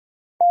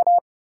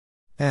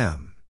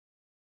 M.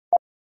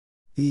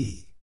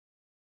 E.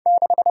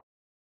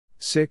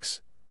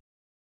 6.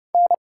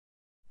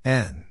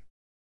 N.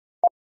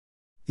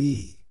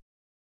 E.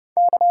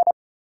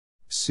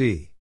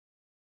 C.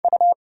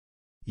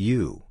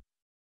 U.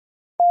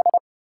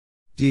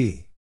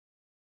 D.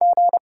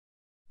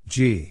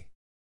 G.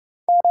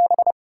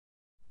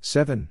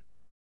 7.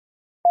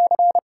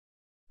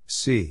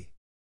 C.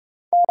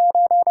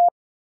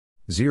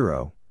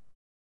 0.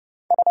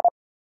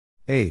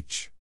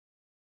 H.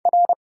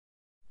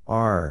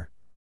 R.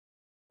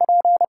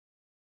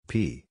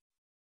 P.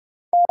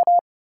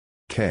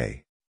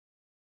 K.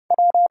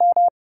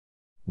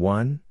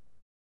 1.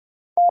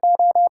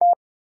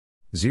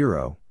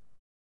 0.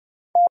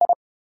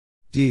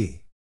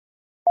 D.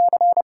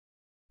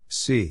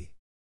 C.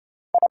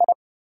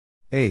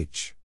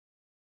 H.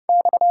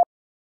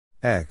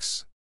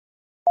 X.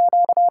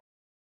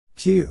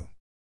 Q.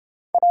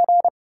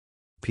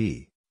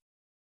 P.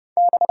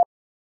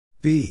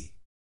 B.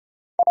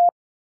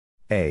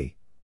 A.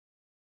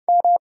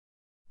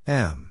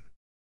 M.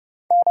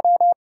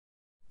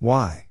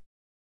 Y.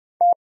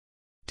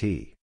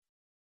 T.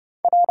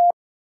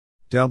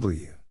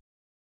 W.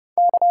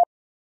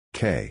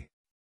 K.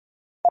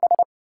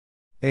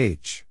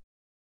 H.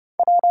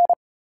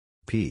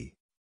 P.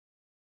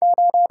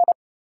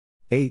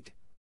 8.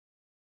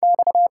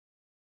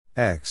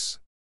 X.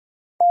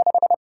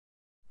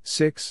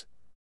 6.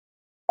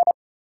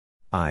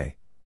 I.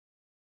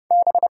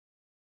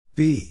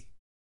 B.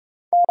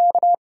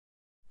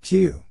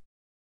 Q.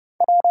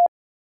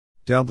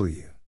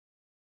 W.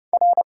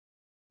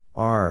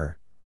 R.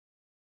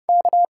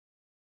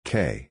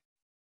 K.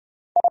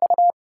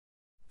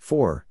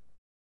 4.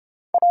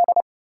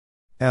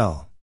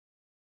 L.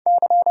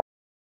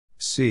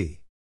 C.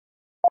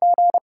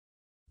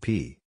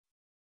 P.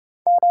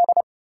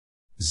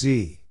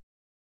 Z.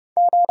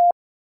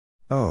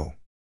 O.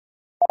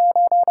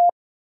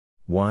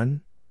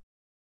 1.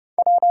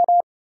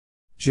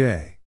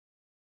 J.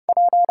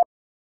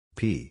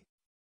 P.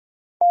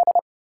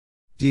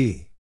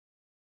 D.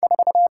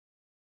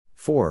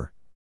 4.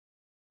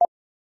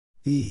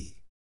 E.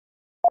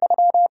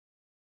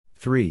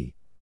 3.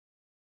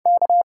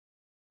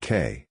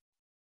 K.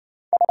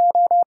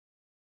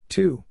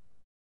 2.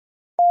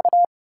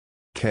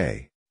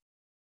 K.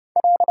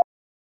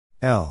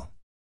 L.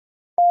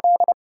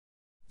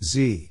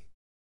 Z.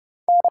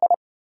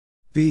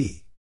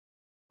 B.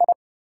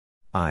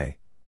 I.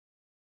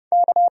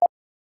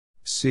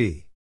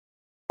 C.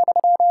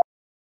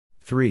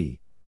 3.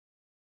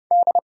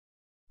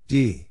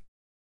 D.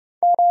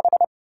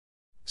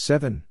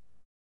 7.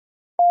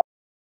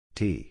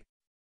 T.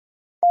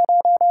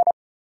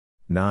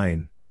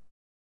 9.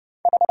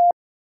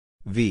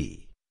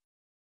 V.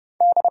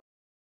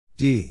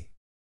 D.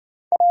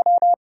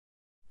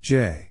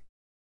 J.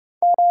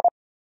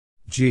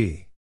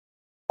 G.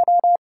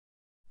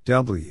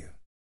 W.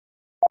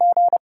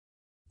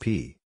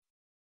 P.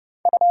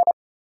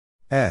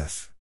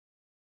 F.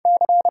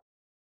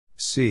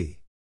 C.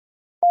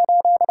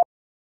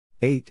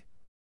 8.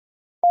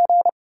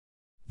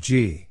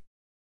 G.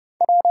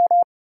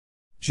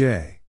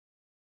 J.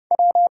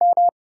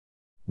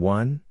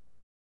 1.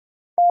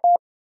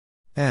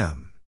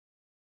 M.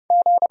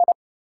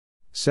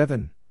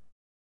 7.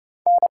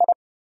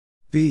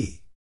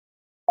 B.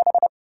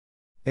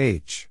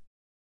 H.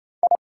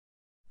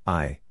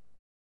 I.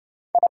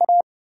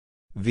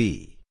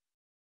 V.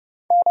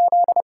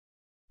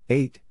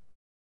 8.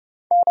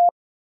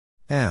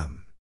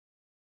 M.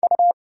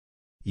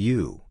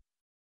 U.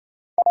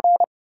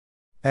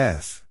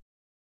 F.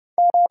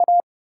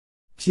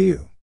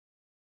 Q.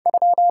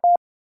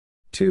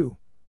 2.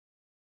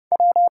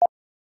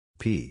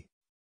 P.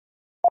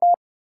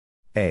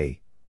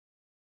 A.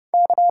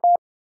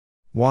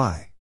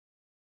 Y.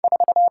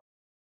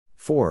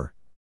 4.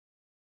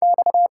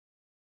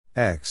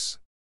 X.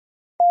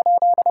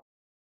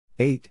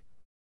 8.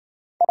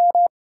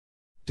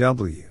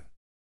 W.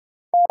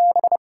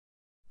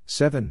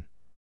 7.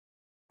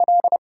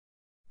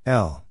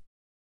 L.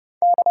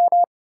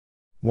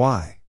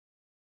 Y.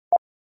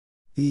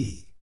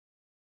 E.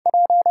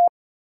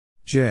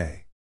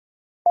 J.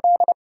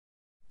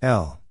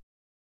 L.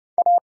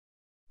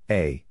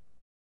 A.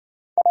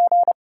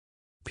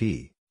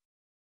 P.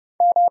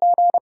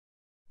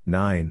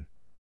 9.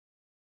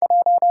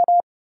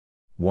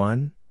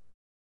 1.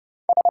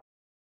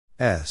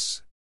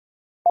 S.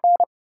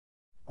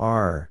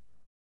 R.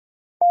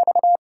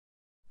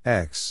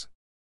 X.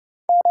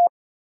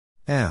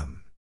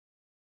 M.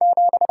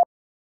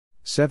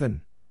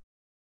 7.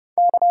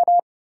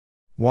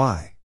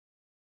 Y.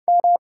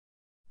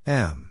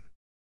 M.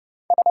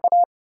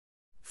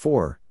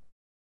 4.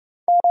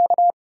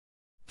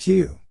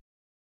 Q.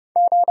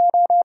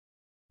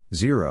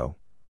 0.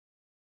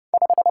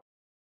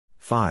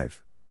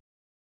 5.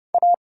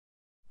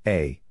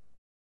 A.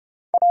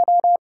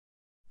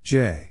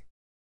 J.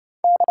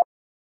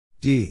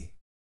 D.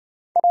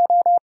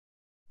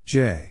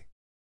 J.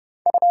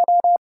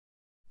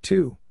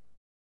 2.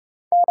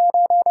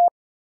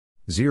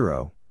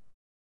 0.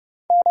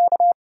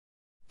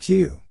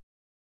 Q.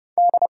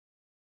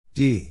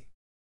 D.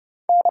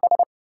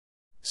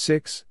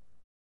 6.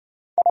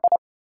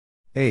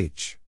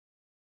 H.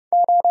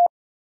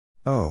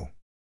 O.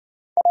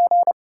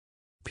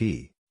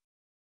 P.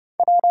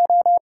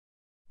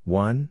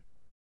 1.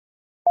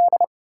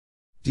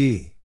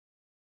 D.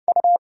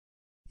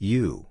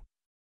 U.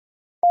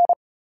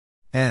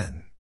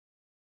 N.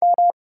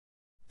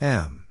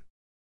 M.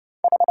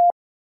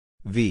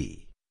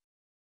 V.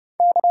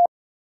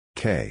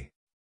 K.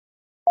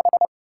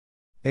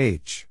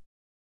 H.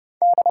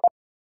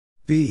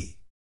 B.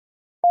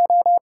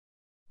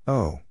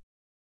 O.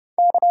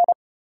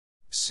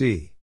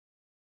 C.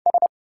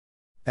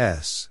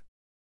 S.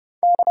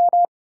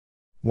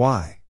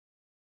 Y.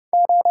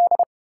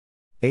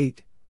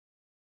 8.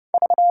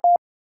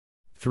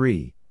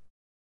 3.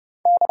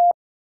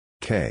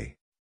 K.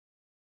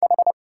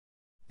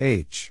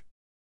 H.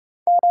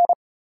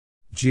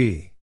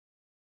 G.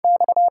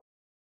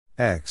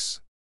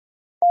 X.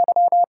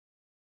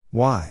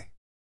 Y.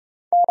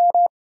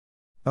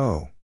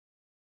 O.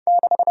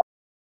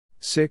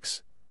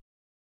 6.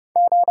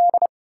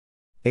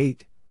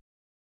 8.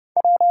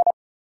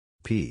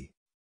 P.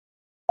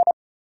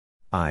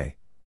 I.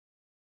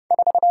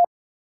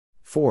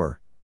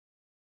 4.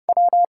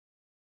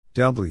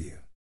 W.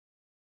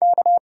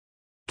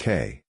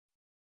 K.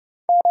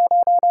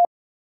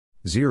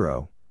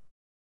 0.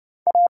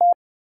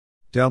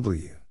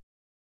 W.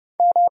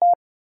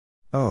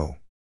 O.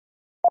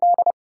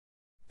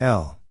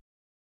 L.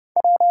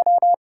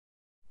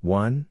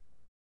 1.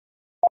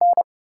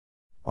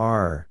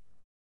 R.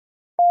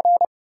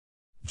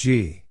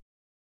 G.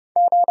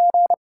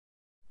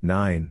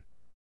 9.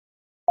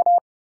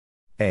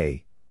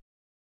 A.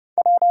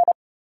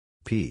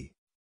 P.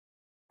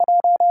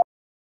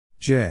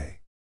 J.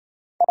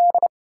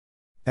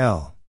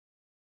 L.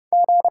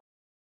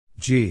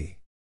 G.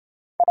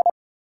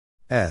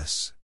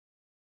 S.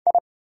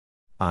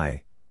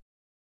 I.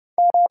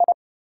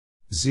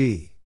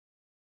 Z.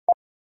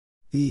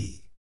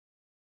 E.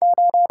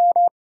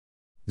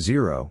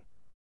 0.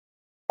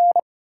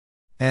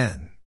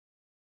 N.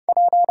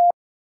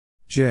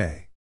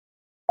 J.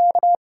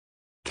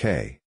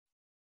 K.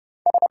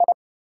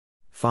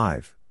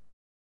 5.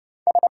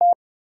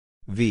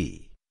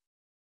 V.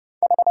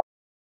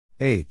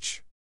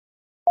 H.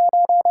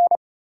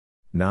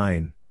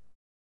 9.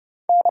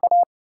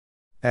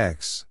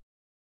 X.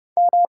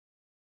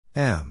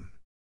 M.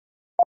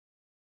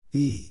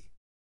 E.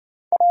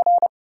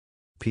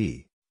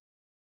 P.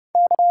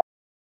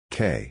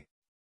 K.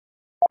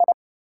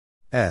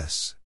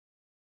 S.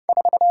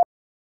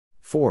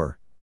 4.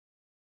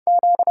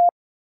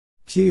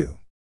 Q.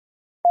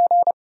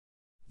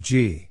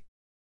 G.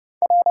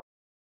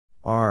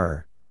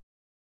 R.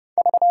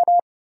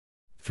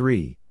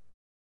 3.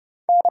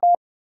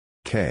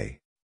 K.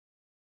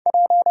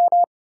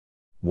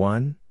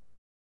 1.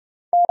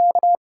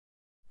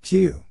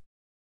 Q.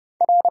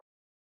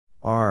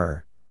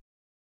 R.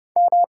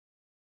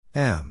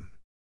 M.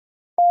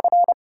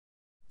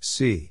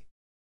 C.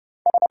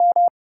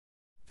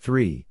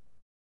 3.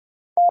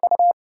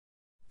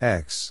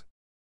 X.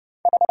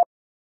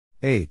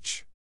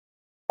 H.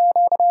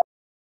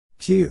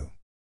 Q.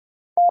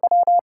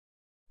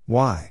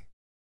 Y.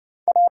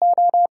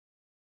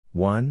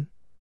 1.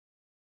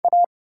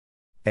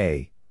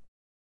 A.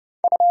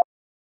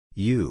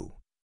 U.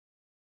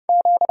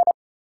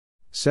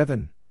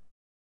 7.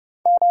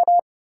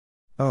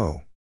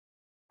 O.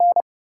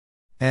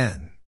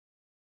 N.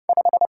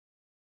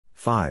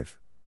 5.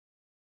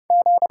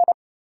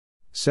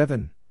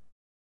 7.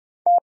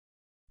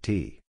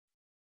 T.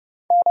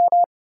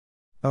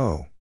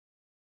 O.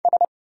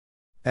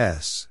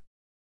 S.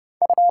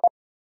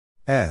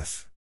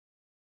 F.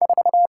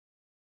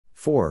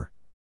 4.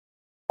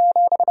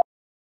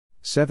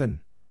 7.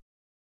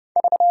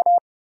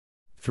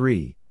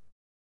 3.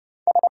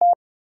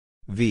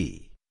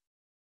 V.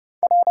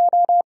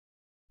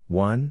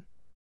 1.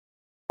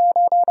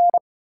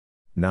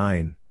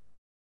 9.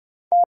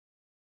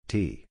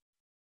 T.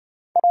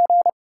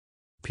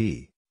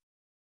 P.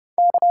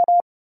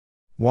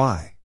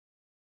 Y.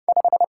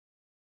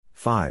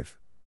 5.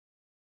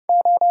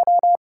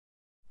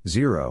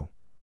 0.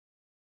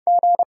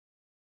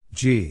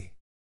 G.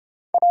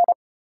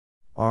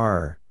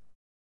 R.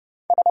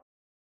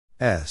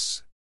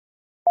 S.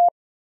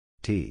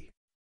 T.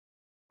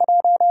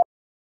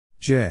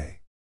 J.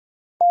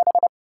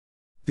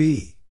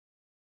 B.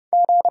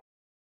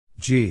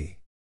 G.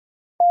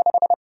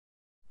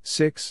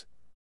 6.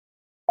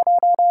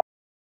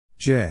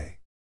 J.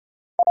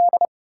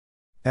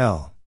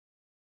 L.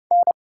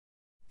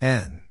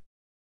 N.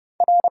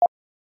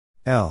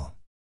 L.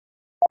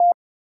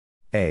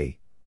 A.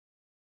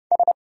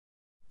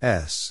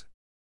 S.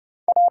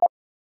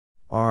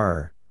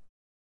 R.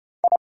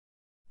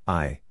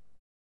 I.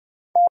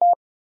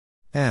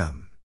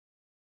 M.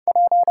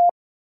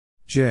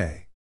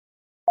 J.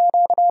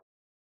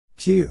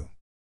 Q.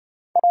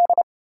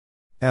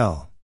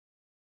 L.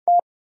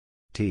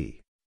 T.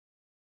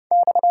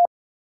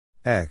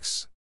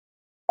 X.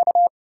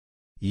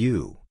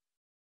 U.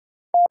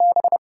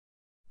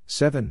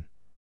 7.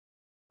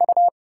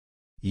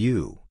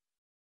 U.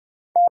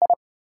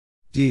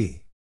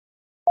 D.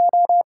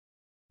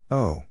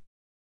 O.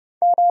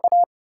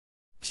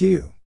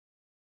 Q.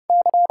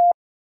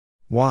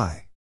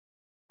 Y.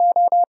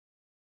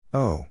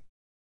 O.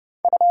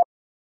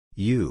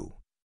 U.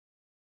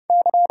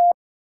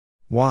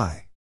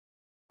 Y.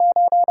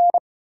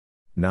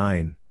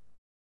 9.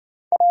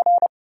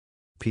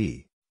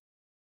 P.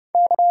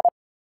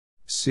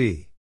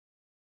 C.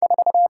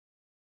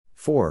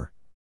 4.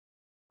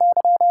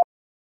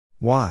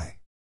 Y.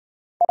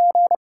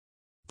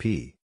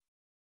 P.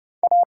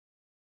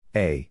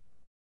 A.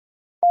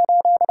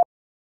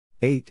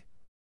 8.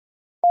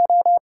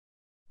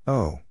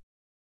 O.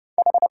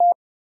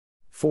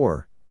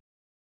 4.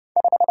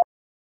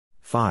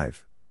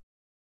 5.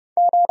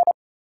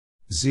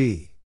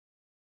 Z.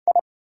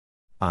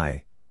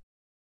 I.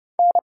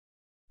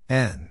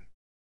 N.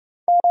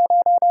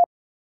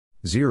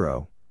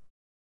 0.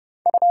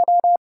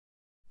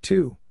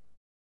 2.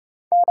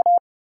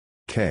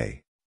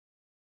 K.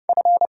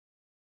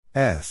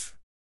 F.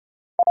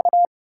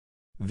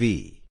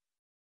 V.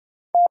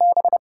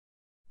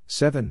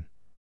 7.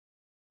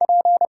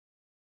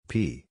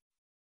 P.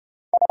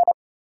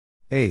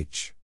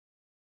 H.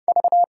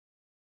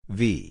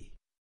 V.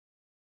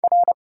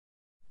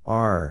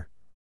 R.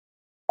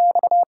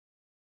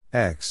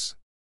 X.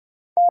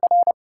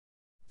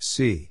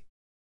 C.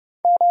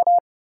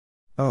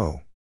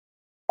 O.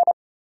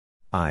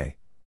 I.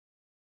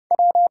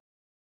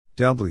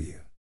 W.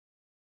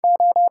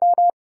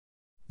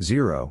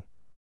 0.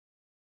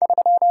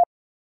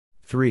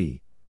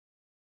 3.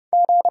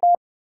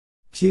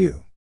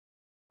 Q.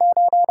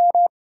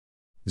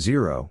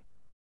 0.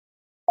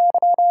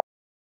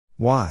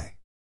 Y.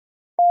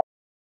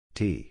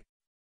 T.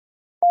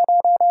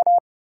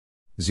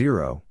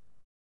 0.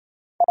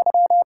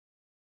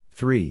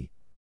 3.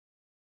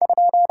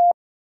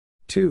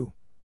 2.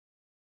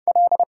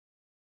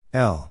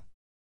 L.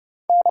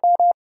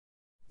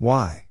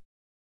 Y.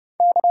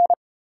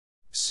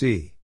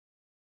 C.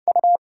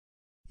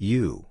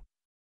 U.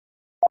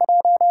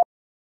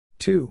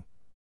 2.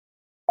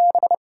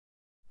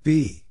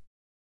 B.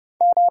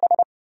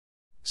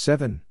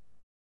 7.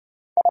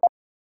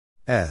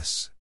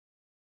 S.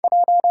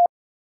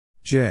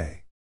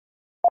 J.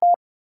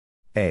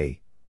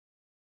 A.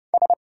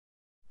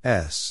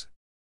 S.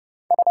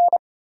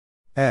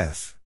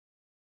 F.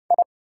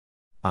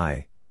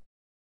 I.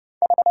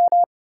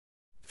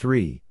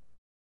 3.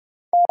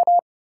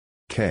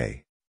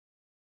 K.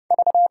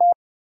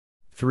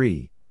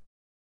 3.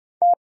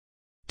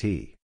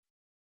 T.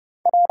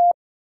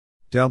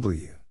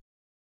 W.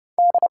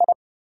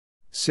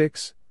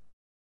 6.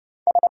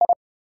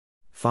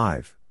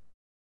 5.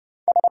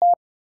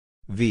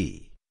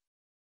 V.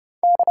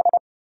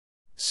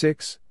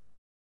 6.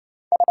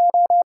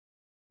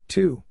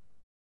 2.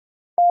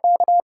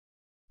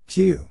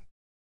 Q.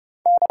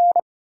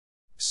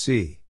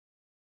 C.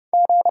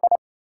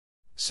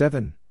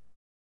 7.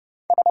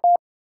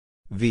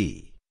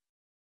 V.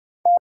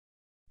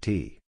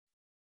 T.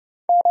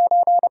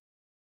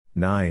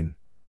 9.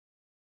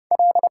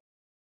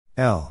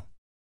 L.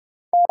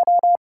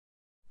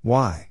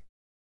 Y.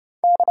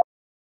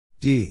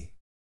 D.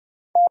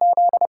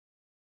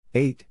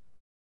 8.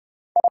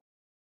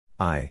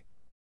 I.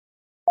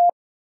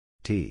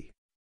 T.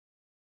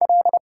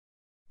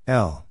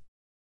 L.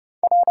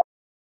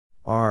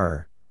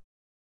 R.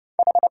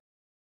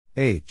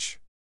 H.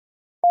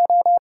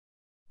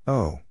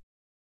 O.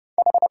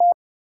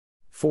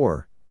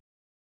 4.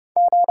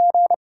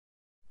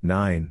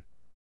 9.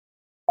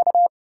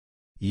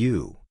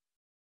 U.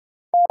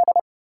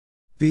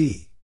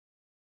 B.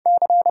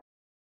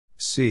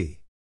 C.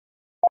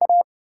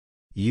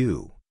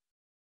 U.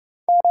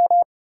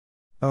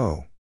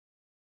 O.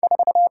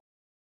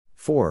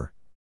 4.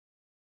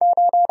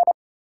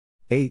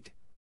 8.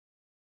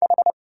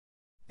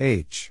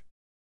 H.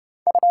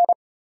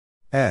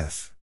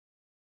 F.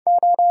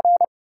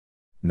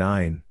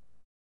 9.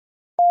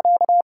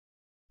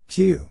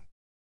 Q.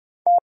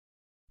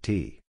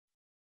 T.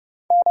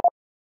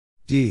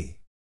 D.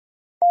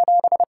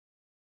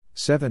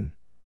 7.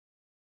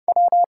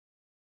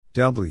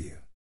 W.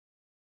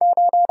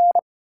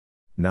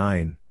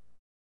 9.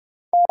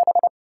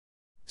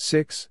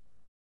 6.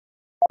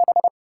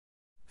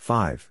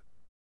 5.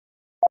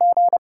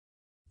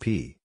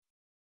 P.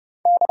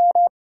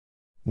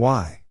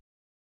 Y.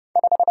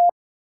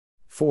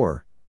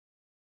 4.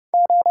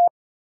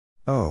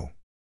 O.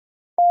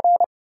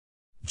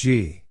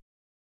 G.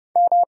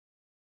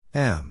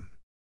 M.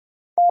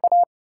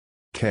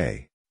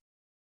 K.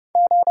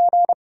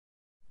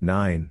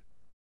 9.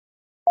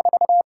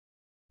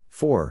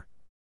 4.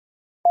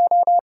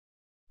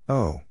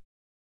 O.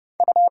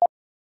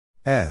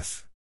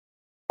 F.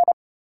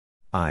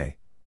 I.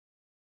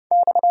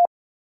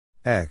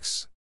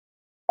 X.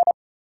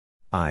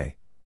 I.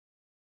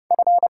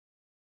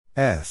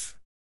 F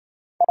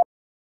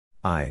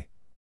I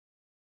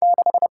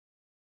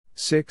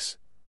 6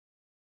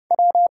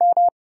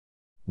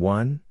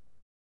 1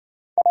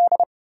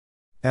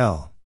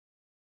 L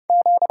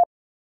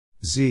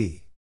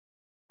Z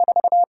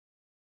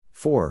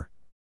 4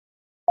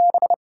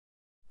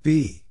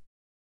 B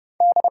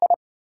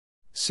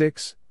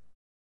 6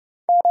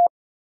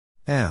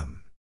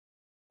 M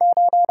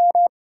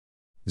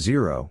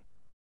 0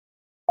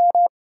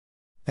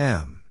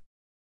 M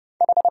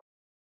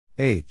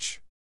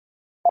H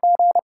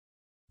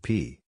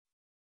P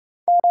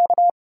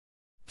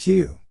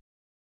Q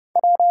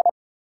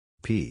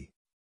P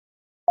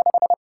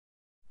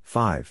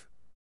 5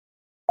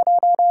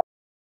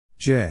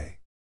 J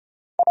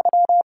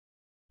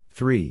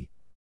 3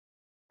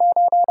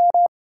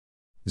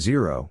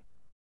 0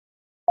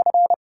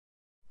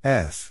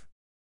 F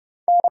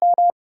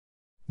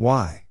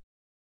Y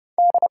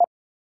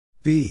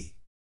B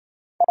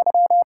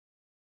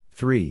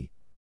 3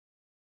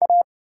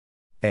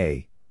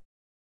 A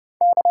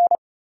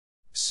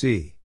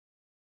C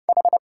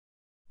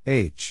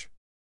H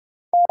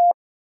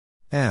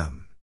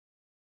M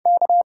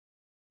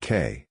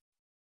K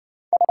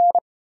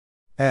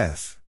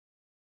F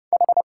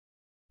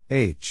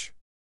H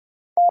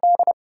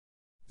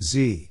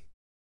Z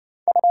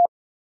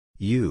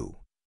U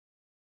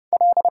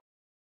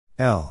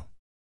L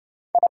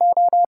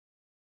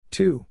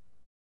 2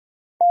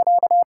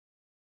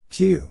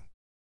 Q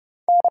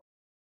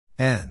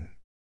N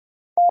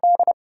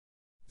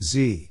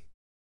Z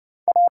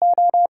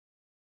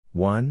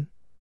 1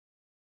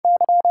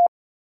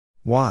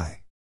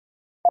 Y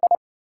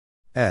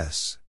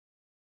S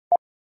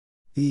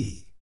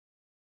E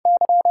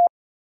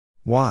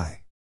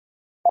Y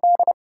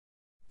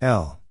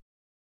L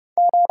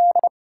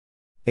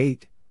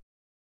 8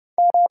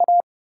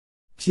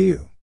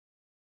 Q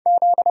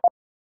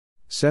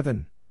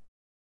 7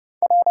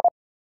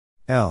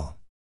 L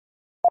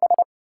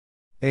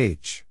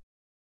H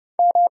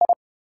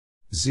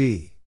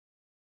Z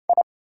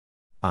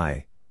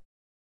I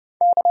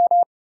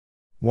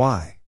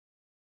Y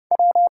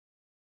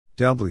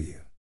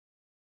W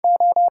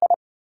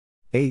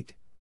 8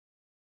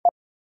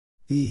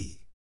 E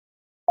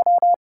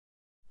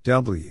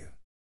W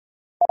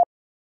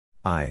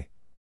I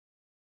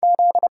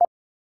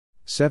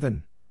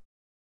 7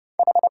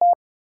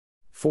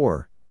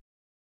 4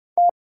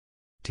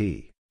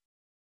 T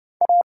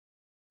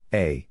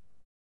A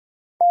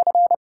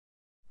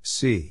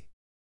C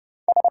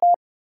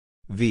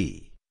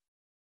V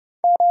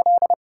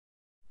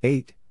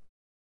 8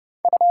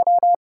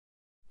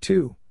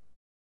 2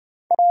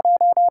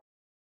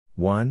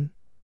 1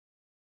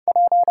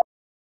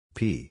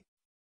 P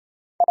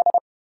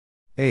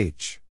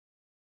H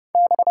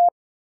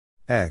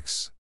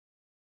X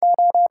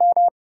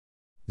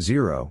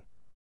 0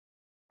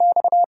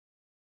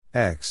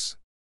 X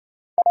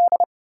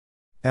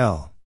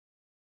L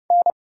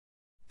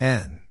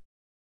N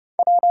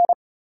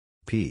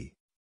P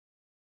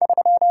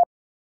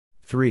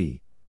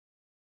 3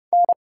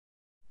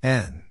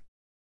 N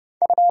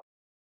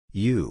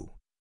U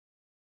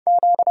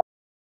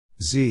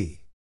Z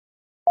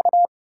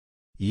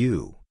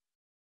U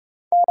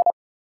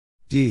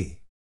D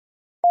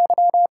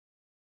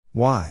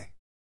Y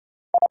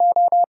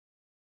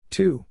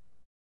 2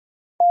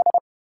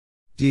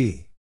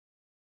 D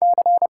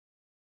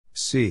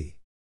C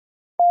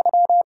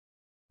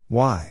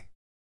Y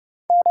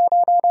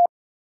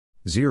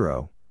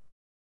 0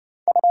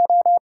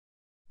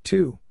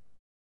 2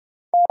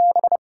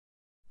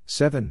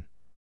 7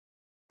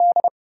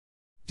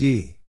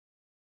 D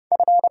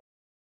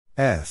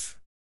F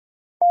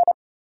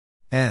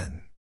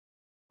N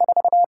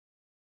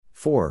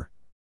 4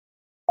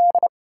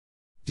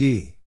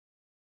 D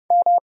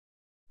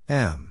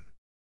M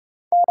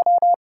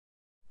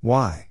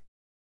Y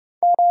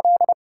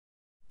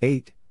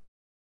 8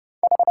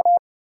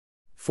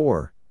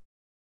 4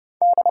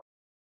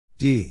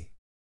 D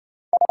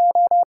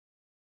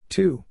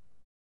 2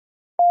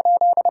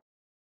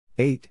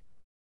 8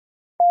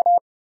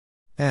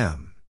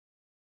 M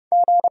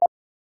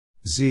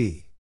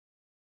Z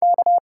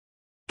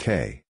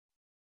K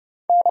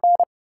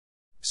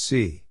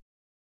C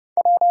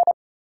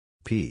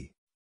P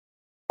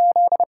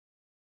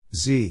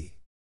Z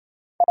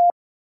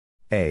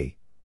A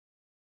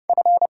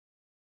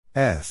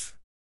F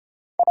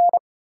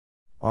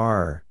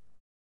R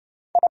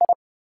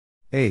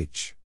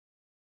H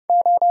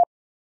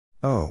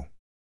O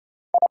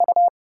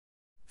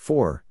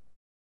 4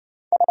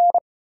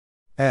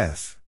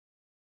 F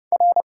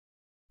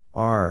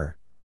R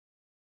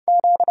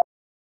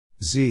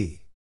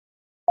Z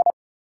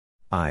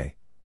I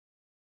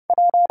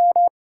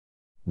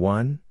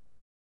 1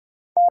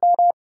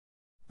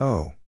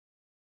 O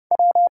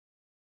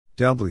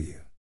W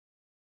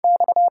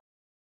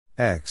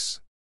X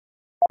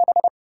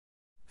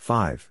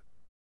 5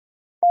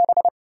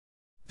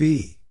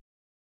 B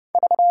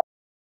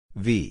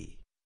V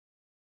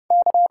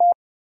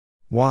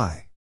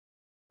Y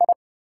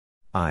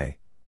I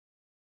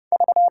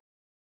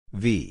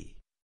V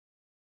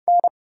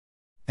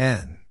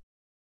N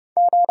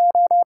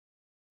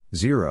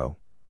 0.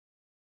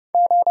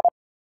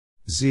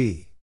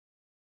 Z.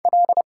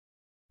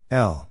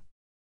 L.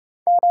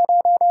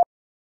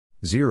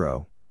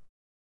 0.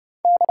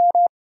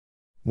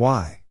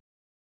 Y.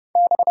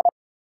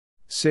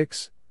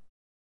 6.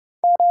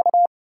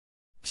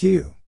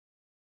 Q.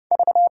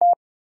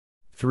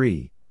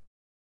 3.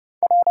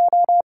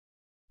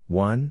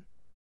 1.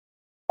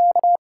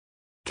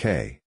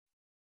 K.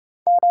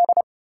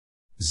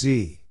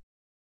 Z.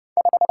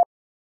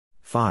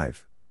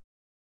 5.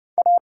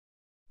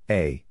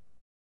 A.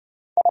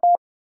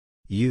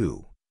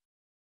 U.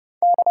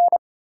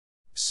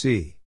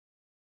 C.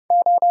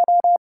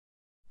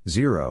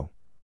 0.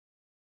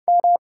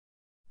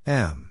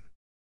 M.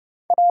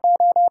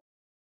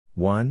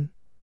 1.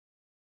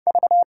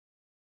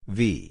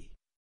 V.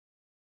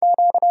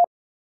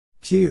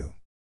 Q.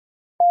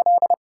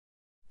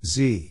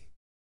 Z.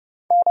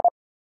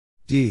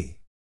 D.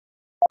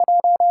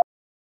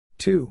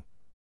 2.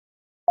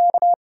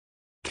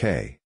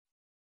 K.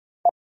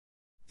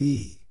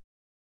 E.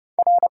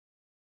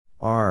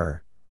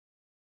 R.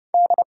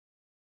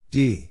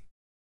 D.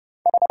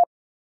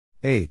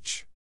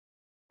 H.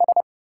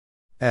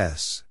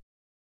 S.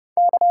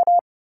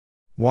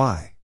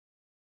 Y.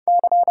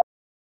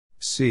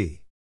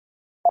 C.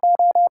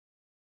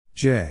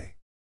 J.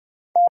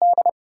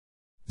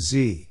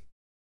 Z.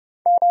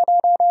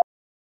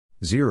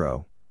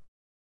 0.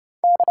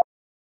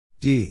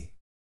 D.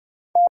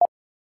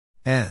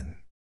 N.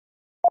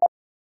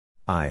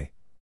 I.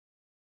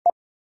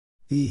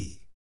 E.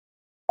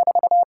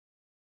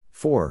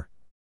 4.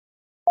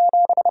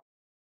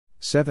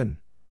 7.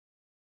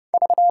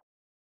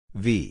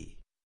 V.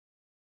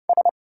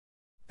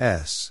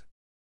 S.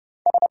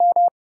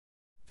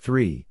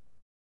 3.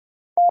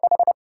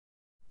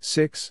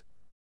 6.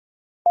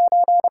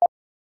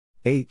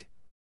 8.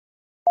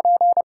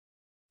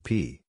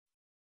 P.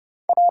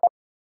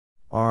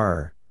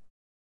 R.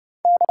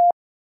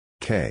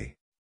 K.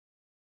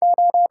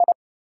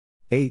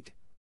 8.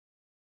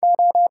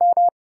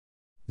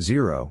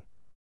 0.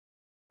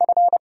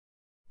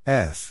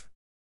 F.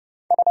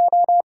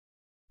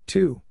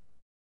 2.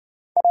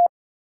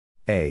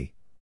 A.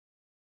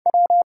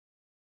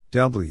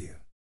 W.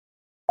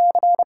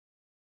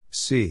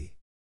 C.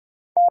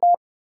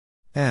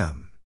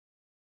 M.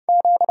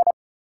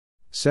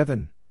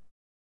 7.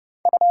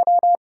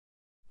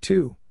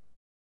 2.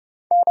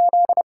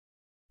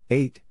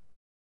 8.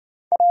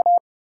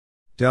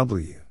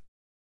 W.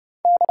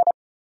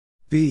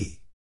 B.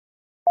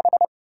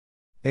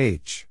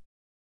 H.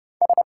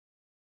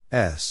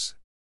 S.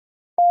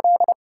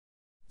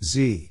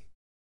 Z.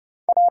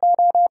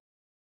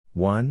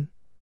 1.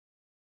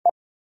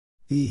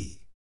 E.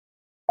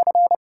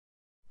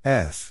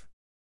 F.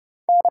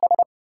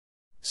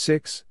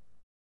 6.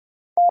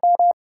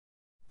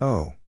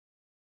 O.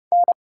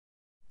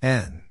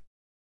 N.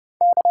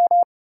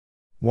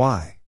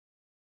 Y.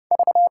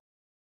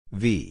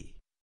 V.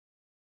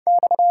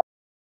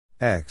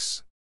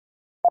 X.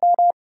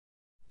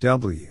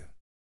 W.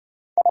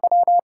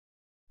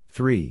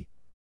 3.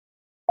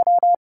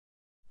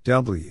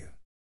 W.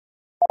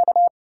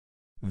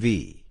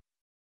 V.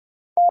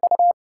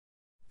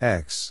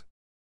 X.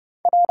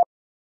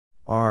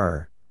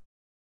 R.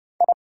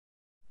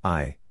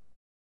 I.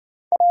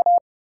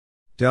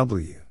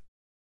 W.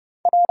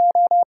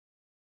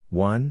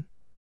 1.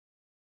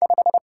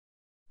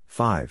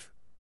 5.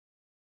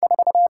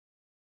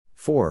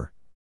 4.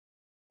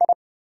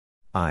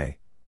 I.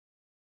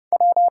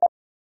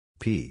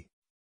 P.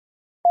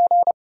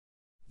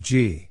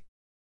 G.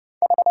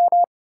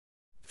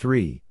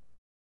 3.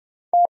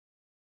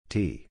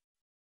 T.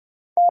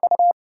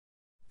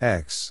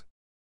 X.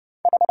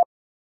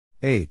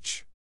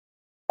 H.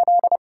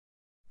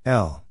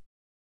 L.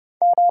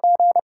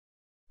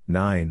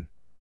 9.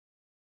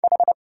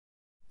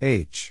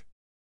 H.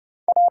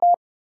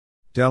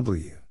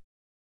 W.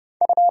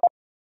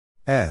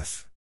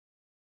 F.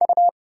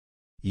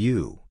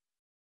 U.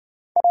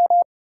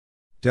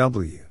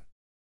 W.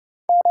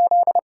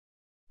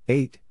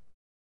 8.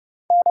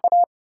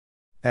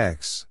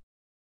 X.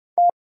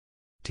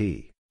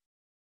 T.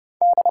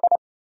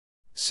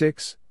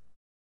 6.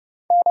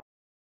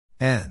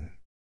 N.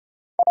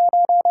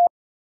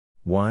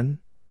 1.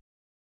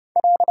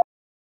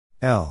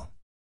 L.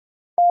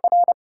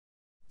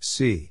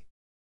 C.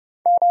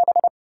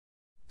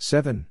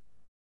 7.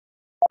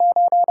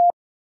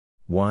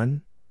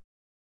 1.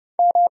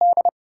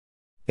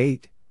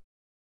 8.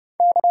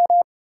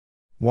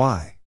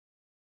 Y.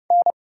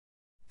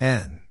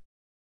 N.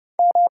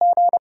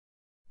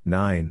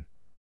 9.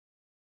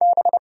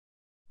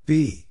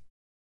 B.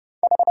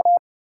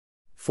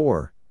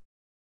 4.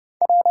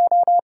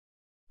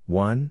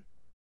 1.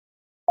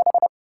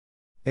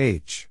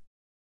 H.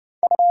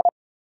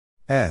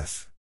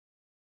 F.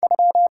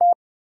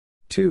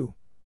 2.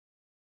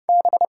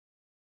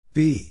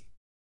 B.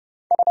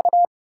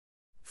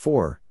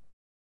 4.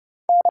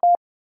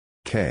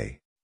 K.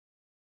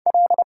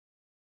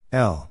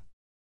 L.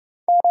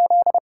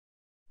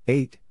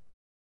 8.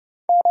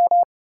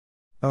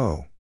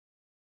 O.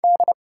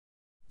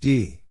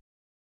 D.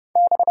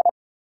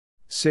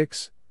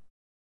 6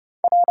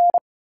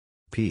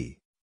 P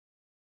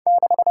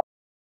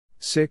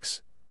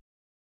 6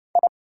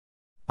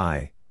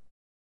 I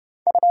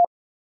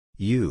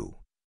U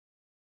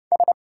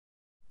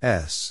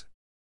S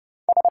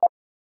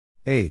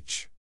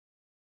H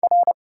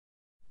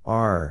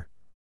R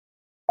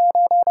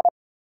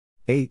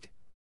 8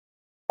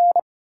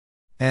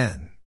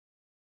 N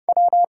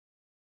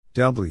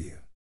W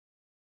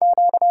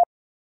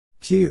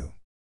Q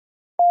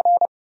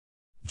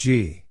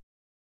G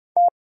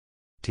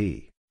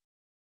T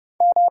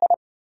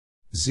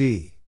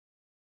Z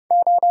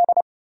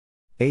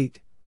 8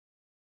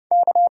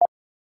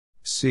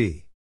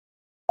 C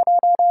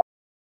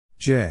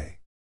J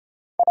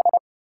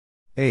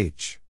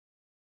H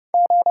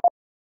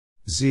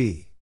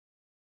Z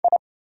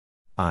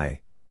I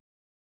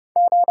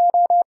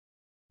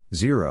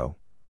 0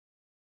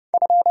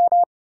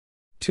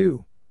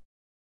 2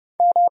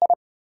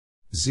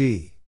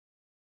 Z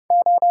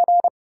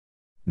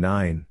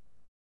 9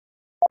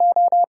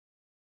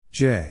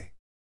 J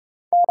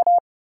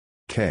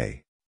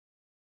K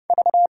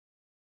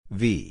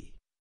V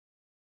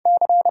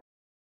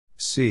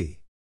C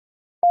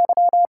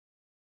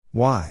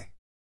Y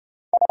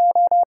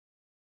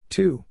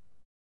 2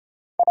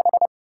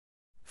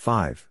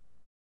 5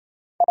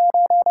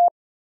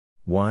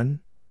 1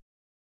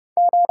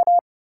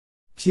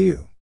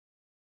 Q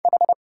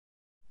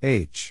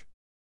H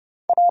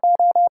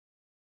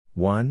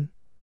 1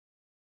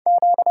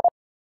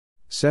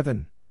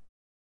 7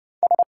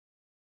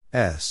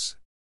 S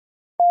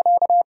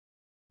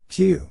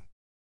Q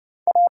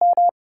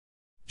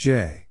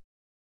J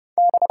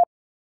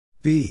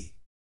B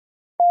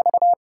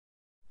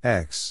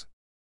X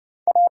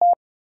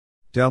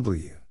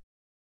W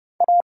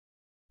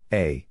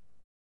A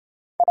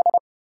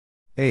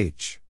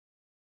H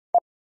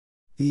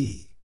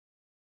E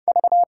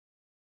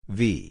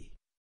V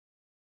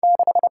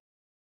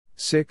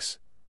 6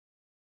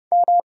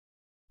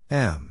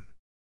 M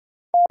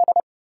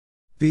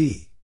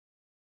B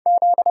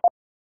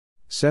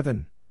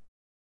 7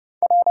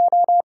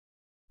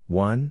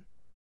 1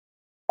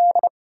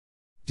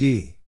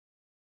 D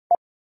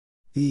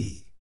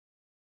E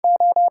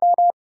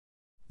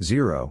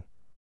 0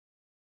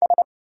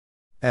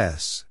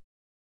 S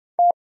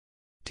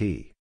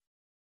T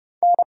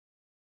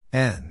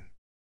N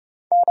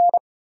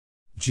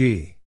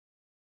G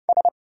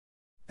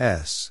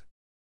S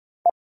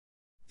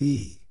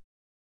E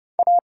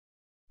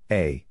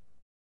A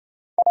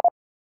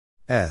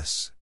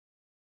S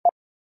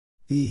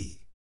E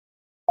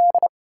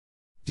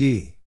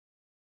D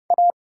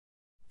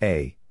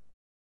A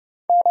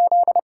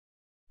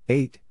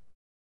 8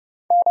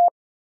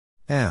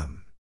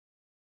 M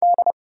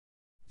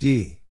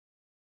D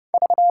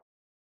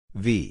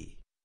V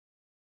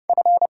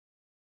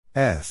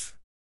F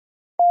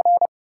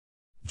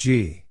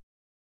G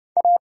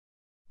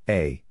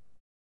A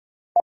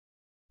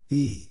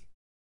E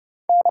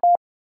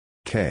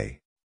K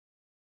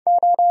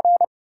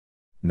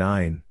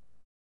 9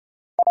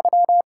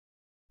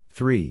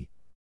 3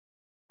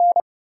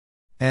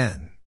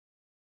 N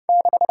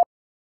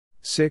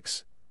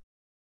 6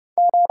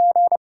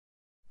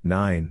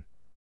 9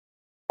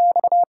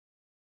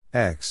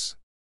 X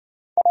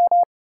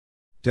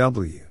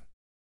W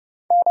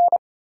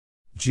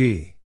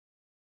G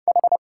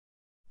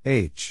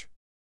H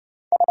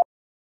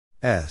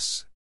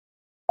S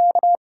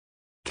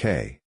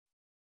K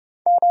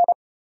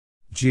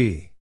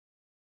G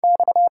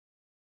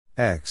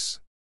X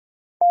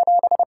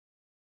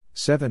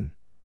 7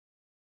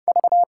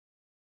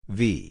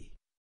 V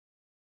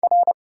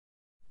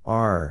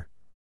R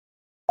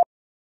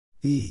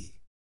E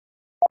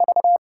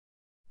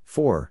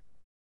 4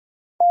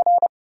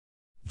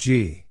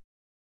 G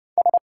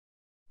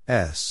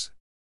S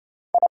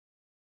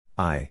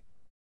I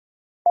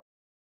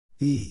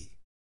E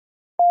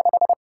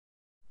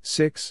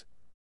 6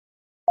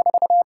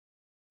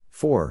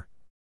 4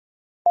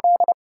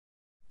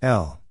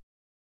 L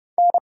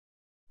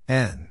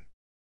N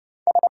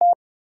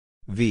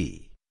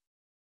V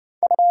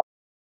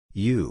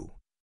U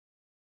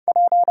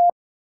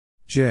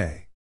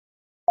J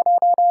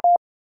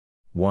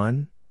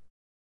 1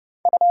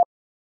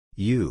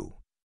 U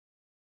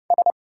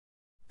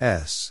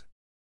S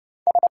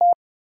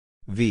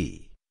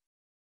V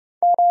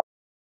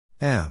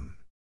M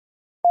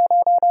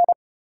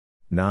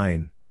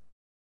 9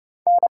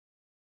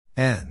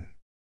 N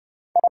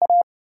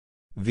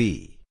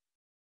V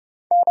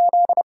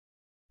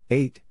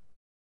 8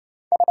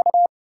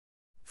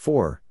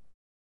 4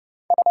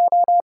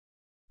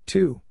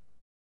 2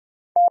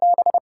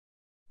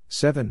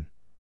 7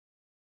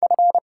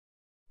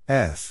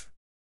 F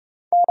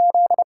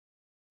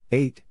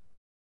 8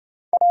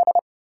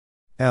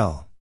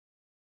 L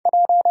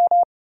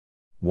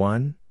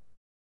 1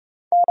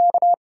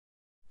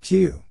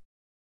 Q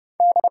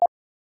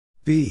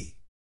B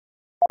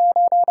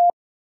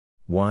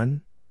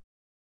 1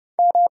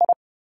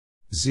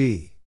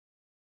 Z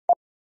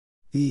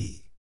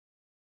E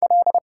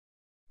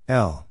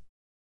L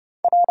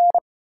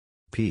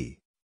P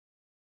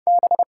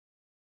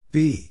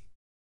B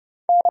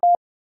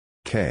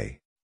K.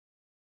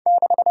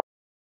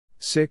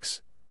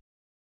 6.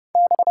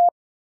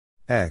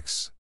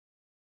 X.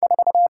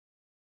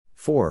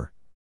 4.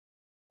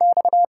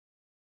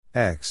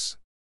 X.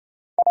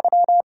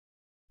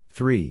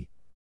 3.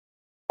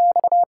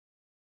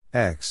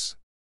 X.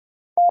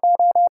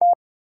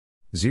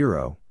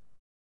 0.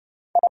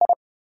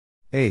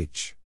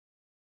 H.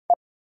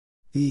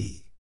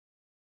 E.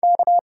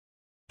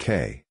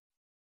 K.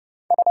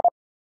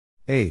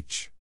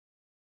 H.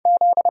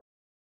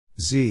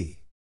 Z.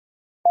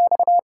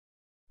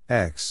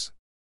 X.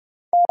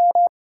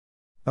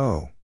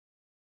 O.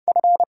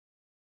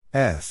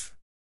 F.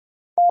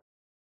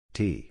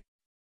 T.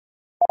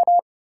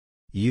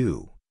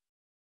 U.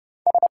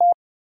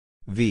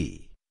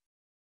 V.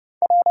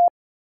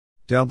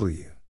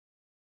 W.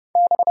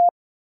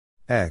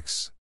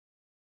 X.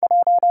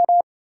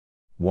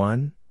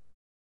 1.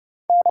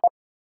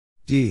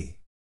 D.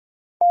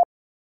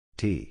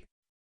 T.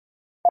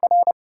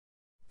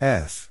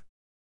 F.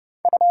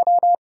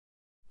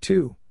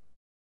 2.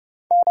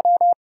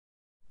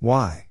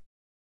 Y.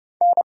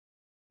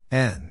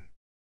 N.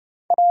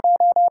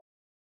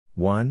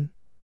 1.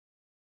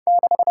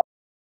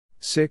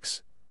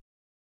 6.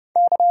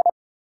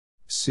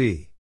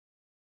 C.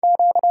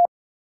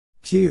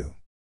 Q.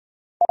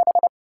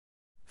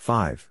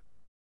 5.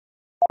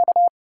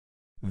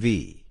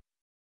 V.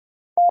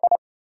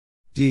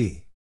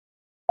 D.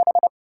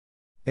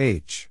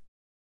 H.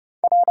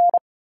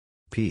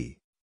 P.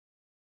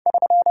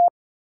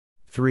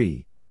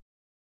 3.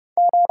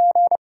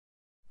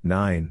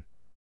 9.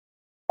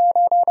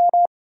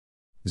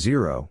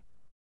 0.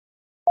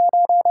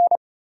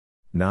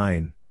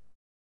 9.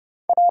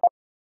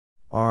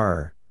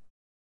 R.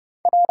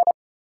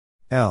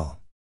 L.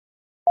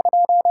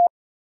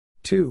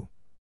 2.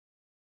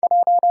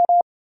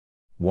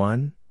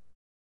 1.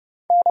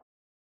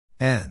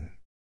 N.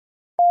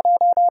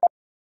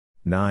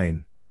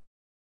 9.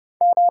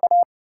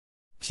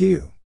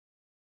 Q.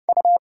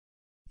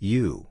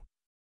 U.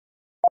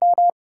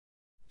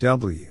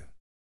 W.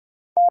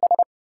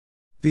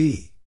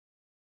 B.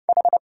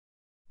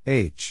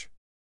 H.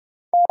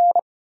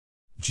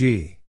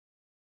 G.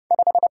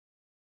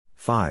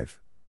 5.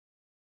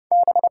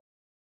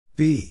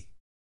 B.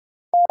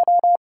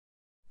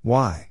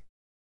 Y.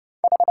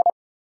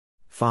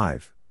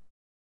 5.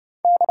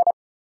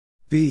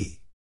 B.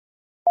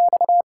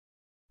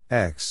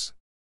 X.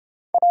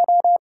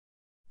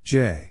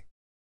 J.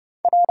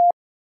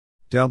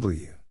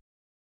 W.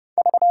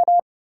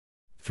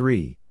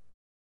 3.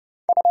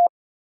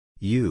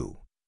 U.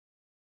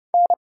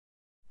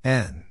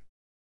 N.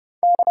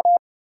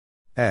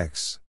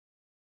 X.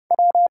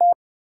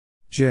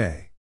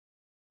 J.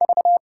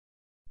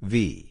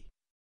 V.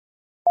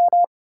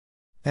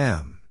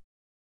 M.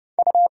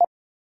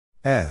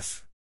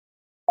 F.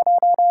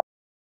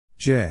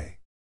 J.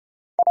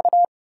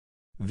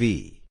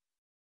 V.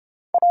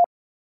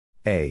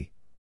 A.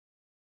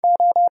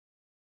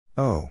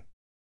 O.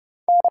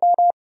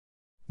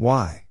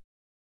 Y.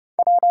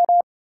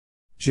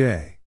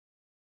 J.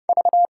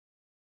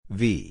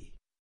 V.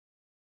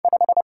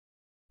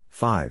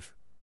 5.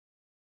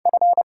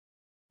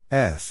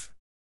 F.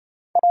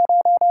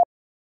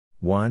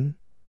 1.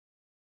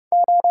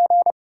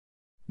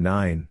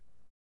 9.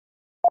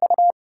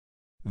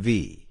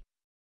 V.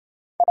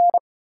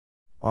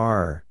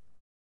 R.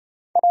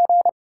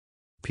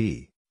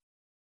 P.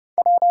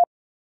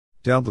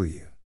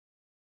 W.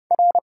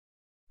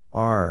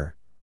 R.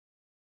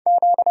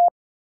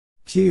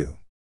 Q.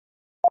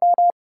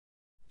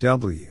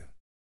 W.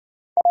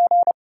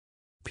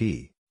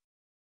 P.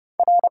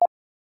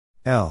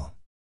 L.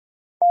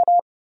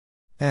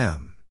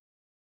 M.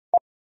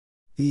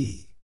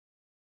 E.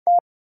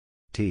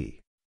 T.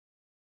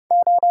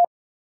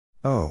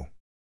 O.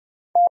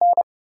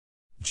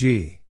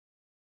 G.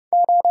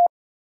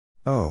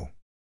 O.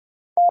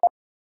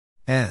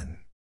 N.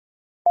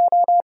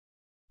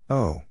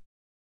 O.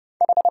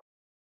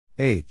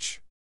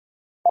 H.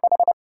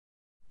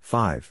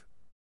 5.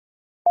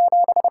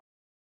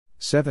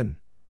 7.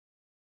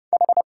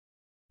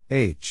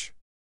 H.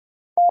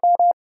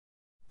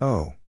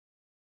 O.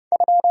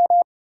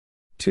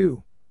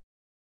 2.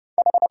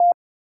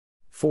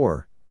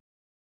 4.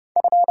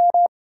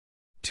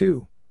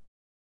 2.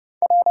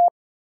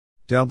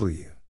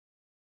 W.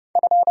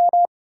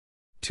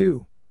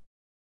 2.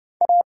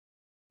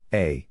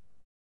 A.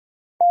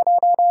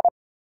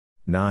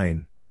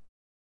 9.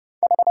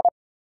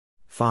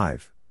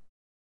 5.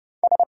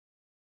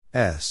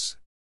 S.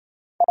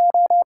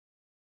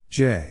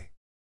 J.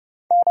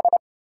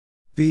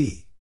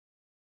 B.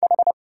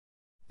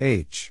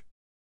 H.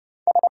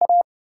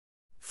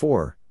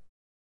 4.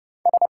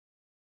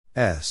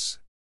 S.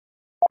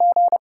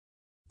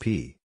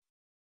 P.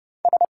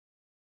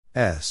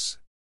 S.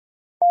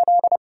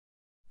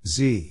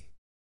 Z.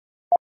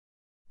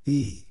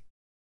 E.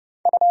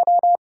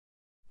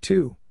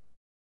 2.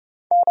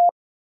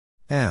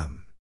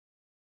 M.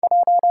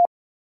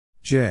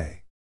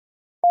 J.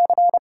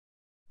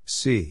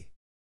 C.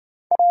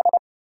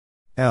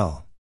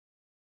 L.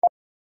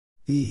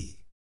 E.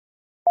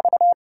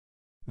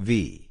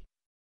 V.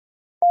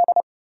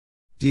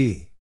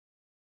 D.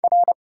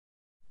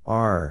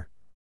 R.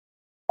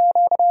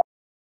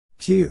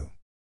 Q.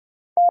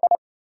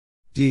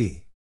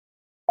 D.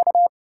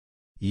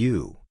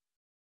 U.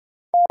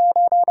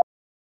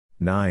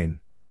 9.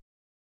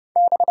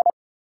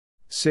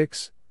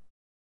 6.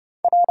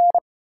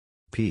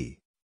 P.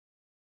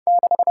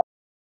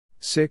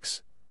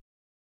 6.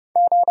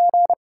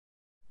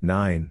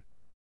 9.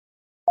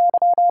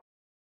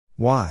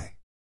 Y.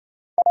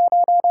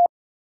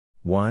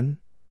 1.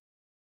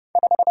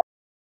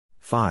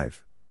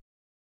 5.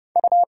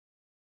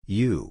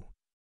 U.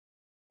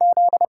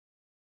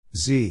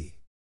 Z.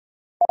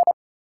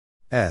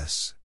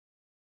 S.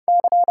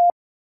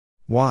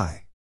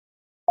 Y.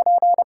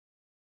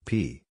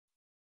 P.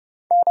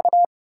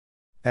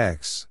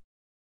 X.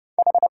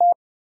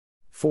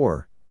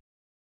 4.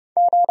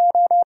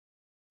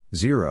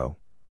 0.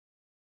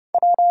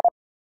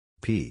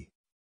 P.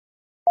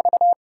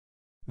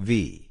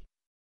 V.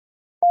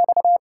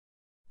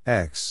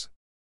 X.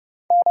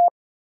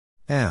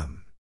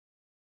 M.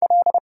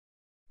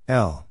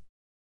 L.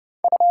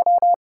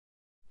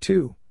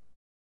 2.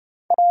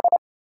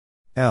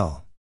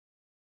 L.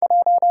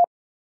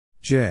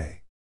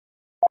 J.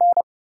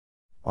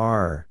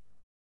 R.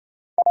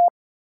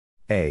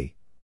 A.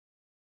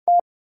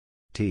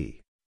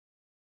 T.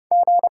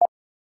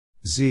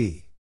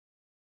 Z.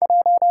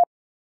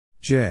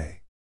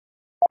 J.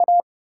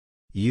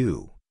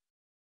 U.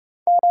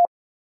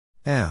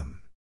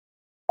 M.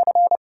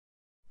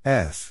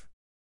 F.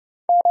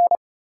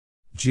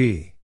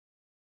 G.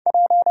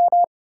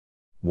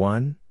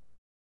 1.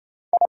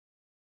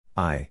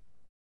 I.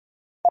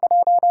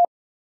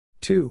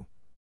 2.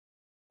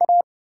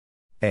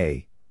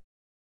 A.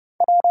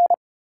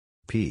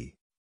 P.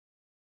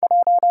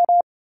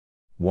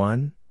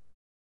 1.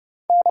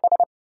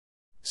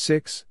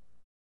 6.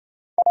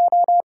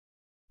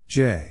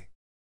 J.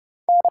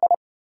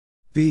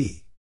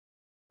 B.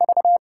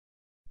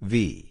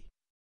 V.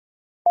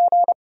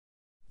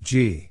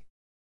 G.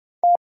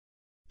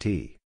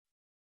 T.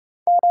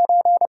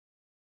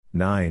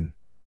 9.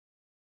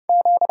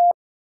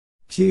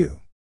 Q.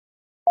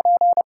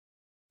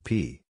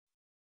 P.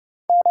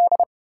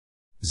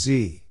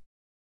 Z.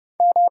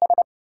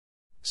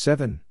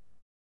 7.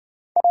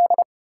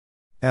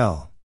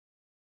 L.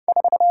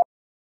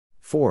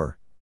 4.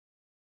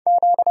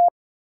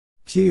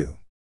 Q.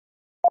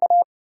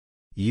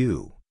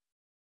 U.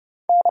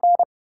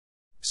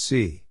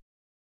 C.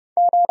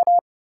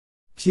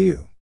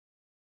 Q.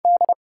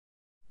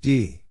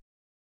 D.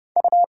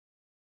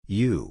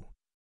 U.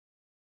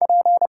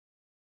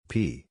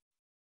 P.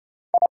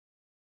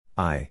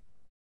 I.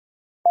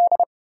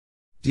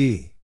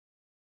 D.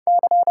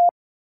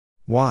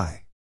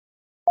 Y.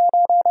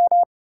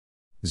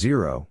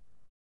 0.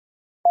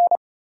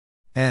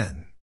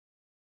 N.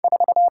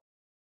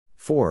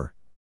 4.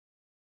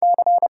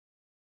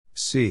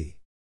 C.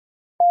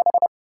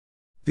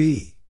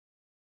 B.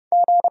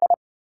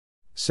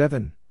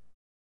 7.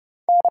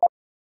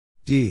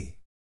 D.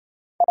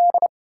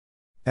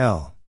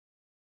 L.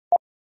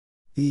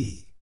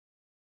 E.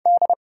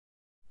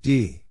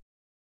 D.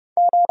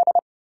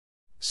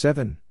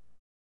 7.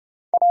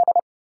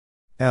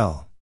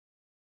 L.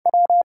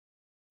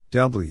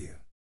 W.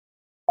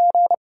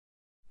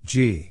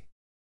 G.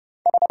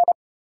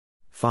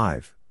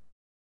 5.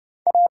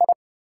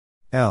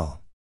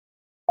 L.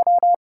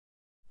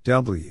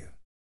 W.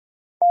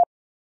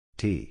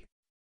 T.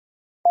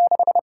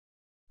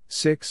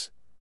 6.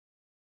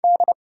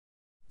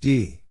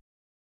 D.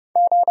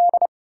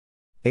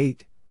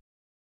 8.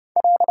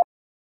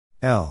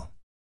 L.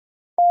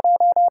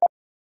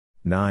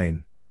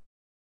 9.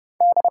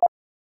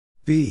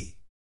 B.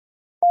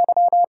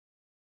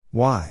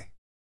 Y.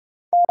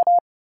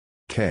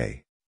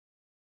 K.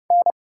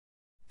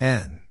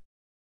 N.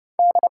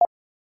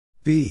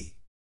 B.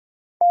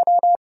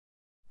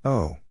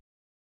 O.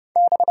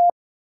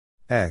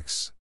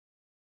 X.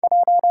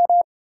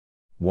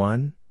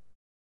 1.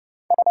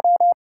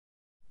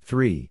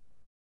 3.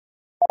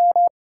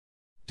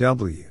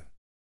 W.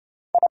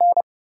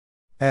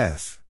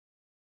 F.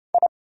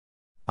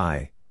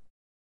 I.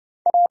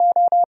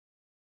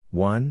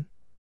 1.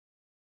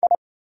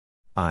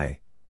 I.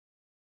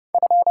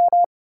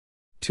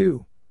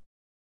 2.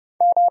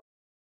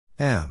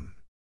 M.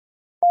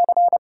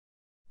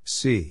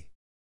 C.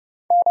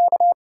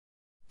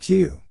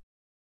 Q.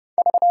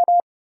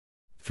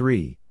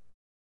 3.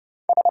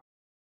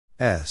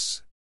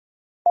 S.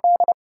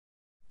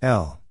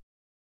 L.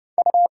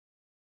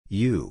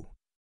 U.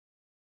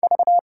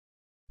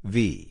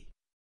 V.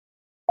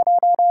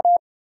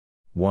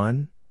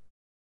 1.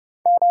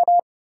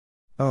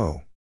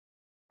 O.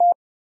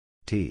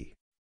 T.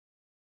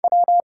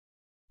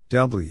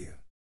 W.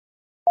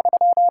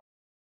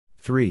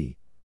 3.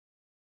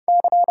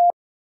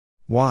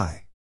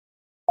 Y.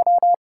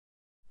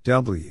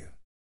 W.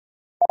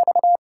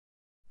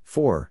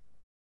 4.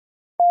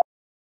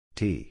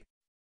 T.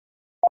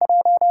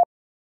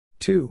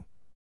 2.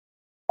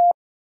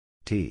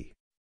 T.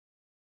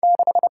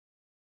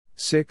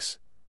 6.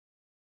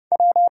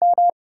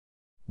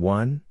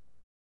 1,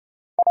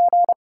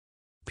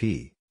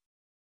 P,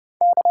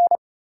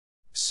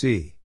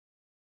 C,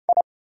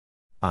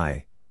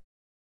 I,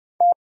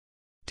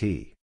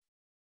 T,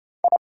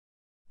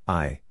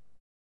 I,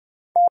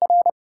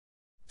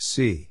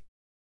 C,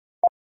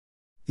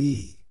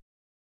 E,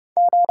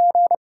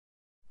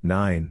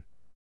 9,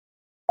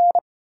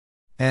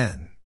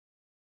 N,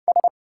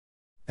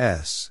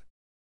 S,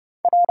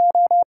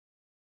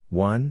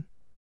 1,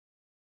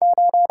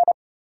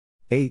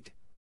 8,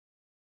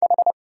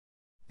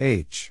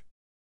 H,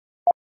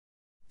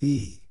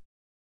 E,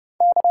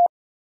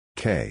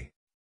 K,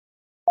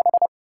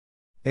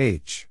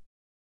 H,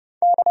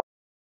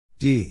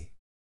 D,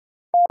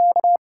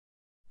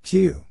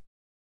 Q,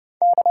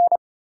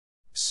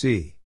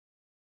 C,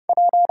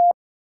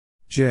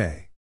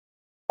 J,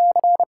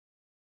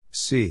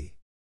 C,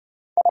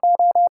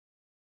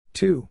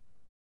 2,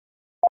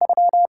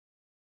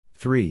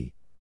 3,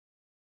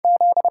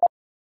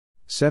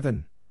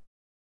 7,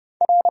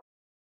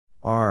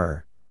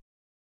 R,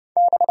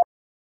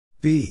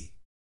 B,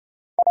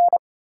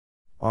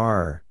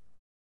 R,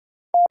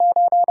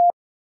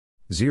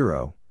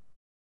 0,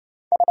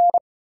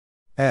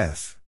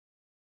 F,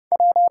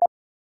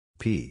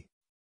 P,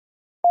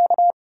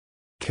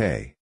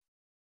 K,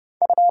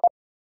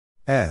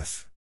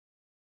 F,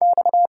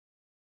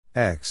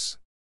 X,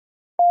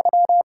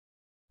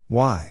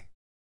 Y,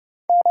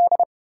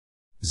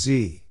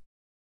 Z,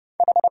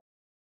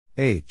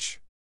 H,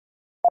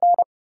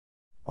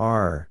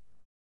 R,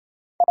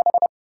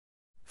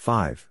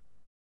 5,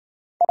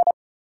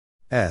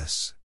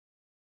 S,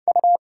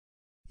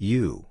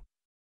 U,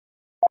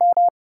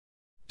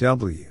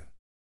 W,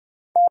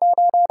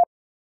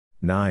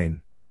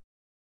 9,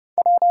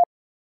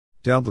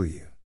 W,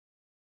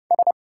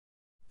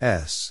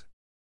 S,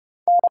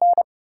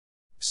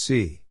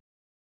 C,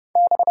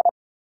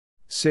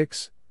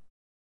 6,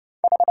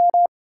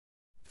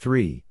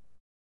 3,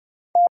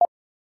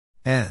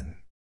 N,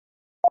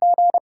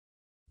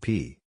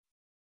 P,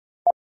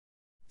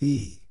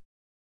 E,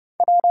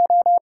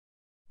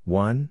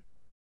 1,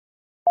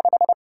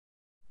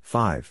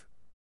 5,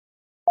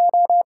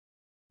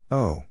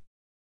 O,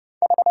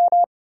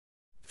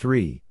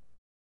 3,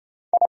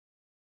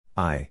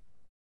 I,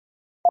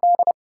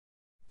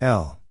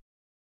 L,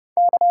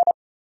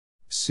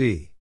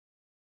 C,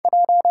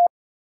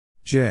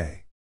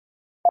 J,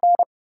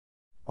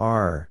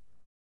 R,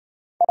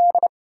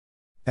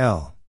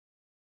 L,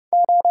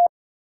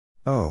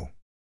 O,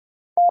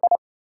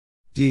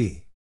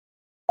 D,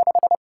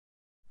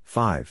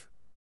 5,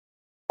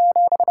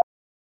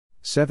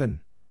 7,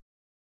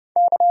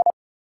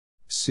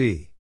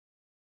 C,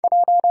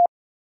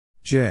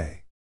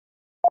 J,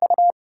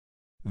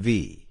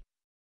 V,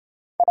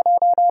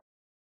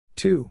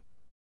 2,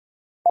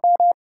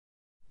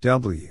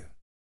 W,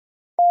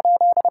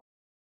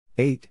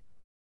 8,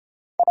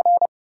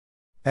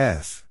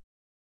 F,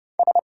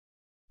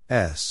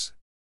 S,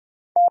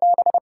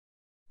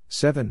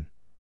 7,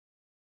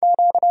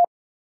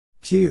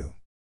 Q,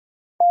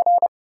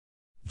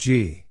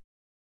 G,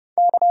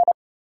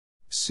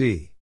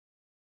 C,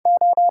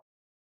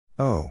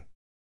 O,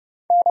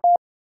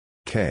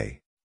 K,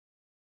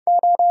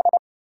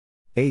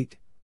 8,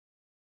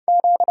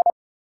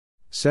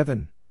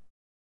 7,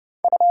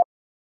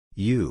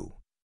 U,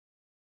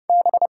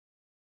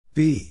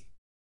 B,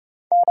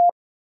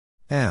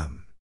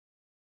 M,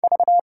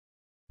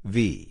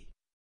 V,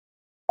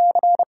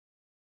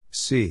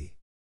 C,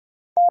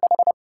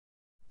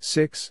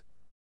 6,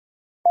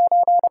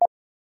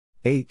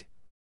 8,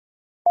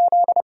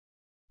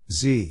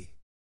 Z,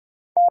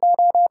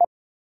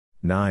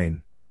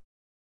 9,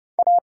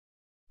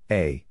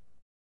 A,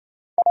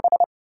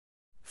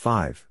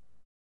 5,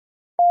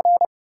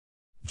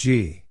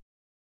 G,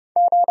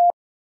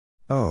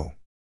 O,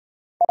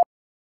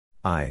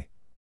 I,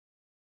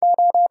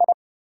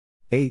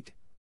 8,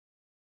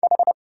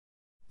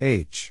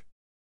 H,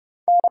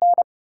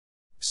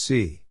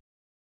 C,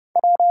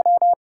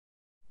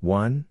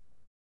 1,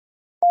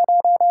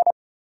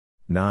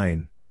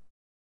 9,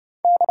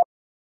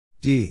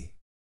 D,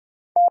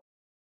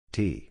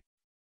 T,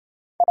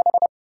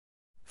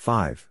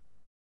 5,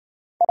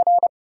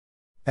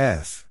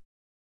 F,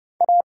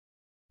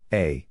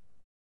 A,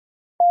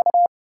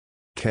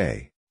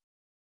 K,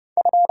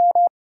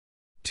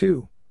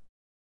 2,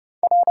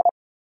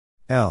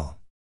 L,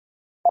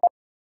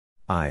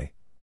 I,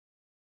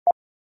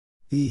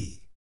 E,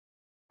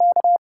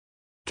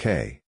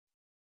 K,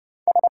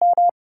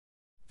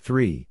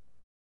 3,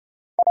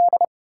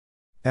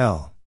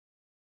 L,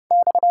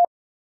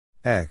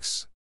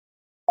 X,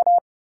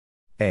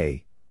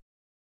 A,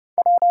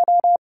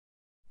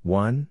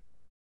 1,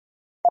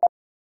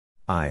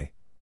 I,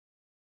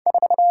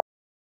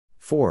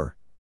 4,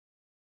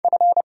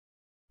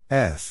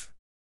 F,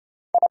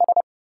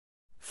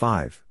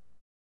 5,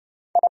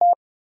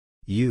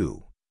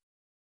 U,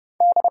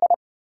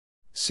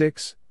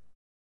 6,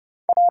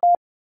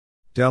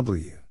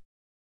 W,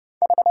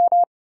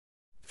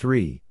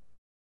 3,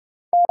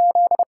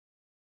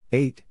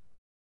 8,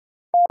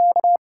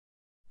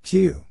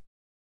 Q,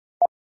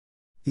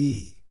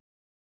 E,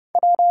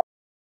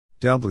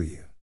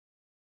 W.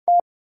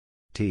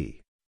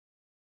 T.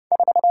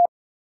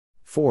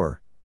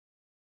 4.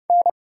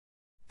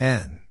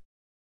 N.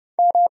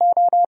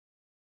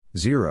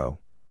 0.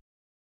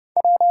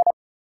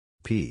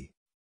 P.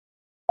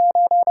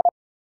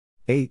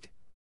 8.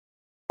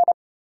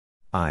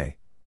 I.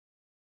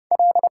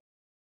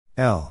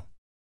 L.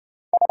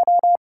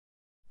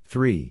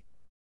 3.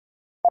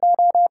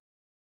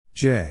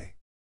 J.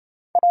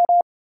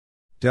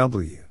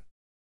 W.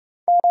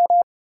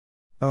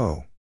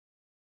 O.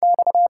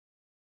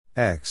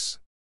 X.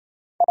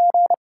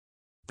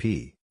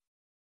 P.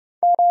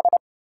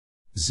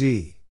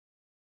 Z.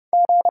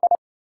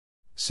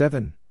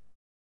 7.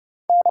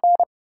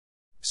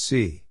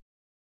 C.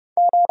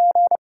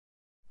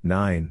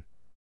 9.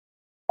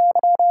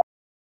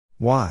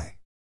 Y.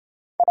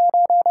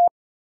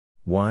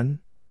 1.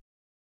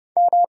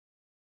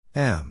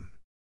 M.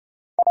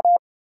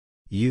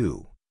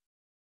 U.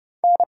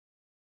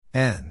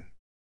 N.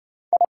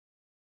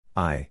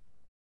 I.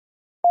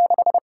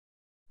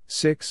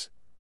 6.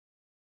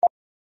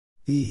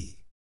 E.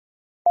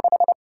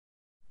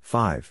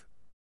 5.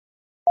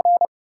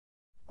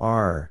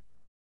 R.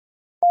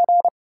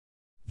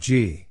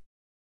 G.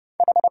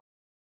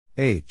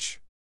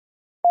 H.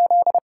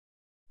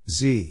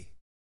 Z.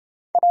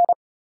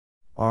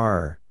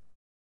 R.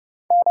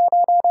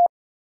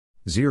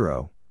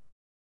 0.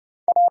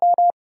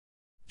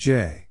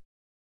 J.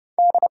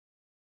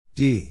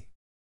 D.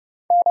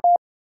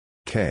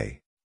 K.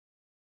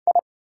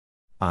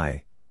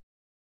 I.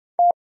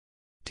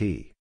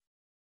 T.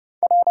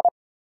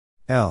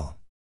 L.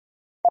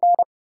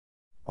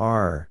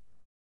 R.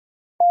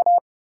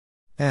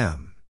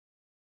 M.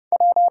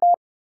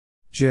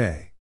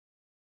 J.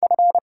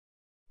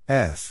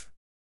 F.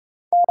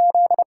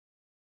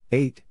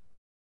 8.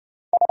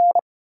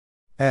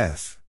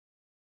 F.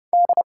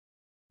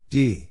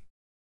 D.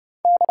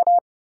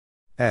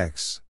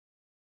 X.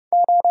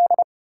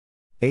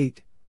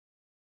 8.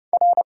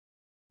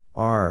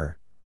 R.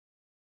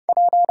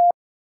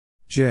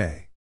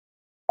 J.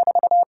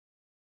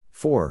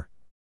 4.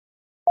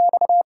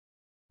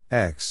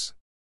 X.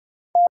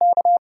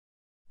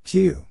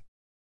 Q.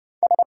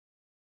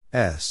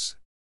 S.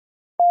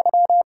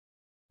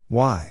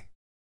 Y.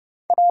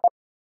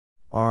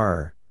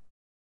 R.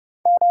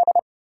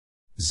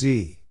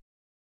 Z.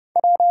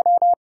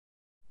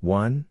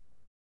 1.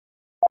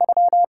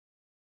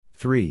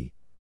 3.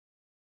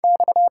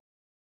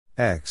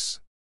 X.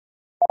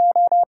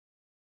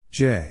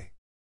 J.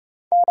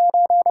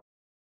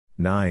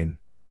 9.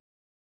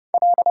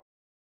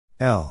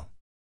 L.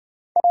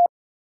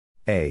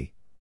 A.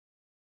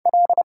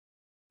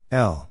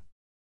 L.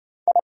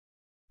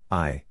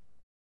 I.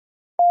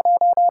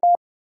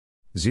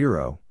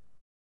 0.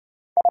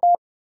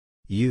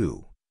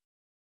 U.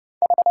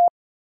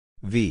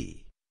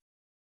 V.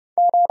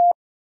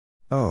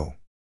 O.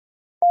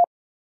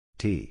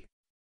 T.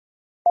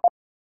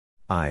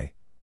 I.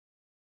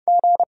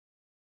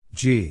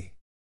 G.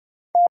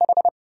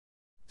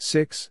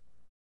 6.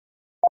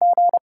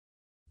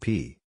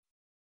 P.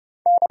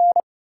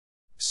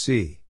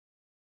 C.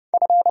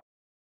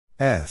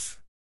 F.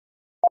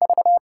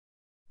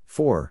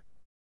 4.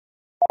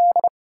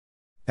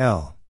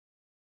 L.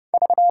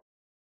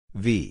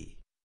 V.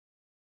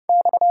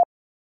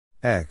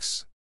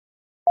 X.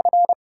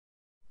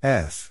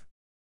 F.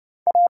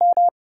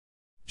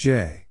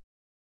 J.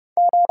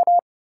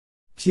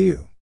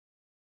 Q.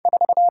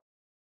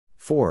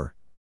 4.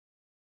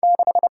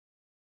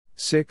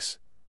 6.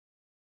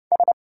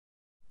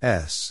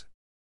 S.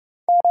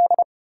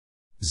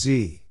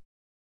 Z.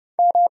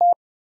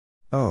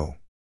 O.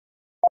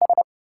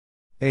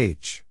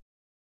 H.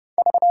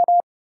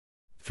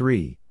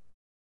 3.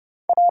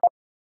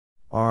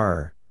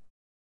 R.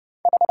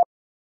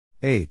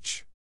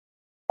 H.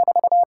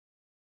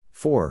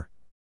 4.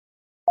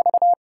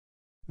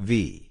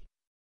 V.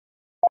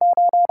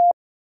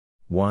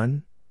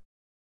 1.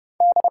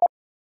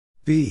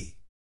 B.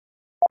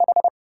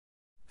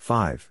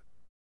 5.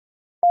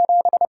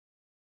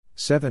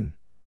 7.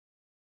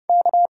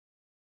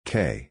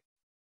 K.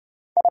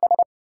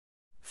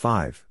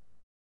 5.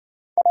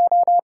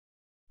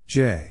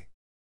 J.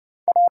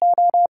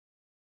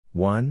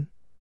 1.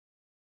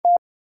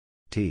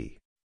 T.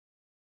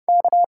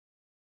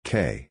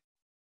 K.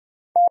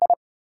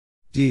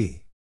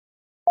 D.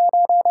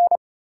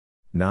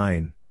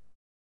 9.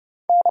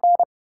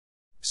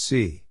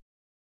 C.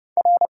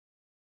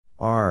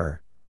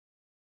 R.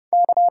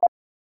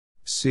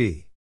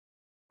 C.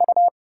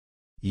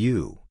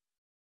 U.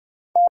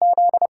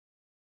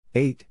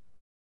 8.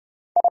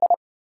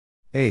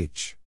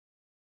 H.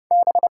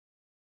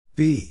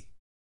 B.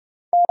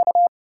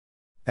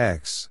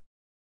 X.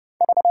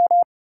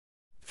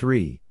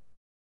 3.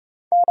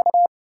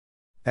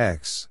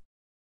 X.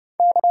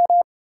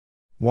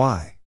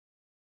 Y.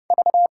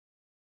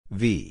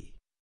 V.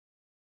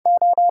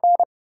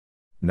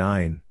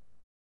 9.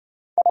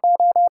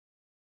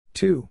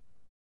 2.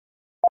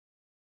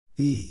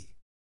 E.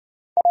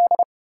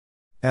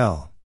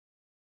 L.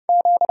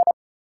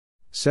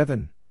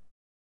 7.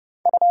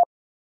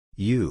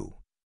 U.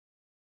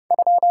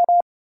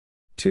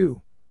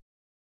 2.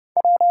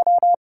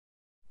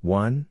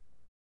 1.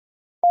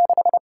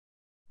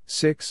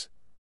 6.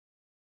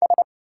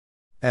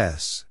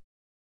 S.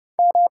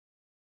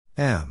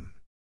 M.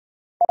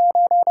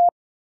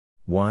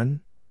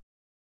 1.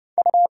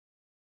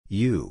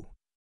 U.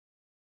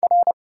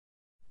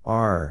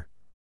 R.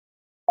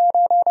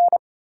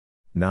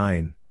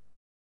 9.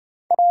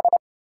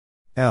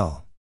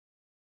 L.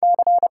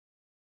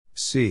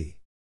 C.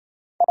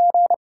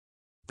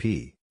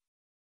 P.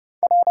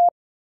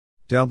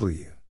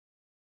 W.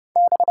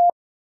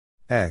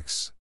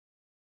 X.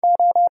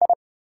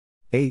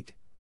 8.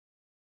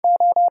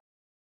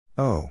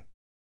 O.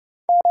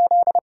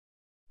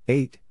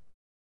 8.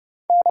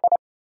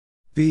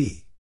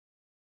 B.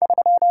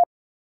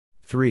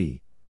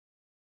 3.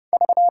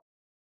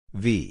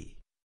 V.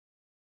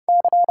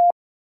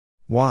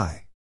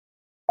 Y.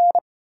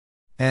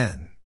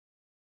 N.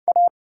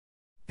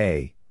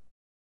 A.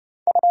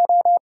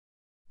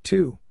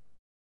 2.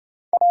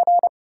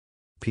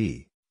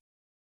 P.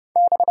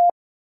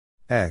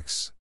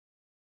 X.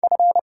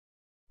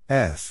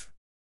 F.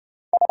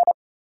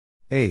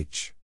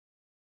 H.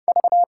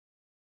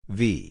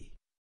 V.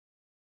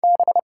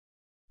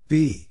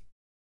 B.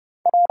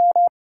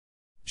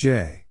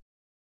 J.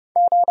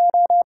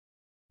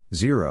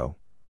 0.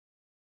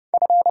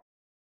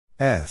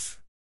 F.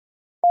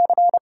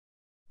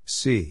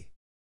 C.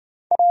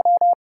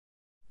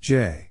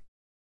 J.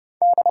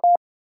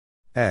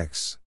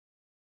 X.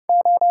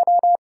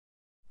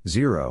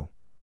 0.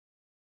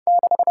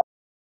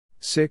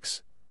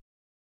 6.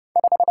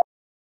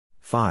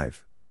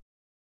 5.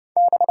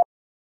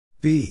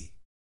 B.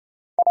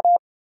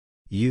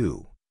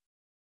 U.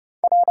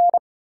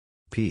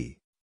 P.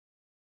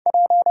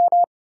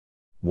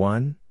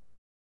 1.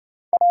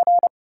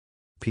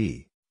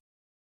 P.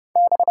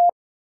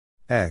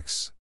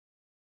 X.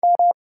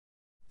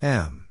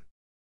 M.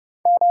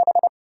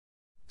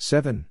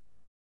 7.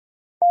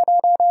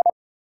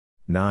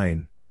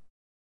 9.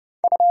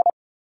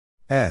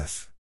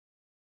 F.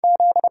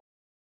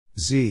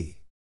 Z.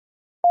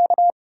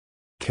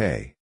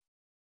 K.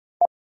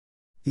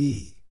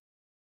 E.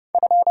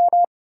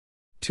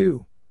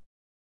 2.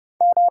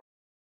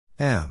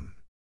 M.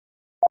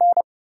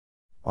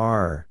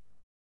 R.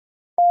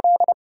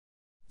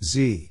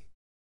 Z.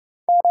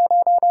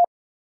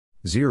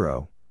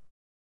 0.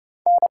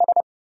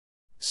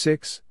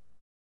 6.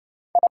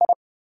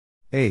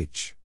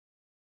 H.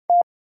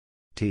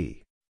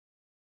 T.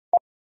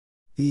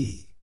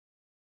 E.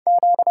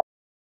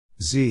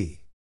 Z.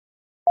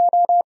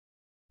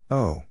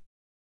 O.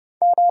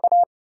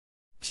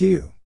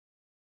 Q.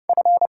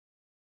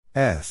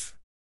 F.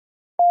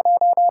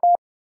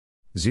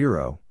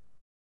 0.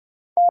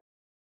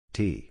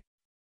 T.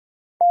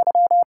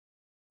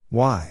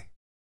 Y.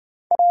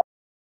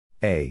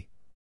 A.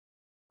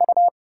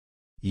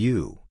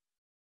 U.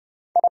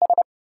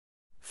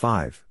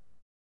 5.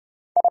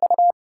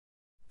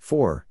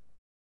 4.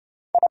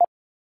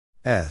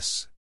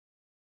 S.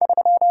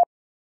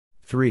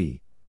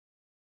 3.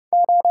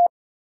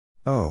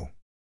 O.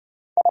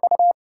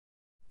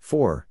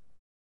 4.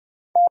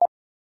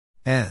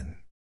 N.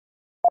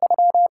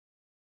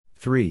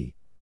 3.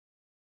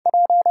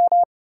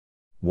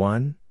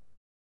 1.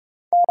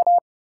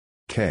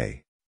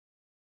 K.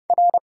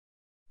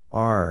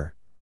 R.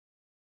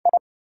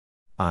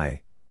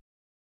 I.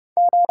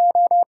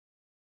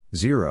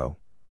 0.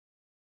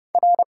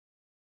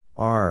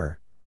 R.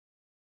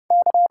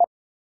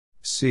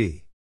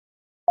 C.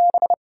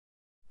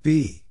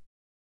 B.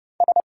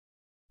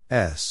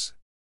 S.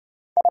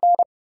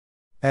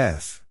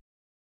 F.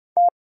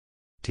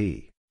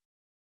 T.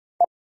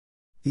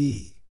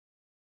 E.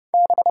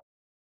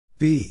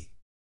 B.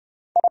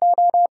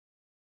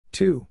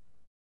 2.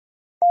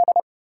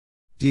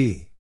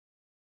 D.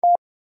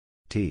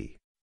 T.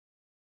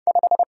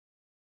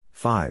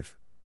 5.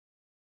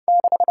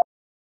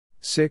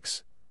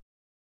 6.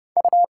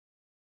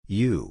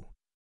 U.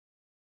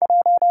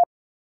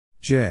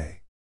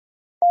 J.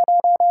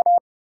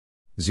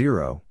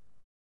 0.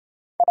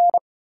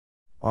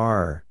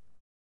 R.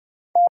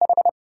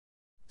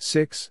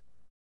 6.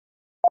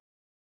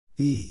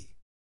 E.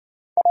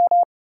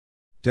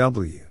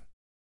 W.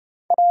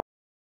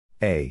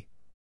 A.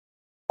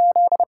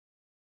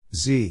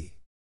 Z.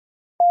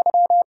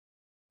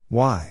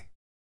 Y.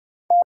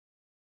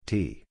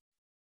 T.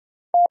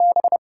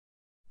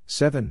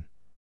 7.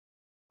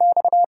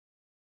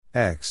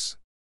 X.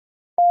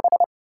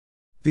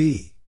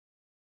 B.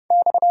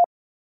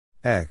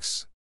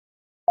 X.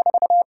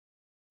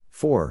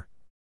 4.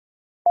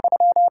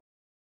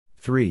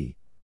 3.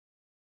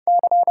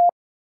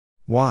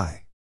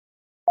 Y.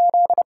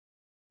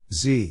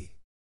 Z.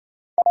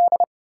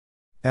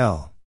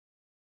 L.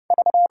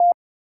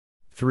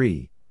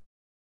 3.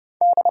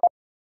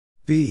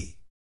 B.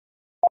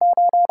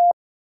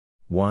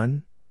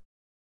 1.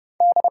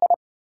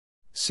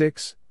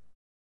 6.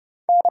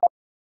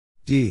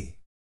 D.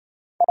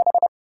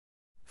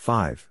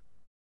 5.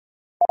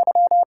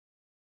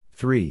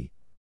 3.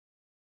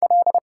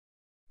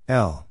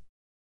 L.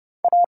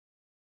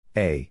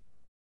 A.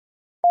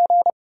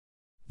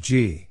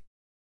 G.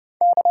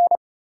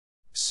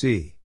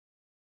 C.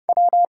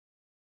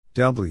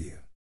 W.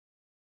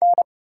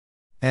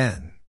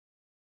 N.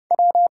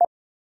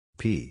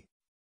 P.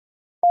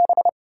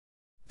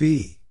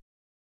 B.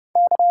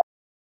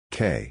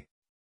 K.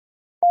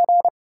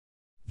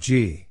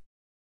 G.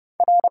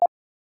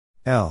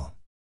 L.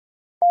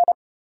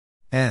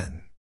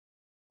 N.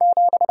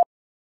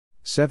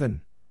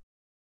 7.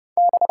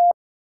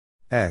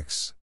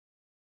 X.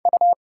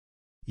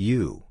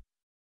 U.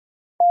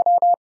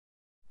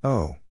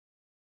 O.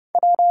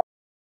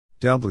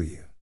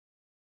 W.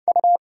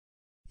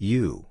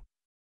 U.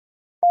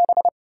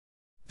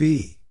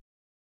 B.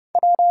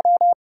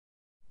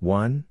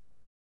 1.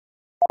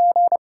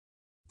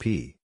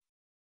 P.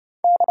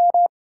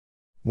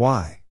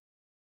 Y.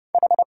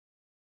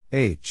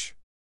 H.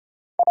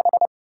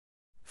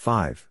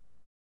 5.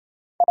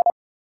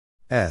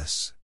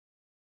 S.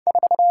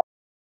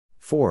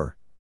 4.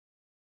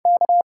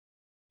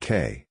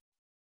 K.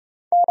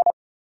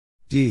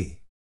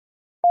 D.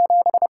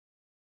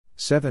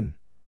 7.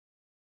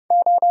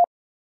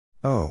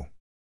 O.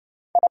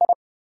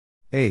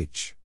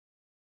 H.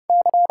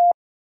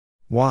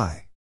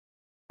 Y.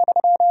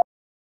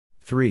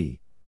 3.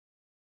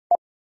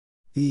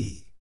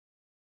 E.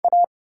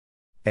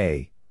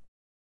 A.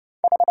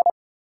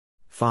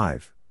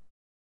 5.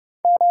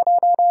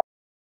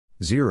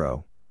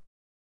 0.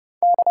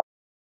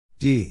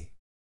 D.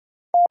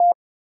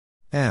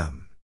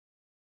 M.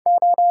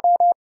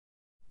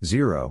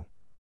 0.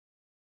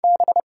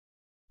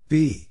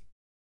 B.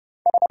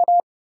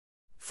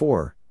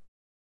 4.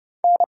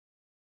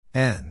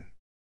 N.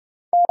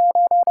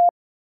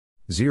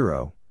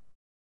 0.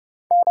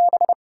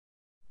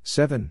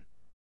 7.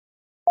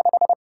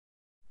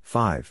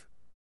 5.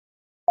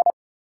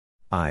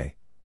 I.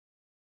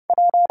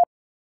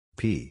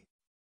 P.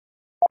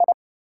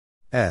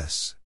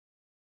 S.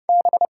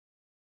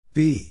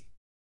 B.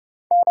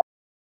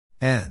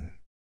 N.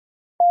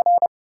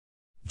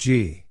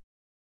 G.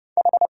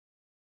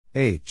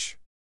 H.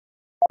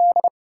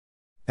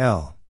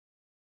 L.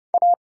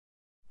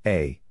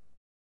 A.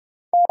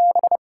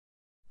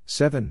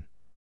 7.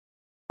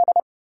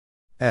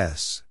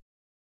 S.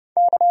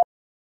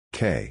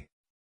 K.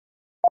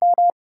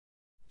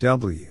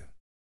 W.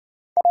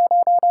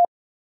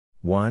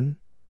 1.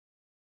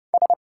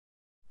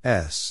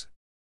 S.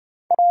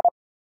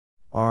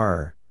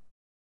 R.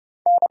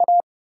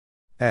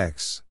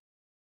 X.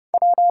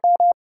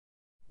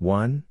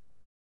 1.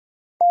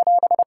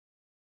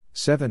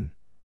 7.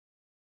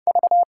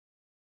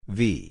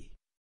 V.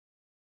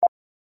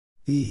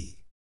 E.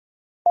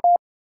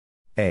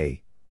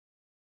 A.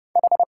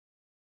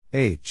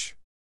 H.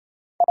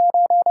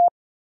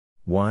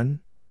 1.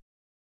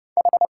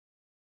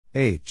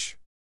 H.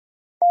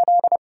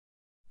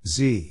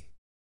 Z.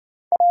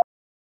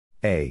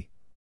 A.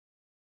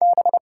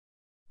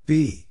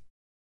 B.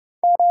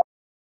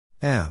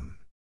 M.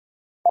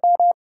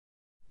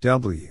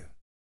 W.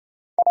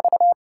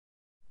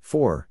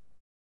 4.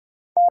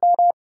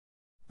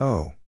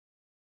 O.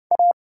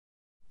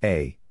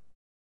 A.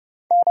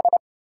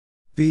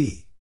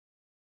 B.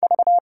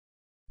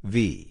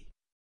 V.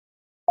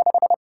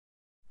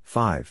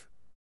 5.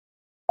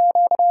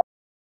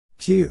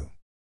 Q.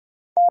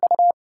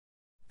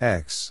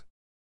 X.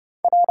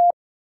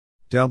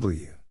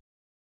 W.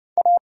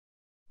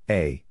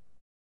 A.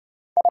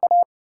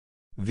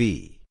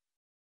 V.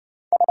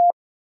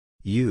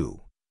 U.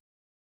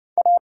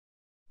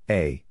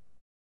 A.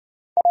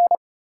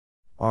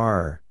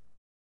 R.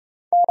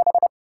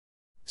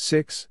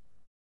 6.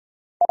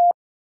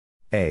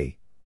 A.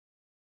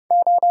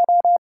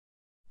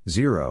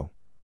 0.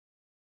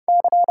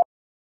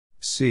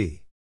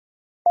 C.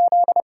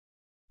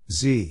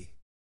 Z.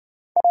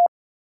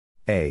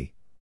 A.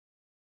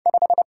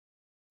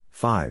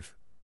 5.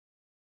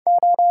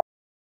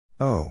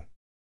 O.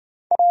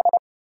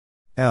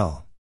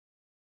 L.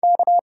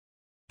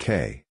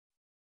 K.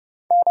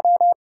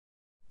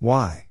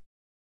 Y.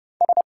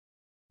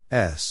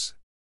 S.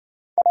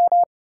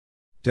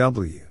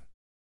 W.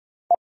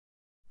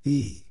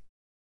 E.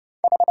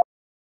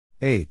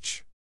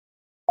 H.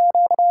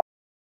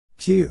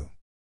 Q.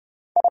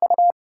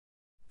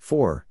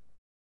 4.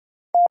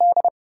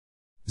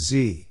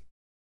 Z.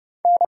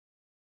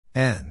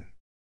 N.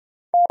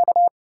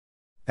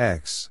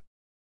 X.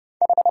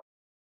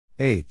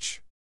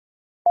 H.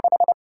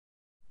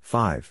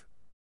 5.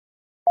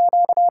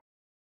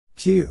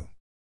 Q.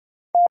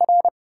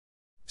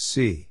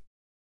 C.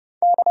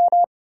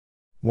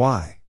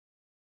 Y.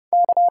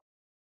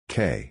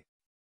 K.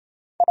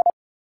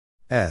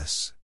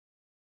 S.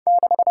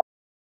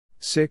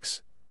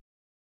 6.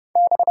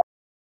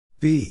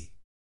 B.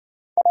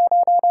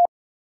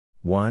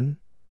 1.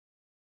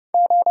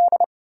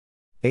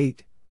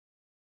 8.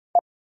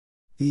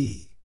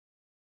 E.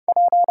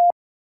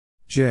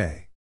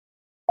 J.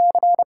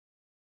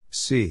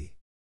 C.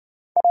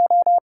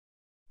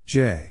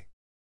 J.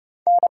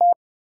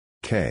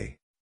 K.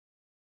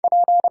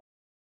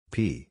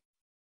 P.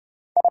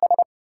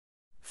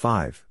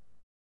 5.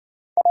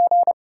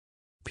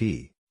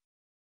 P.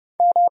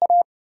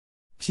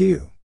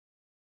 Q.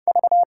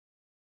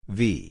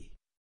 V.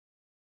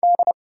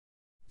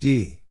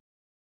 D.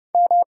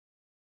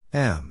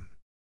 M.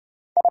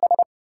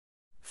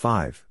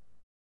 5.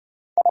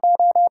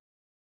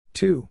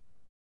 2.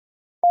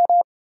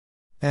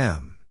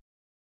 M.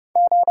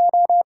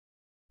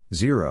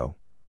 0.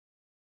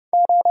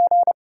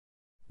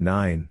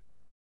 9.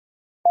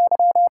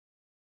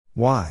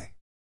 Y.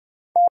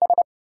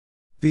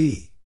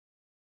 B.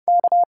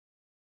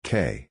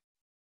 K.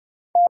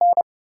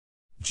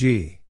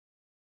 G.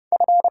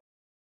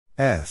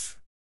 F.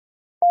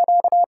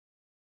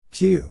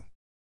 Q.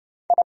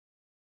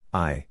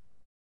 I.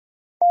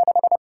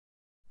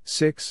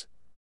 6.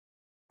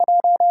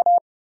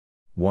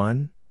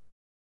 1.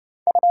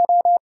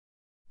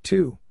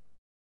 2.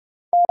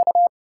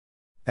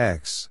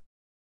 X.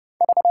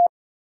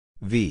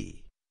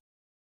 V.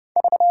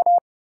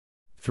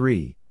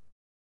 3.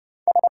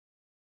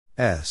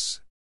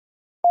 S.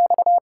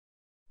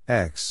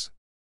 X.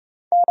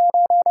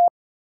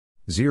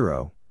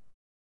 0.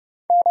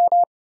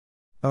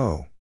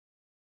 O.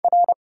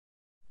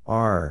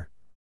 R.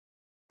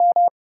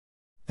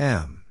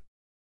 M.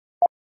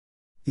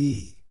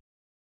 E.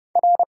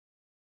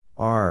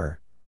 R.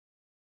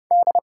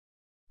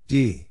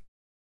 D.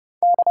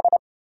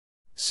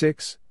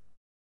 6.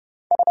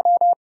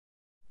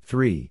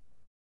 3.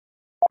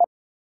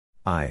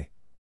 I.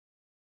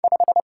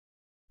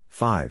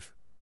 5.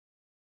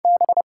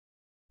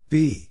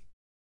 B.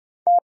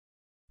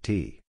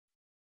 T.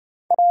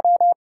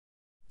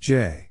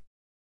 J.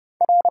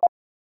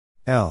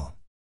 L.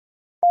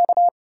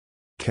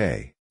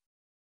 K.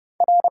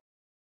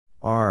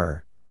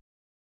 R.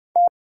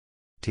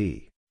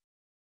 T.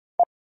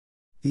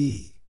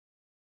 E.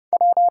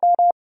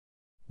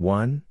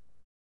 1.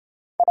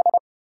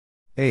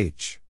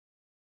 H.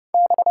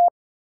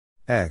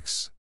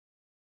 X.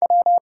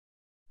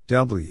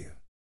 W.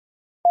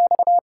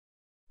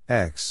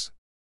 X.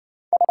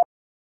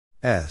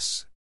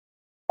 S.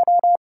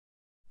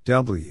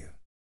 W.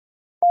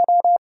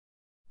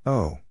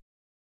 O.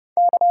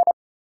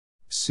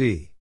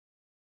 C.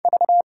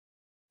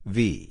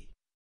 V.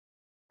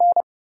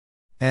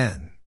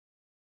 N.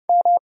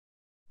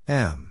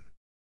 M.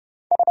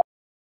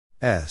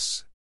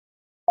 S.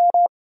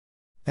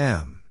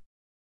 M.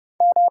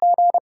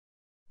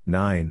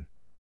 9.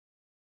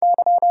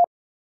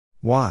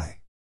 Y.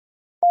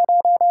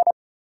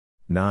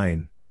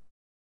 9.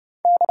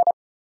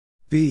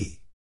 B.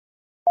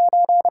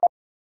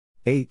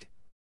 8.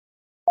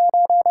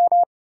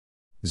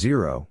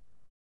 0.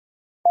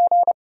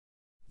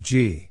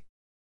 G.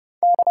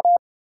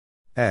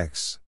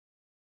 X.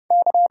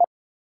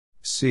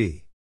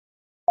 C.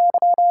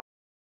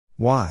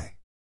 Y.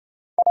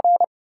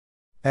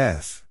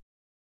 F.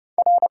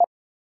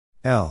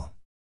 L.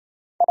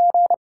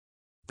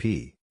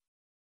 P.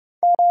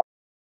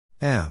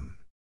 M.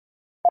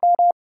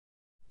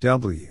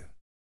 W.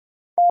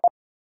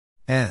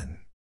 N.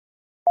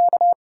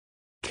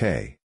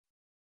 K.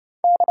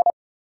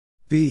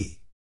 B.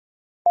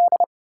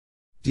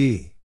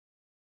 D.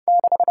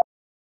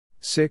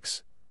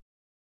 6.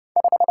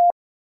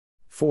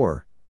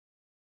 4.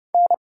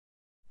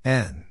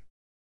 N.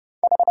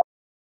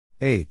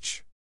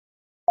 H.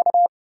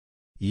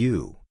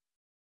 U.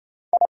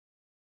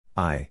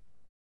 I.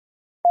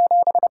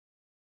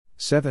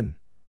 7.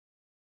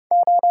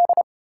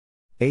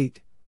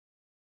 8.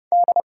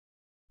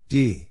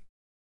 D.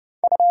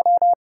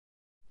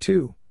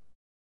 2.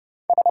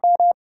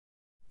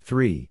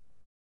 3.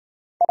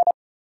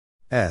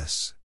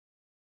 S.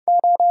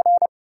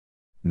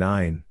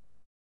 9.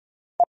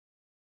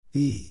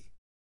 E.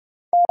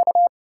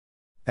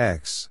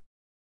 X.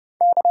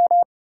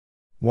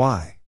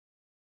 Y.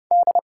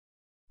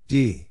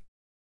 D.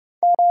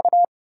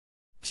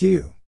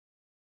 Q.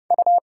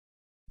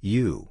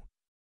 U.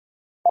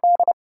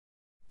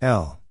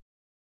 L.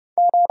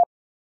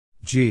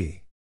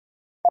 G.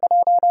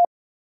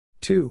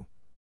 2.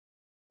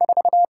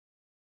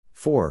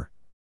 4.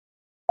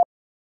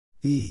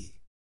 E.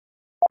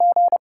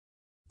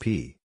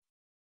 P.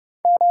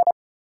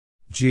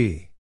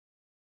 G.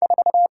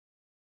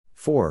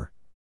 4.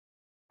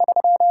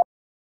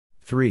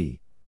 3.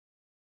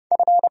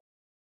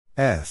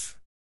 F.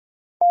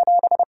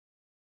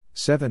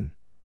 7.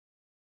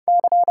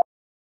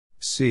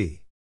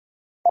 C.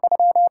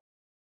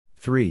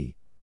 3.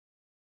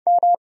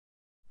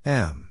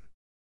 M.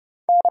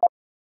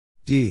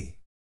 D.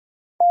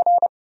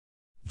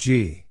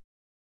 G.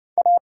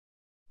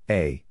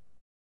 A.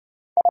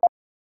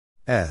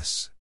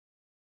 S.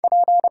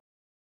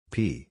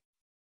 P.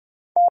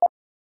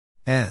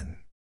 N.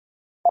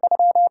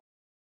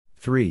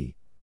 3.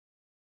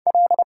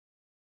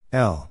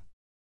 L.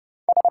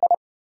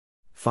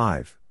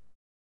 5.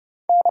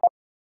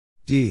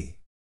 D.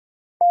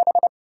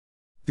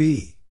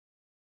 B.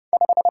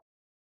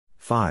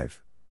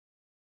 5.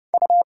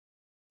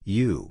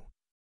 U.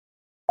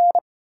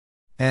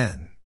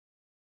 N.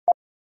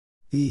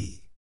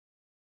 E.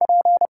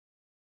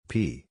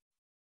 P.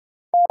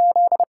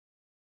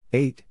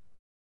 8.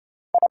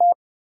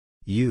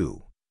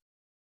 U.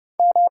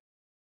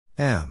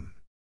 M.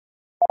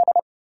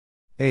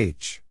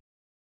 H.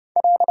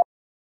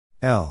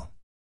 L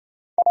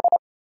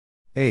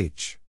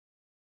H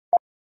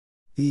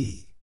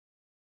E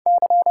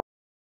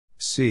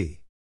C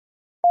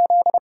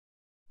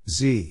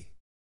Z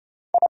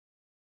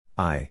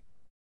I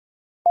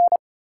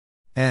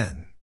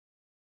N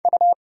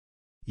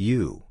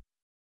U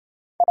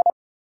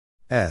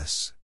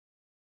S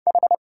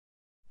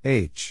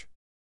H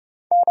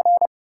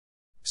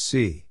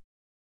C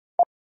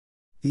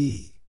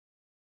E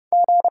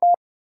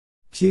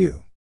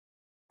Q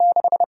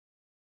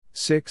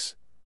 6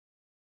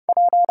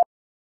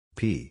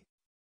 P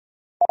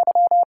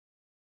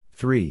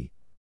 3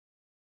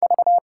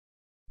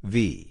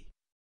 V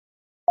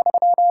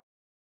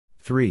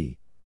 3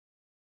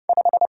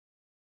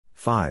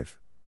 5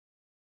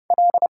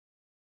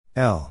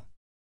 L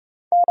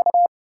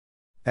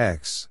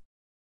X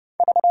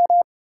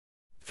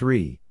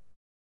 3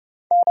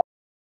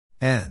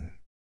 N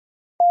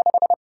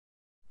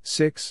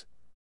 6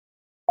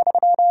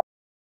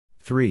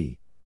 3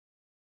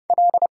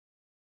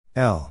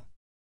 L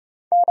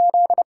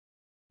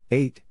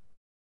 8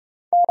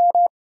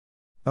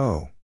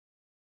 O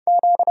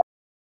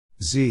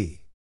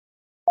Z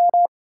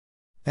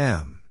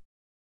M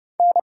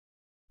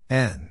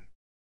N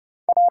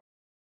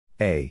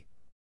A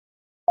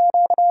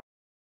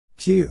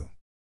Q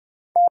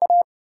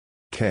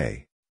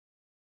K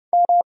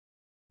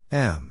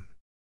M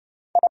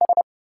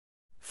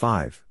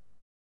 5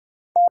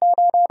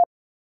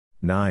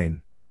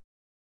 9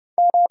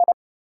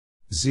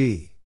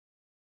 Z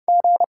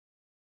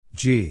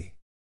G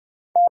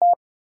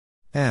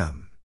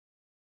M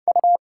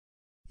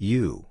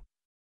U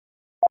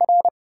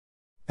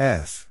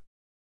F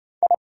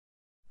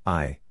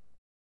I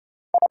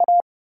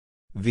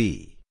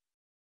V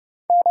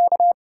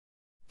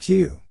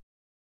Q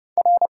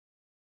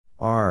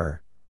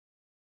R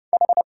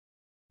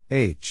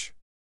H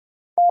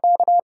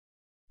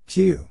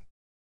Q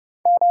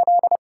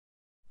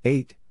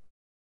 8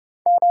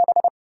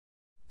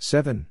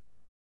 7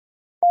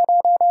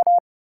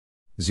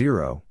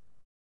 0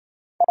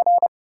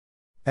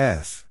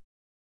 F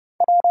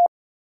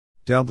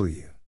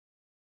W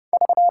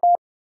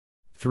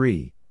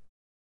 3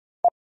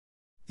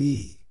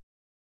 E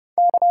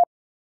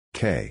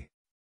K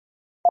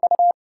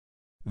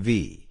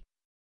V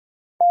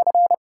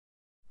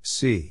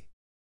C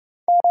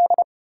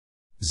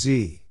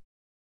Z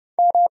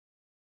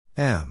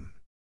M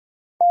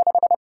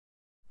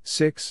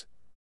 6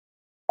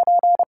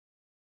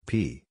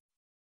 P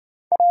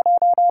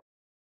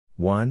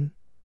 1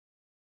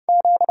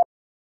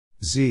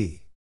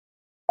 Z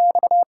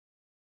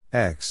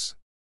X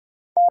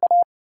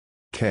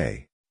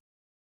K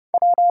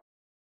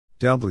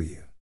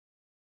W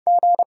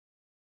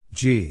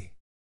G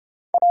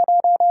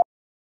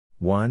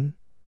 1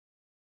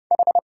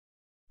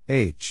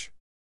 H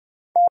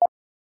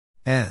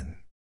N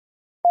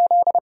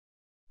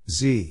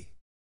Z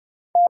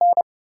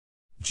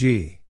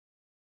G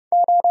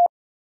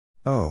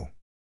O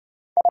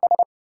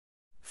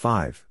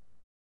 5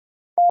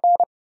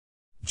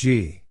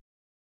 G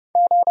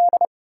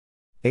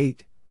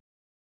 8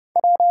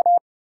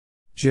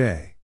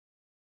 J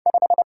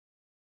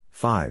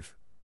 5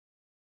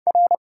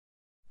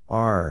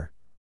 R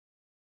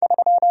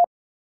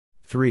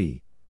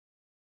 3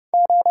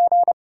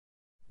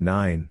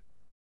 9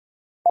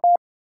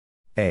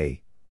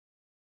 A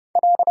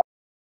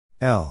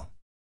L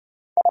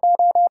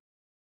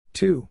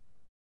 2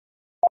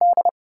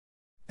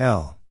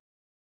 L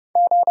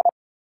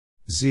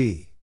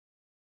Z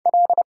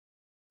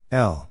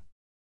L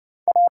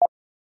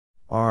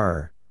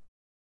R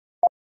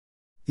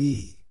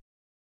E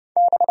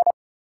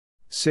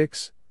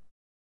 6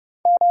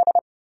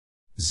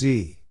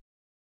 Z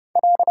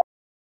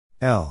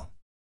L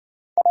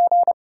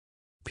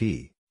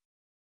P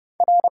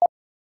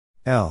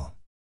L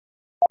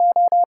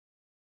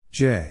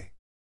J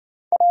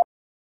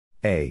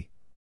A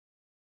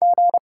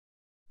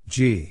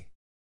G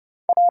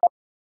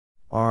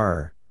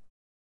R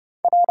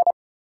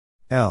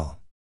L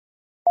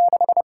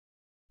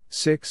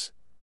 6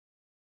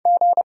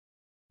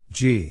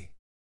 G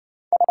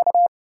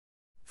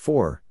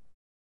 4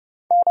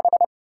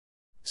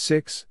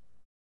 6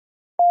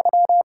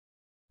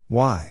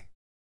 Y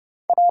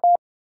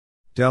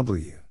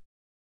W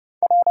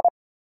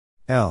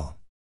L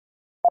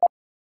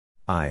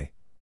I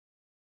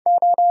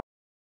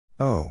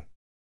O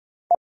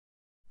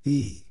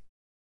E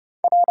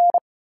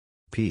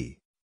P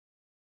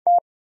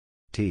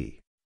T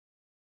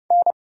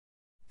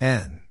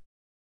N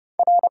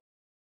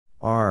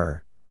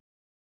R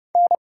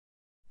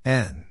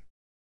N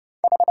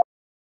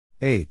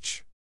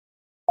H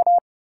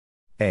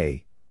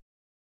A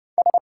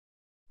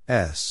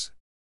S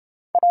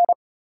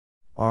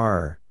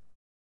R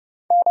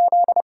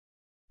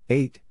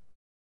 8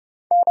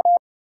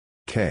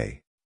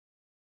 K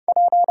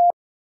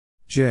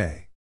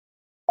J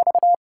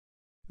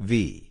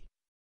V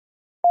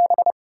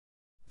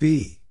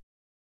B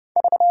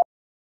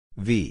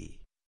V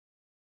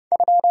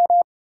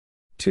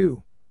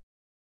 2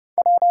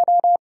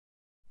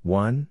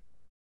 1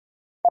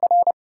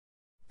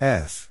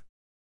 F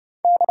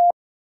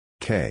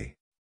K.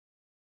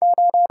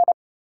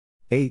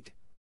 8.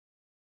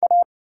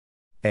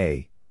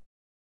 A.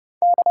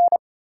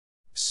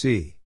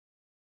 C.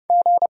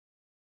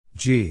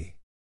 G.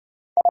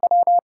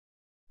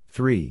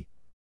 3.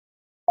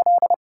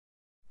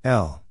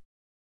 L.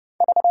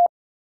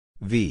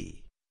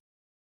 V.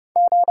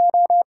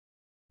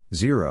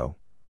 0.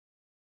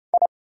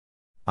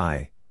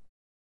 I.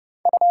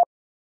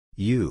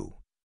 U.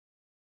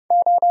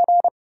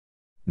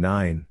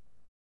 9.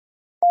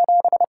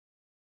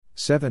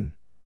 7.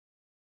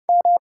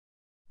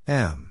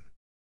 M.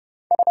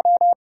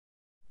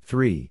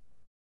 3.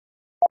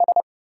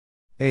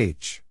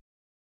 H.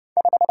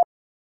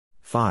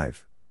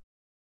 5.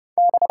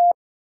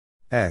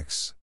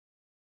 X.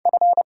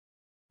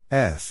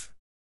 F.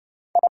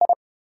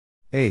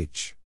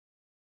 H.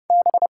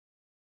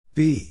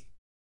 B.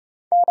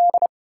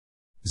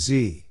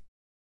 Z.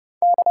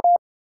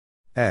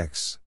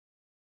 X.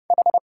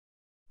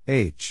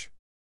 H.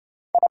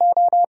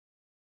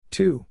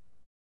 2.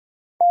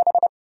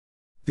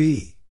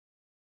 B.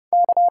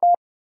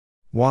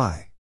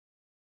 Y.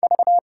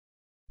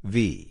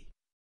 V.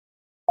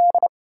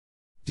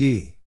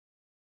 D.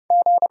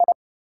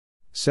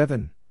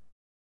 7.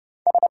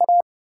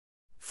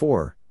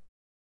 4.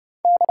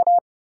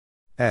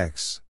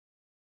 X.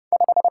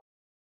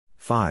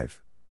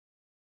 5.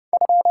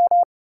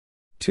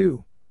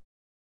 2.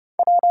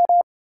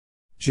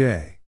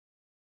 J.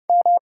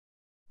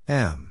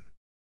 M.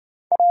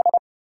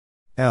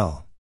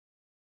 L.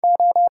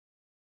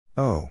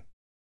 O.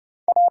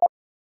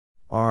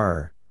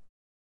 R.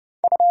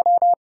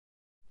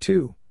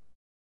 2.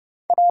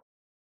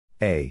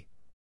 A.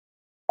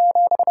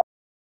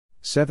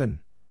 7.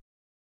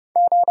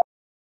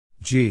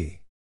 G.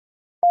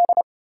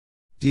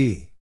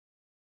 D.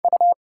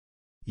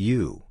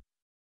 U.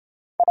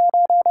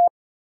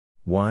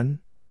 1.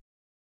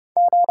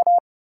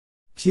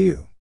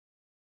 Q.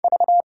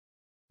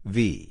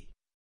 V.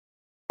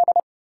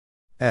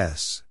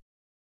 S.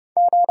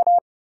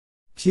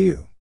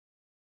 Q.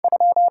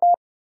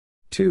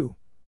 2.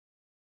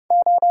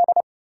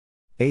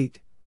 8.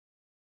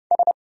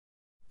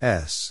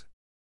 S.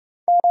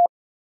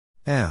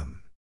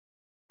 M.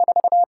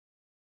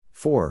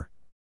 4.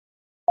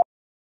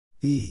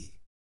 E.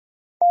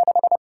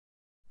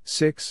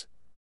 6.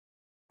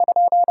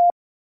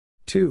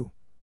 2.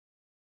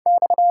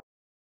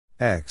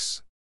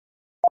 X.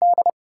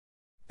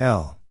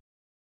 L.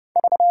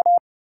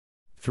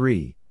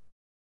 3.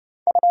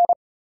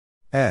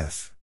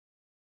 F.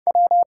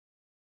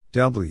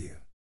 W.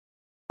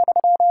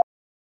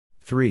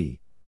 3.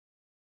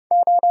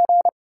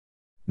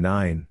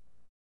 9.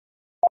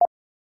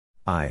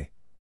 I.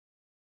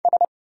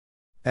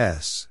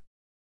 S.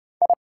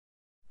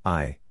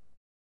 I.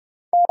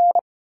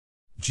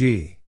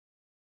 G.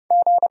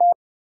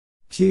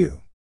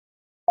 Q.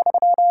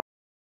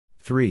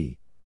 3.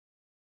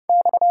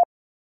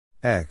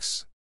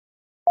 X.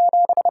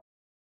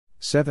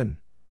 7.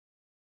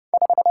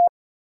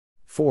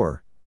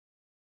 4.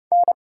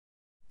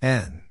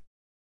 N.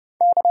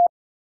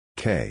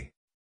 K.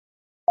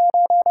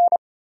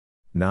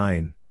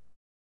 9.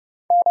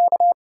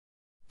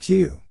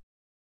 Q.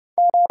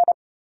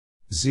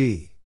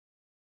 Z.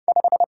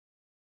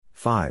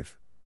 5.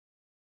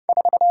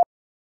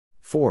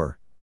 4.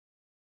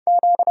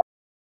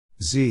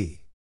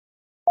 Z.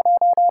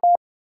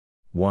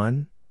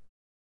 1.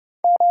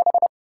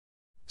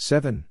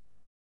 7.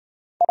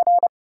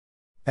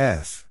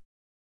 F.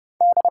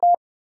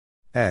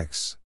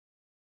 X.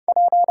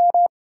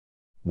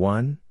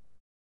 1.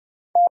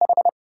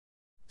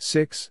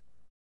 6.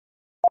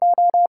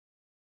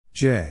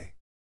 J.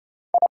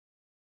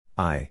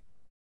 I.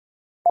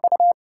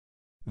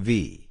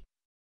 V.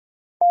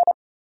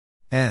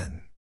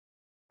 N.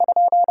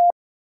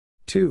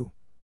 2.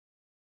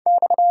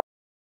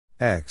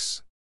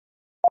 X.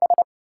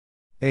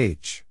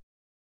 H.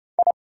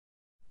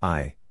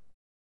 I.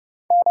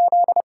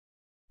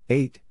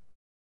 8.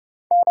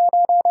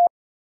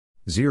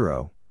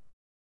 0.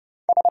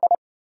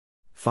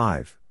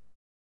 5.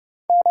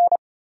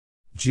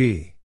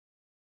 G.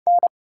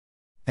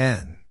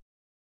 N.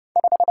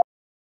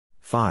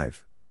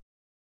 5.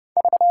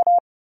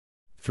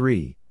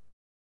 3.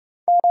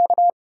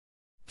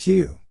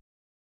 Q.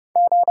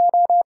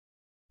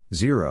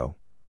 0.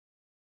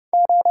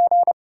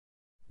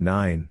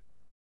 9.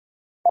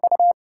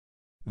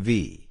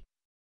 V.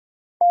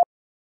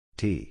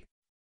 T.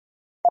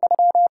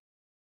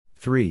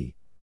 3.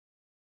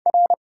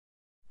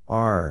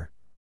 R.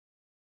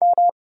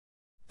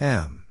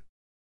 M.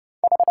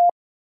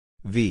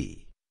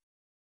 V.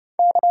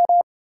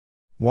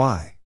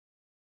 Y.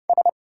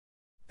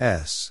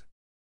 S.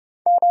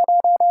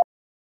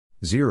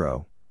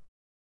 0.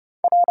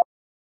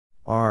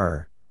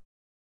 R.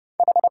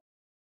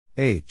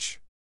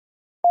 H.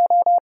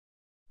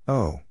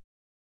 O.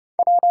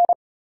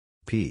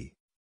 P.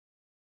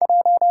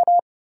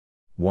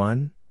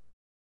 1.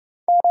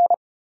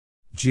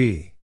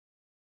 G.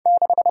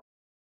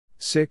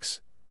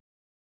 6.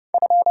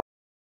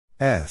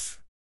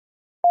 F.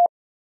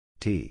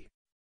 T.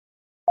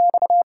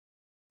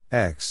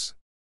 X,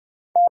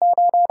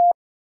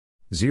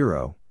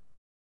 0,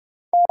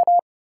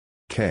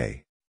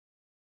 K,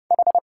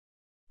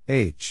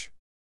 H,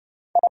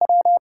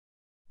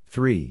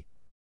 3,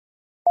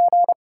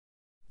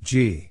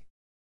 G,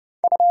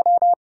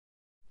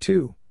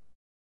 2,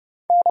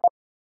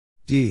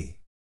 D,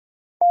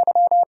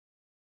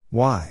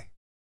 Y,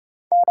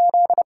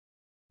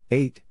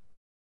 8,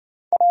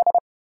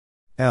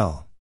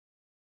 L,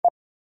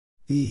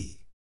 E,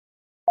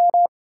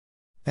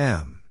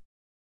 M,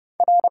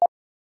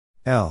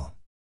 L,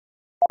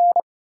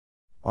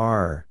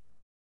 R,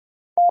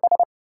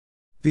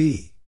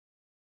 B,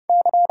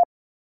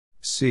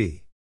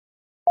 C,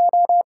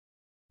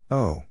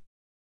 O,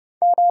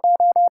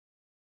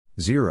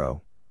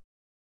 0,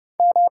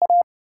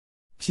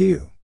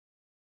 Q,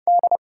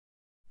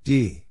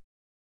 D,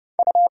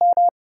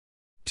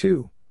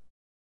 2,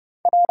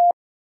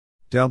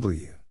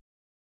 W,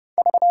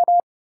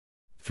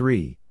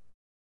 3,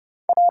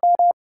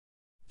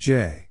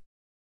 J,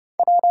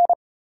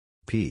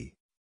 P,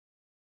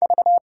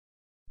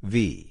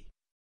 V,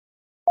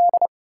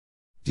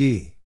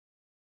 D,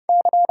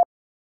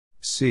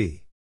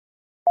 C,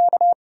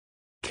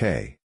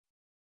 K,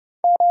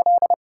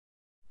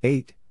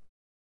 8,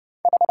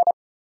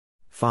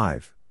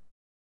 5,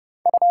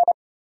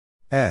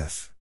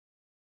 F,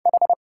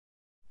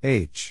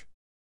 H,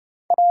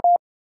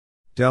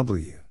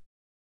 W,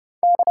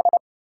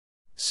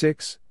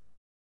 6,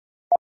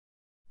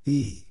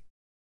 E,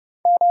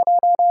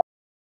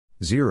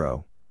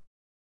 0,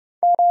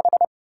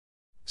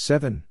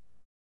 7,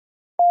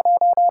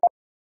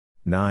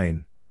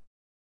 9,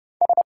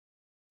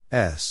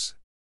 S,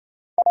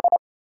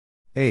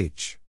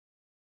 H,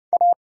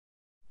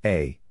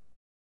 A,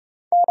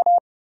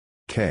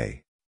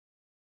 K,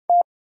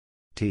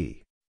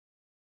 T,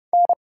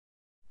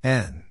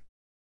 N,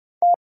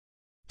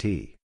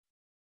 T,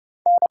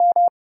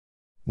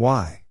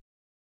 Y,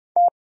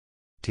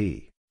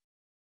 T,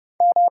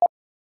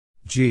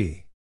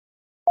 G,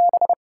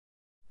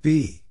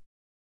 B,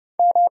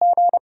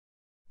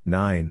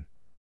 9,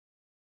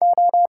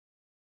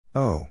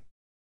 O,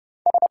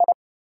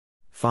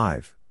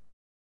 5,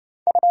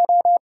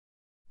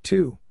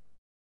 2,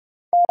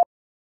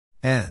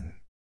 N,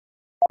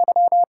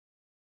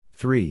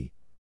 3,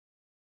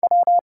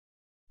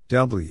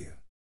 W,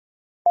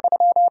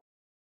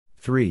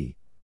 3,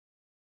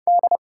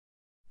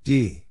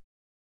 D,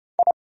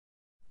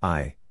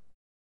 I,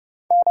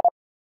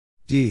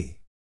 D,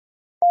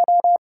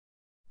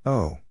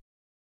 O,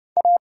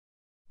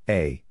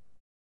 A,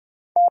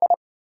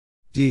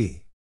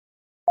 D,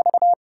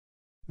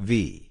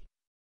 V,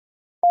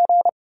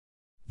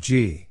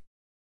 G,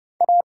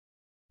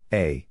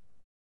 A,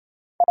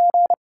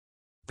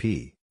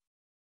 P,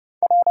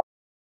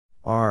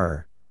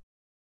 R,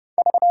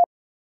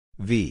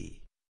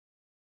 V,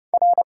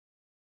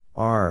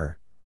 R,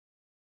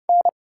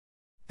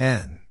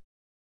 N,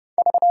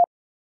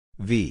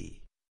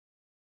 V,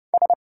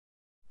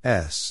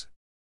 S,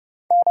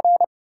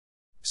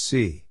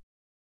 C,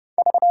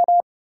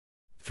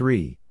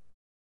 3,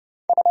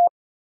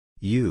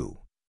 U,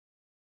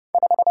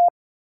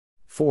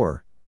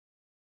 4,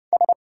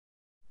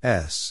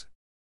 S,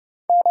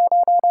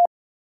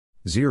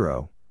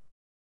 0,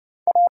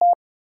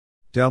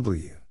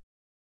 W,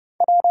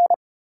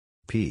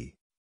 P,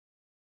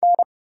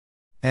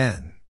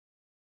 N,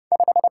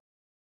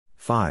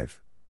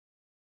 5,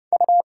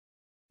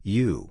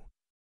 U,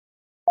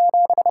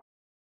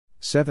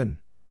 7,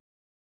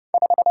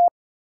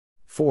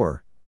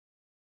 4,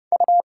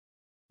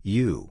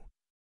 U,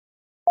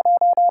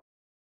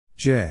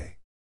 J,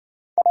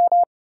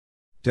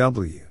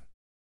 W,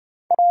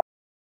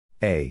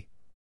 A,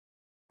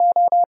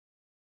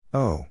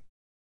 O,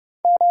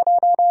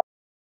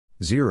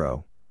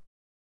 0,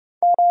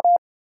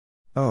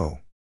 O,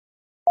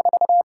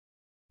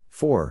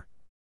 4,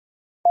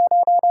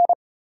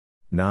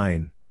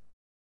 9,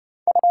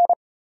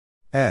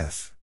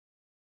 F,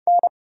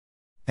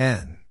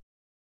 N,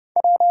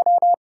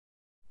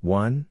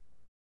 1,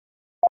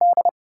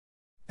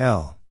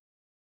 L,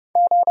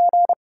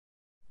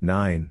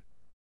 9,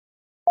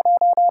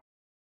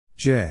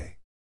 J,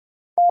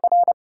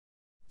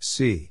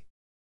 C,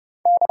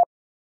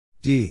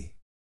 D,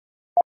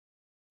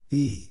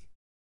 E,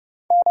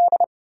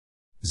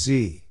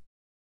 Z,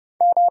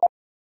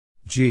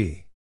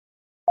 G,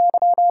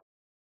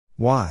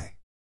 Y,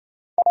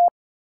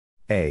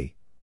 A,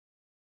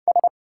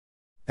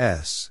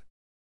 S,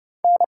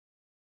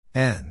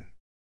 N,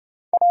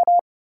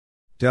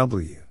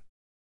 W,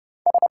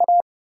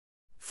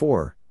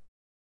 4,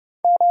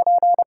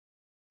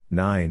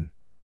 9,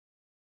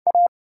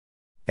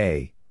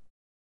 A,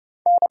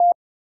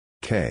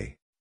 K,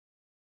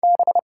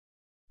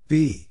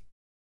 B,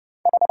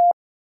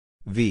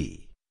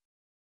 V,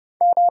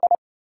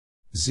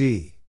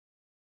 Z,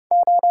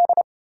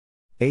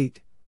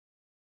 8,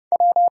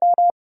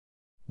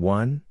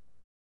 1,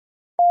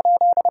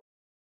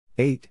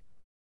 8,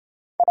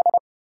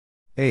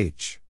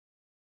 H,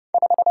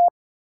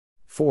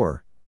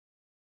 4,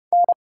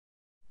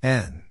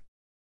 N,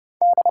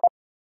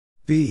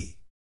 B,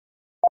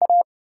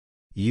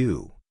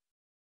 U.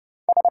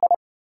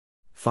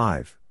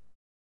 5.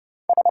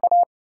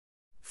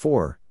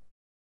 4.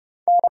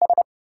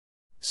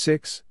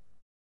 6.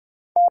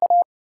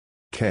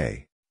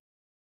 K.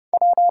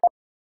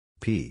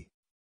 P.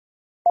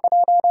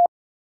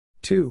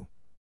 2.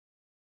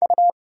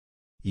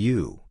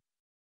 U.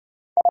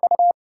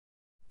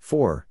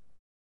 4.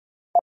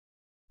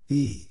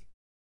 E.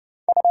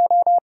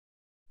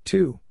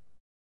 2.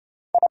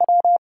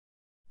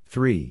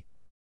 3.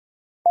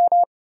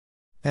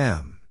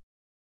 M.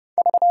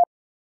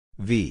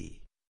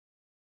 V.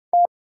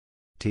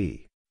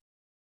 T.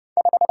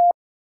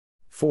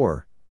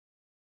 4.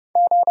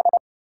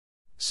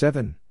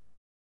 7.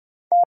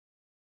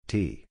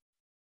 T.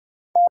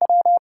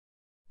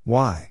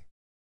 Y.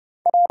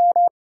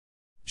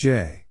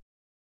 J.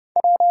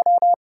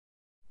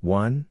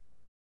 1.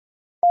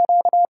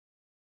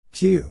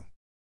 Q.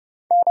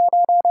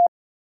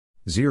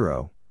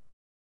 0.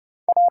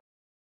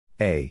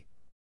 A.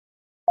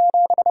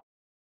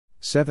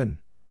 7.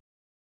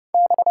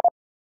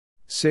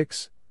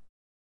 6.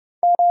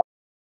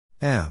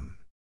 M.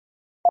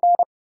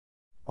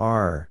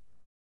 R.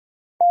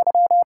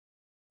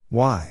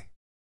 Y.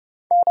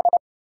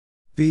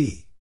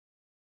 B.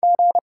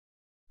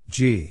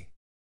 G.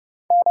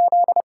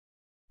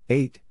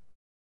 8.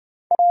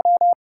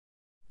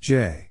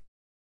 J.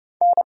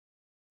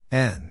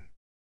 N.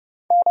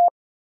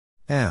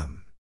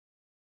 M.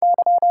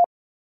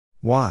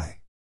 Y.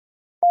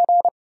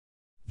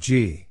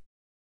 G.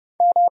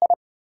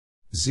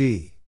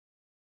 Z.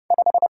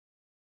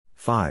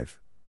 5.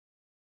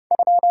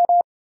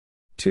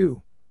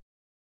 2.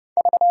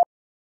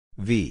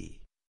 V.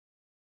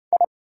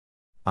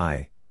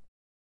 I.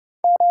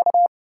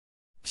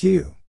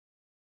 Q.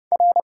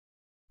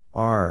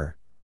 R.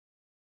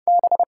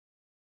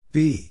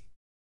 B.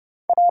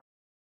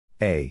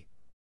 A.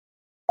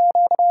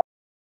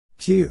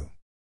 Q.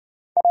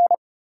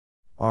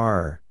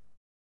 R.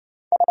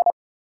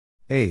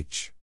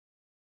 H.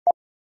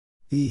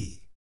 E.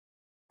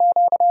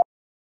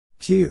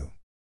 Q.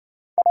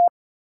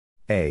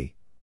 A.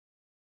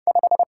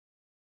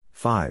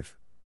 5.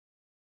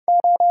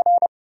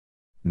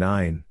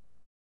 9.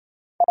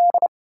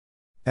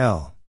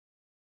 L.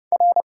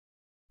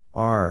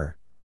 R.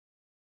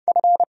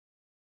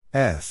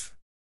 F.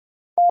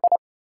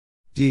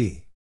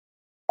 D.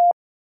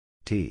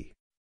 T.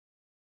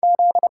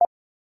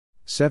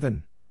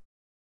 7.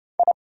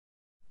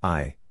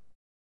 I.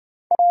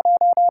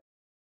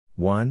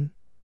 1.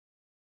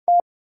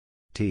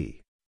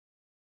 T.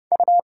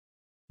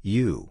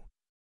 U.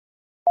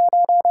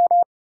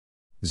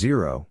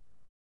 0.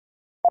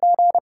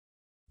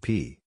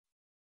 P.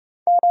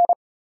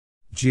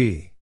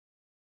 G.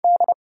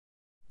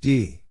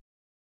 D.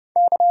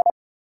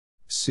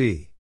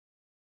 C.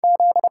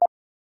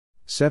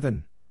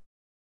 7.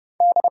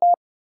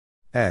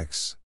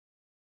 X.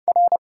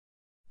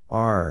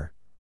 R.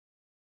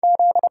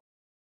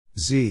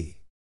 Z.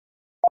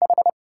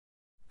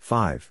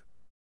 5.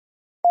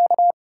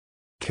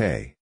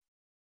 K.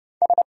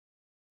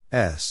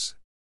 S.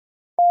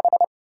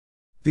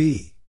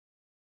 B.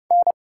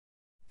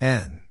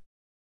 N.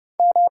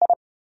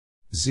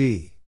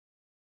 Z.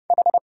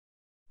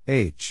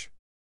 H.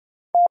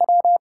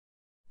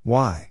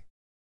 Y.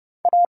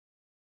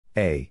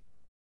 A.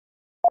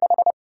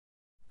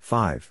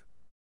 5.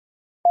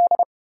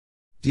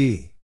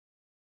 D.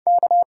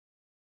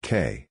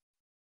 K.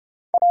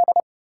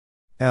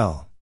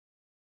 L.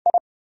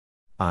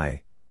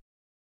 I.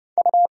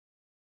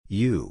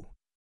 U.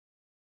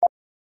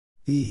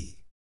 E.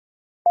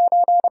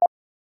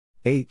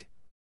 8.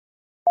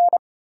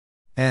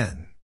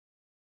 N.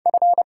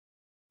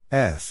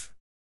 F.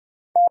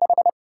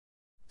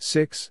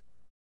 6.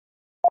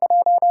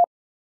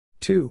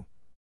 2.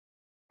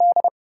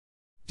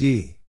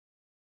 D.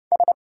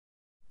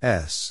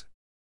 S.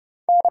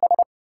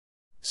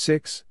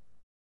 6.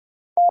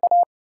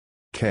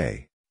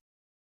 K.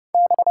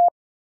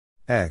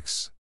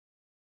 X.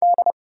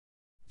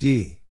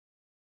 D.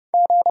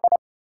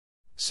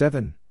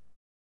 7.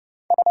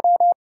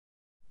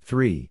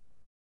 3.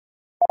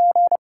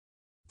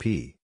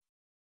 P.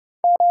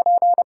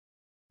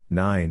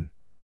 9.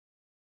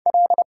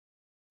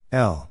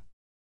 L.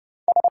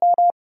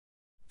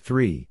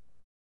 3.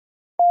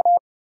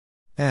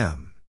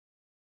 M.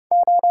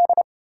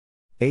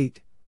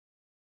 8.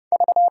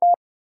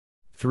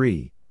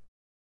 3.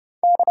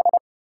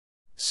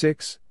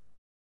 6.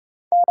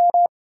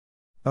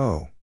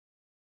 O.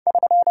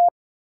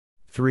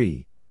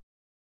 3.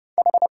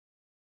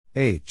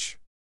 H.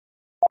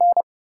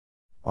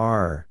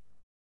 R.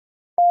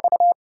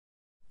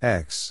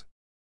 X.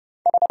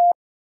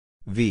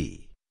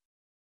 V.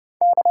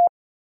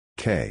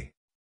 K.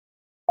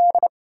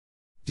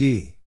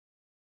 D.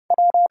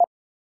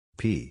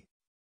 P.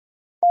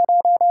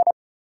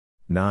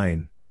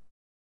 9.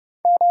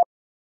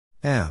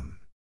 M.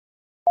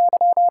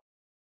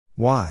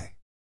 Y.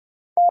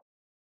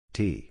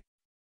 T.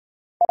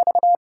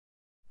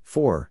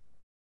 4.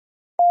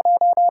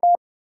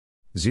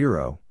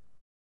 0.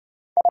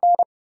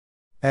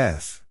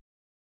 F.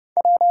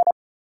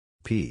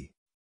 P.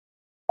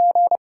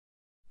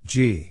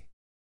 G.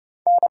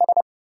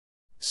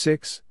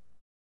 6.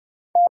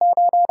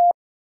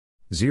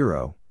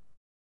 0.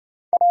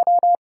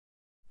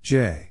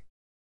 J.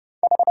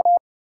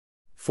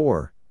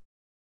 4.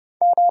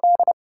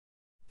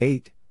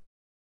 8.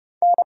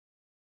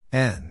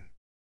 N.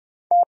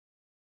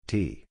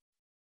 T.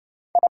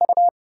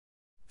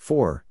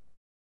 4.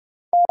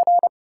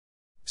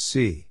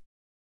 C.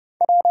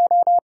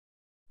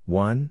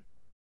 1.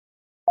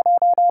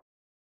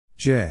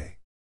 J.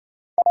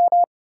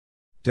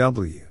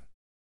 W.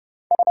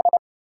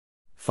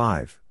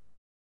 5.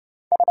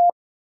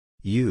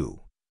 U.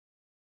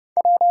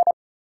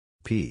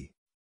 P.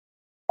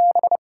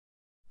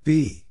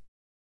 B.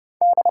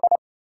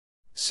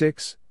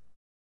 6.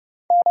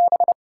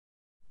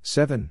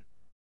 7.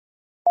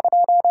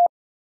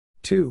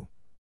 2.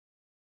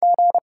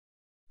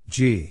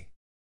 G.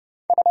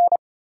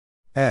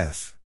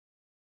 F.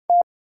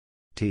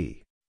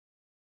 T.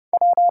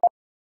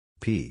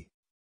 P.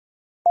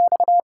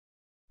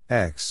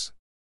 X.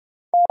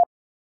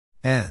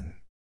 N.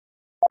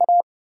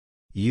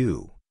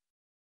 U.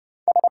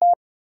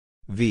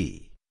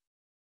 V.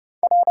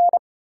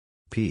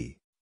 P.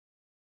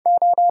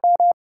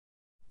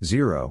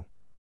 0.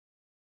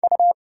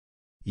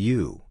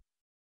 U.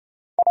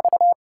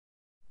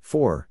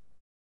 4.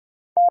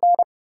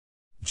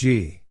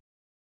 G.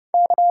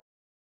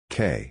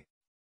 K.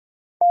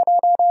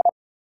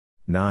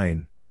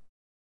 9.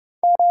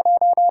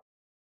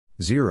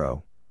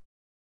 0.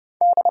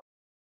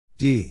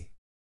 D.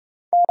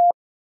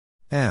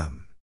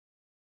 M.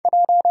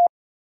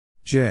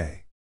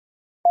 J.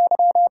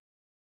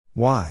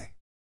 Y.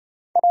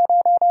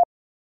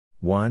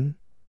 1.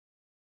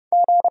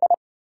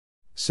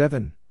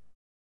 7.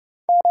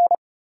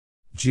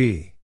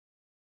 G.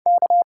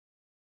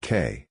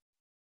 K.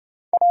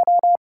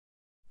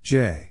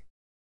 J.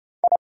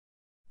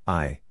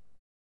 I.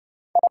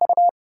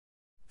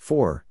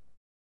 4.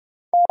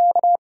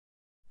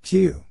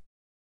 Q.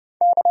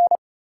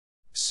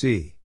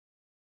 C.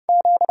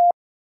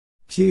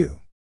 Q.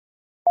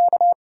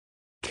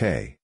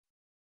 K.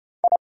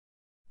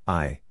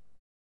 I.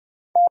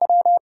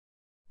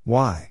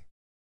 Y.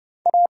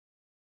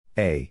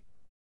 A.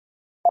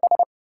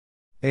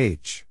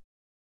 H.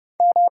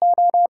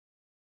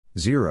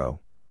 0.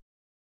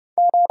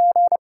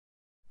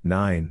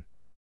 9.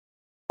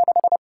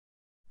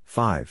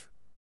 5.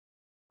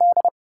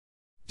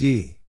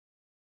 D.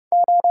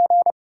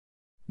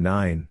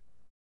 9.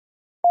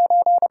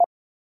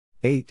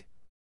 8.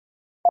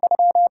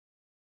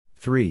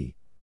 3.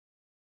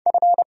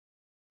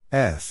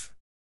 F.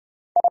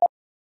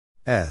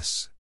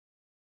 S.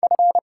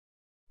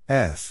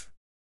 F.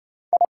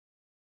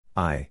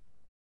 I.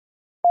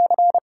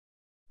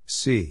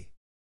 C.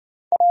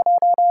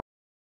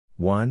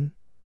 1.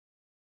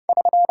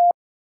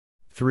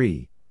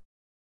 3.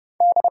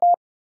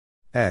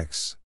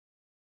 X.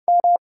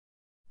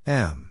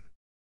 M.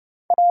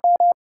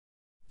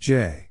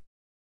 J.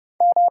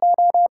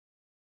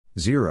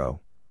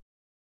 0.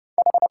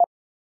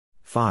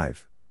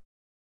 5.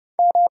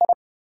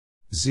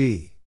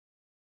 Z.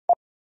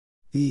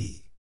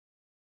 E.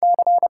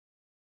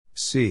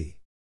 C.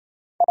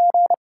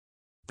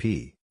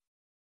 P.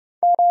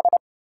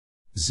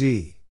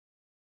 Z.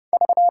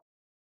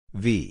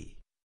 V.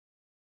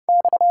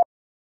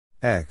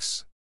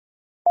 X.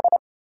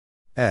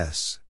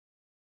 S.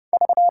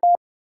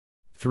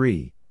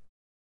 3.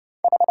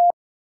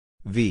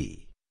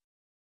 V.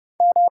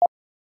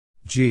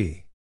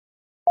 G.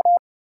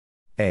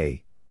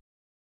 A.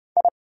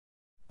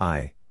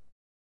 I.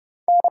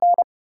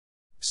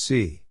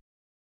 C.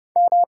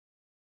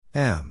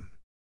 M.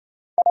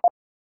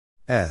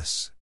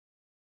 S.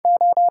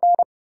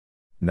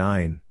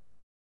 9.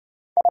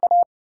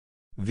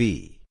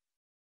 V.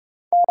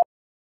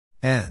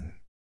 N.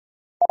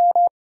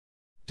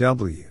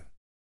 W.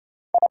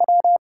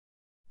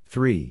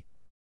 3.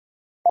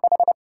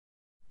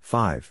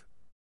 5.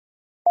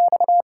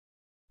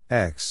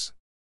 X.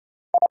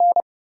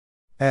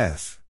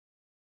 F.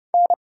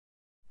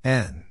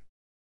 N.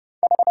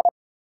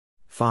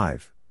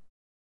 5.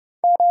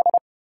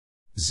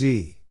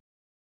 Z.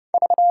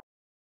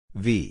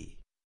 V.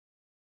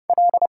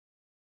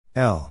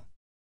 L.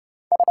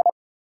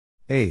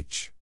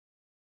 H.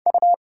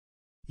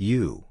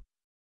 U.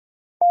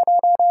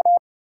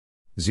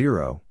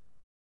 0.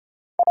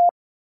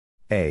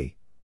 A.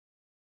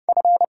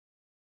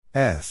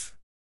 F.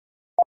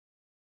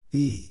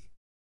 E.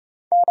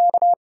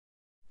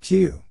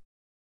 Q.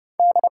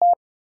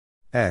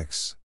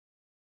 X.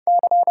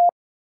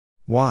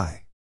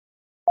 Y.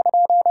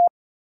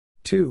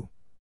 2.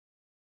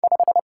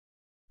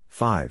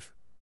 5.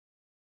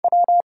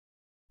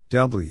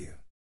 W.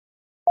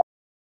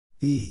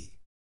 E.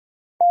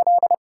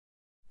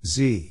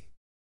 Z.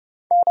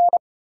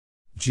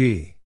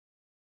 G.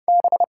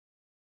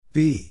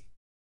 B.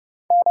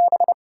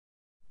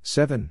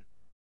 7.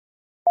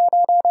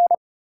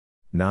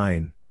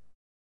 9.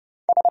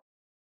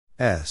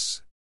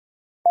 S.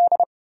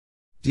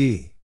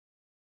 D.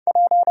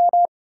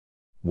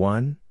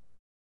 1.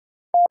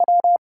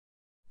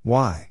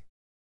 Y.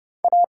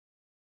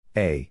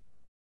 A.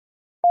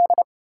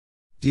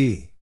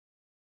 D.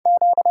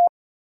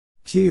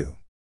 Q.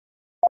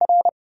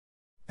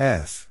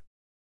 F.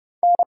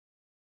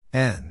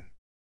 N.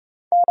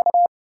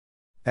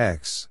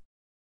 X.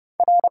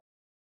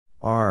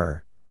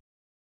 R.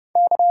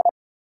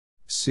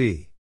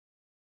 C.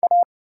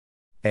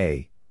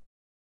 A.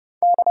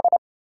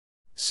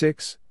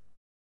 6.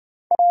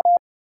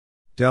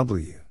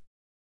 W.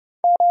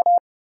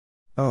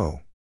 O.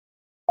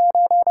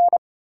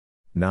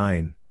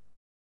 9.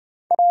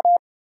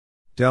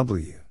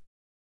 W.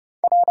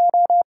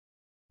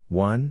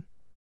 1.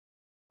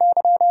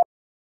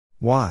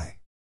 Y.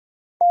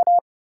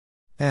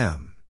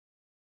 M.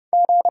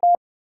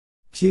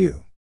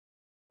 Q.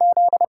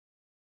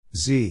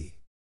 Z.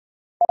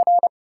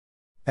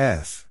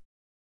 F.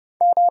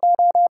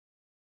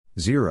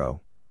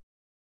 0.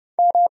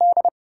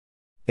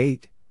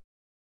 8.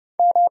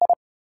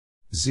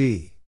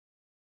 Z.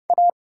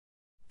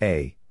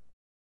 A.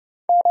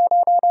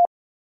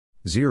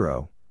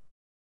 0.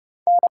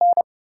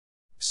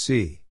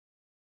 C.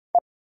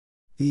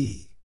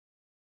 E.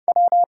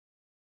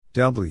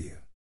 W.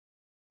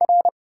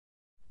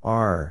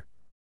 R.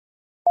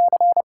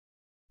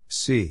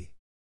 C.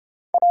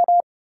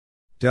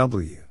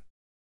 W.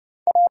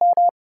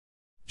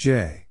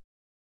 J.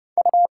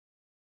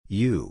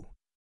 U.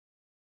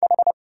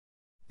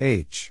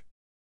 H.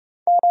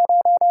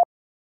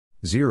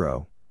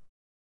 0.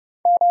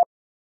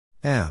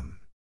 M.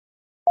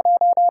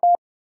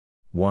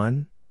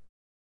 1.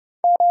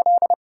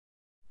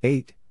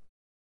 8.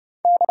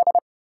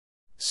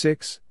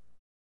 6.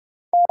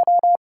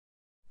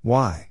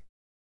 Y.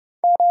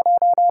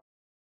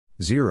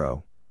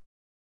 0.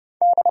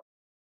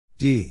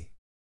 D.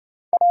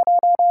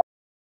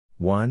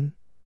 1.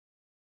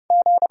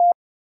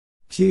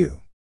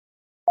 Q.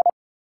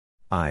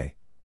 I.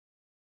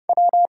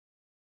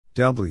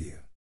 W.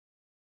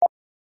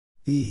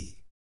 E.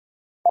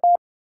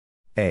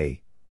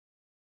 A.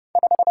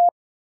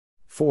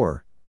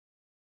 4.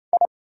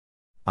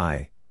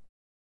 I.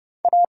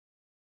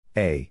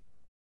 A.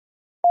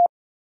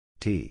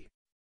 T.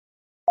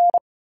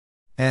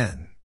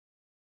 N.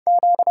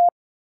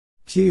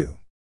 Q.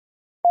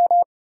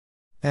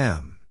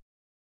 M.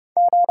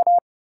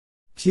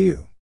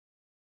 Q.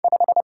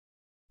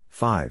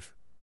 5.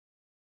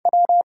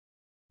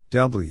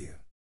 W.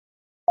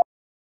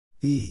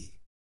 E.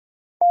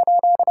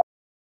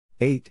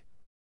 8.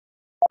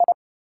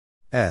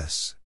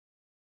 S.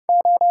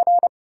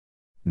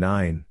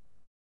 9.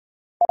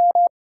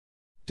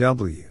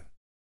 W.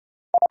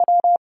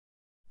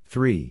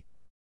 3.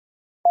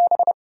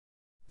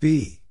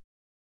 B.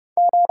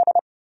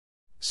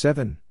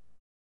 7.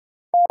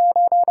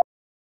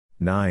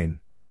 9.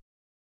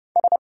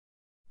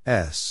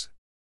 S.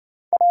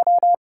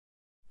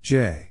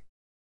 J.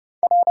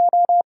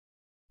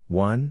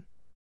 1.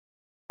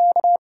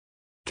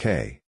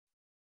 K.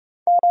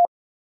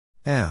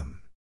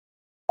 M.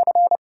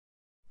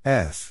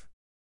 F.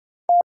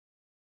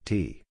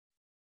 T.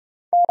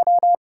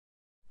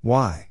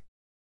 Y.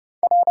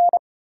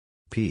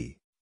 P.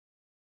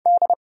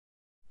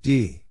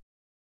 D.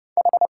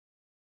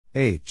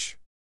 H.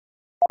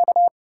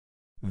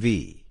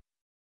 V.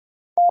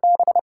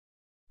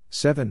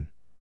 7.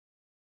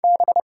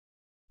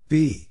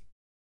 B.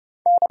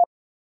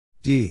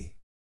 D.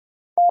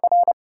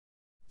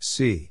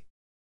 C.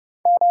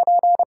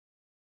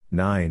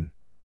 9.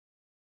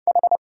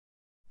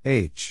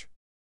 H.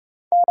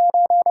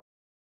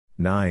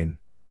 9.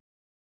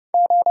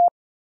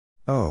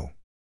 O.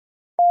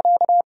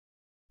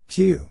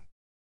 Q.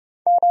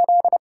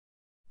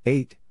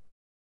 8.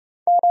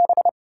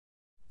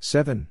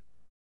 7.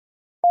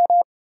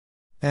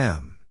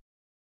 M.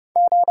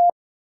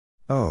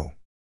 O.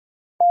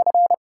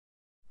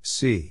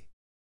 C.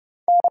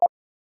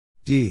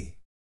 D.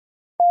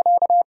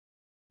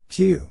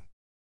 Q.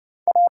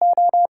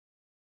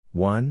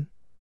 1.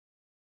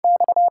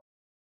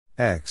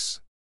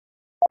 X.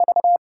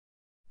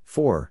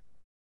 4.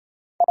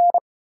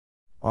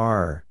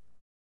 R.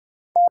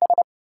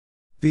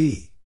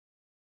 B.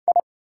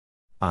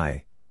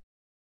 I.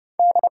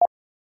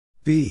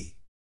 B.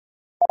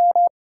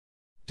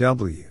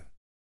 W.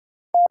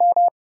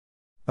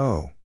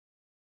 O.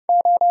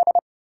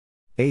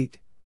 8.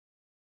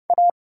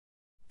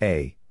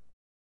 A.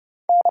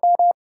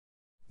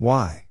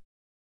 Y.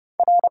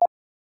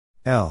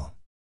 L.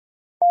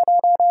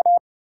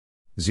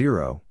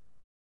 0.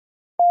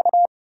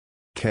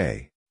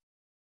 K.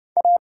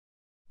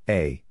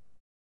 A.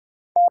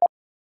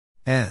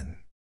 N.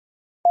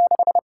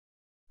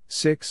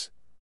 6.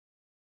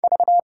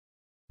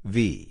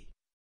 V.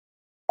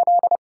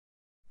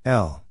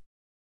 L.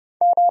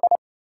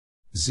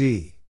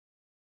 Z.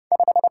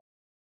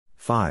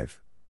 5.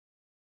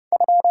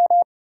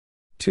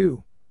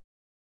 2.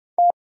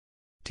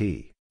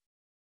 T.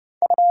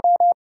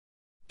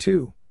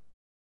 2.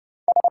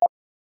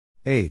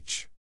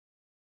 H.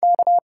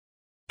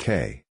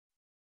 K.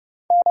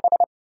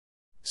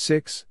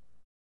 6.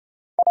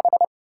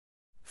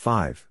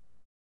 5.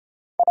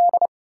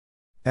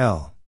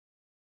 L.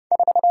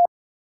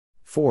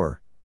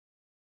 4.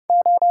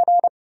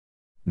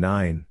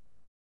 9.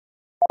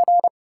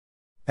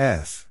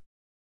 F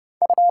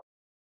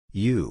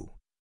U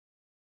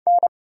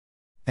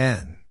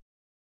N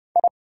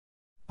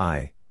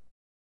I.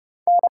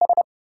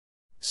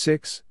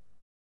 6.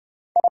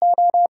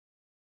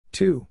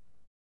 2.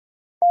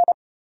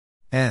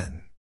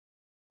 N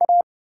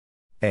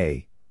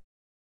A.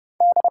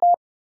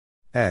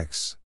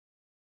 X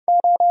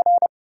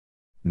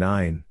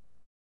 9.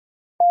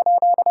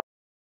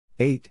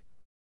 8.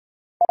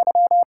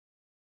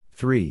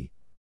 3.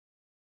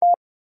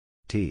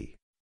 T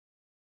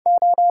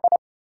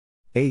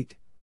 8.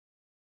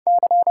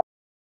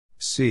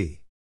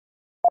 C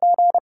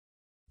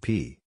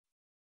P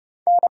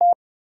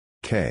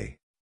K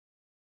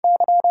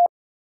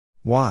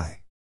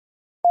Y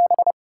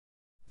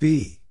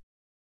B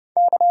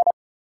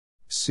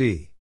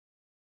C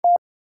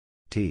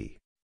T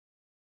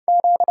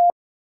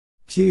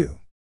Q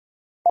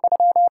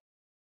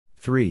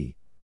 3.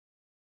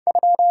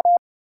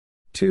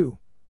 2.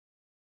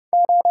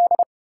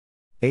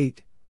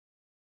 8.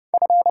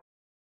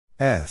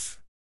 F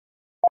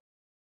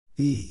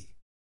E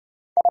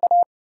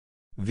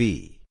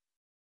V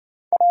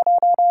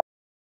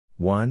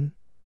 1.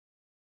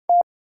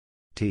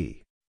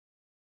 T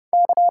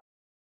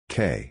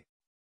K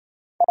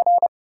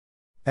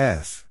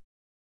F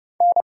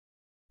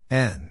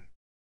N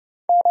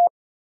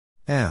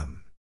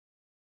M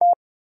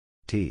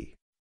T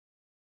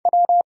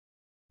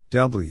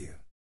W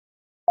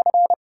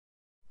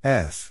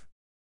F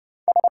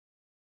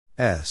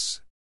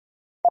S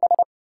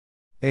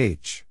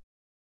H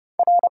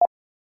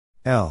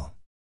L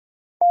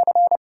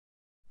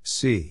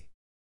C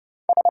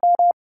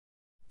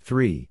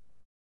 3.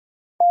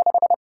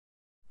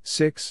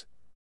 6.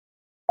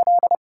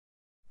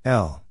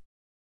 L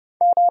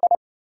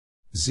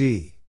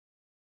Z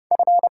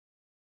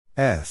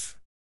F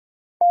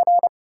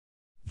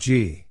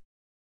G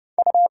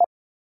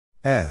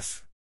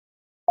F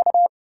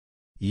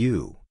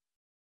U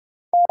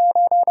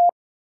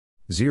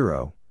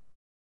 0.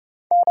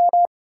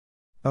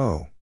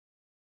 O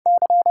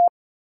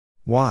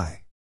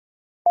Y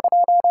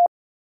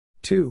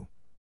 2.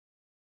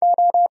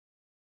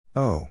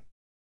 O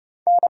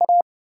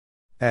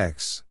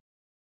X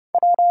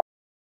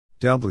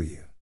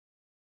W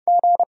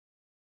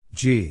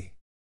G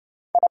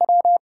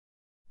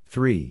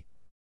 3.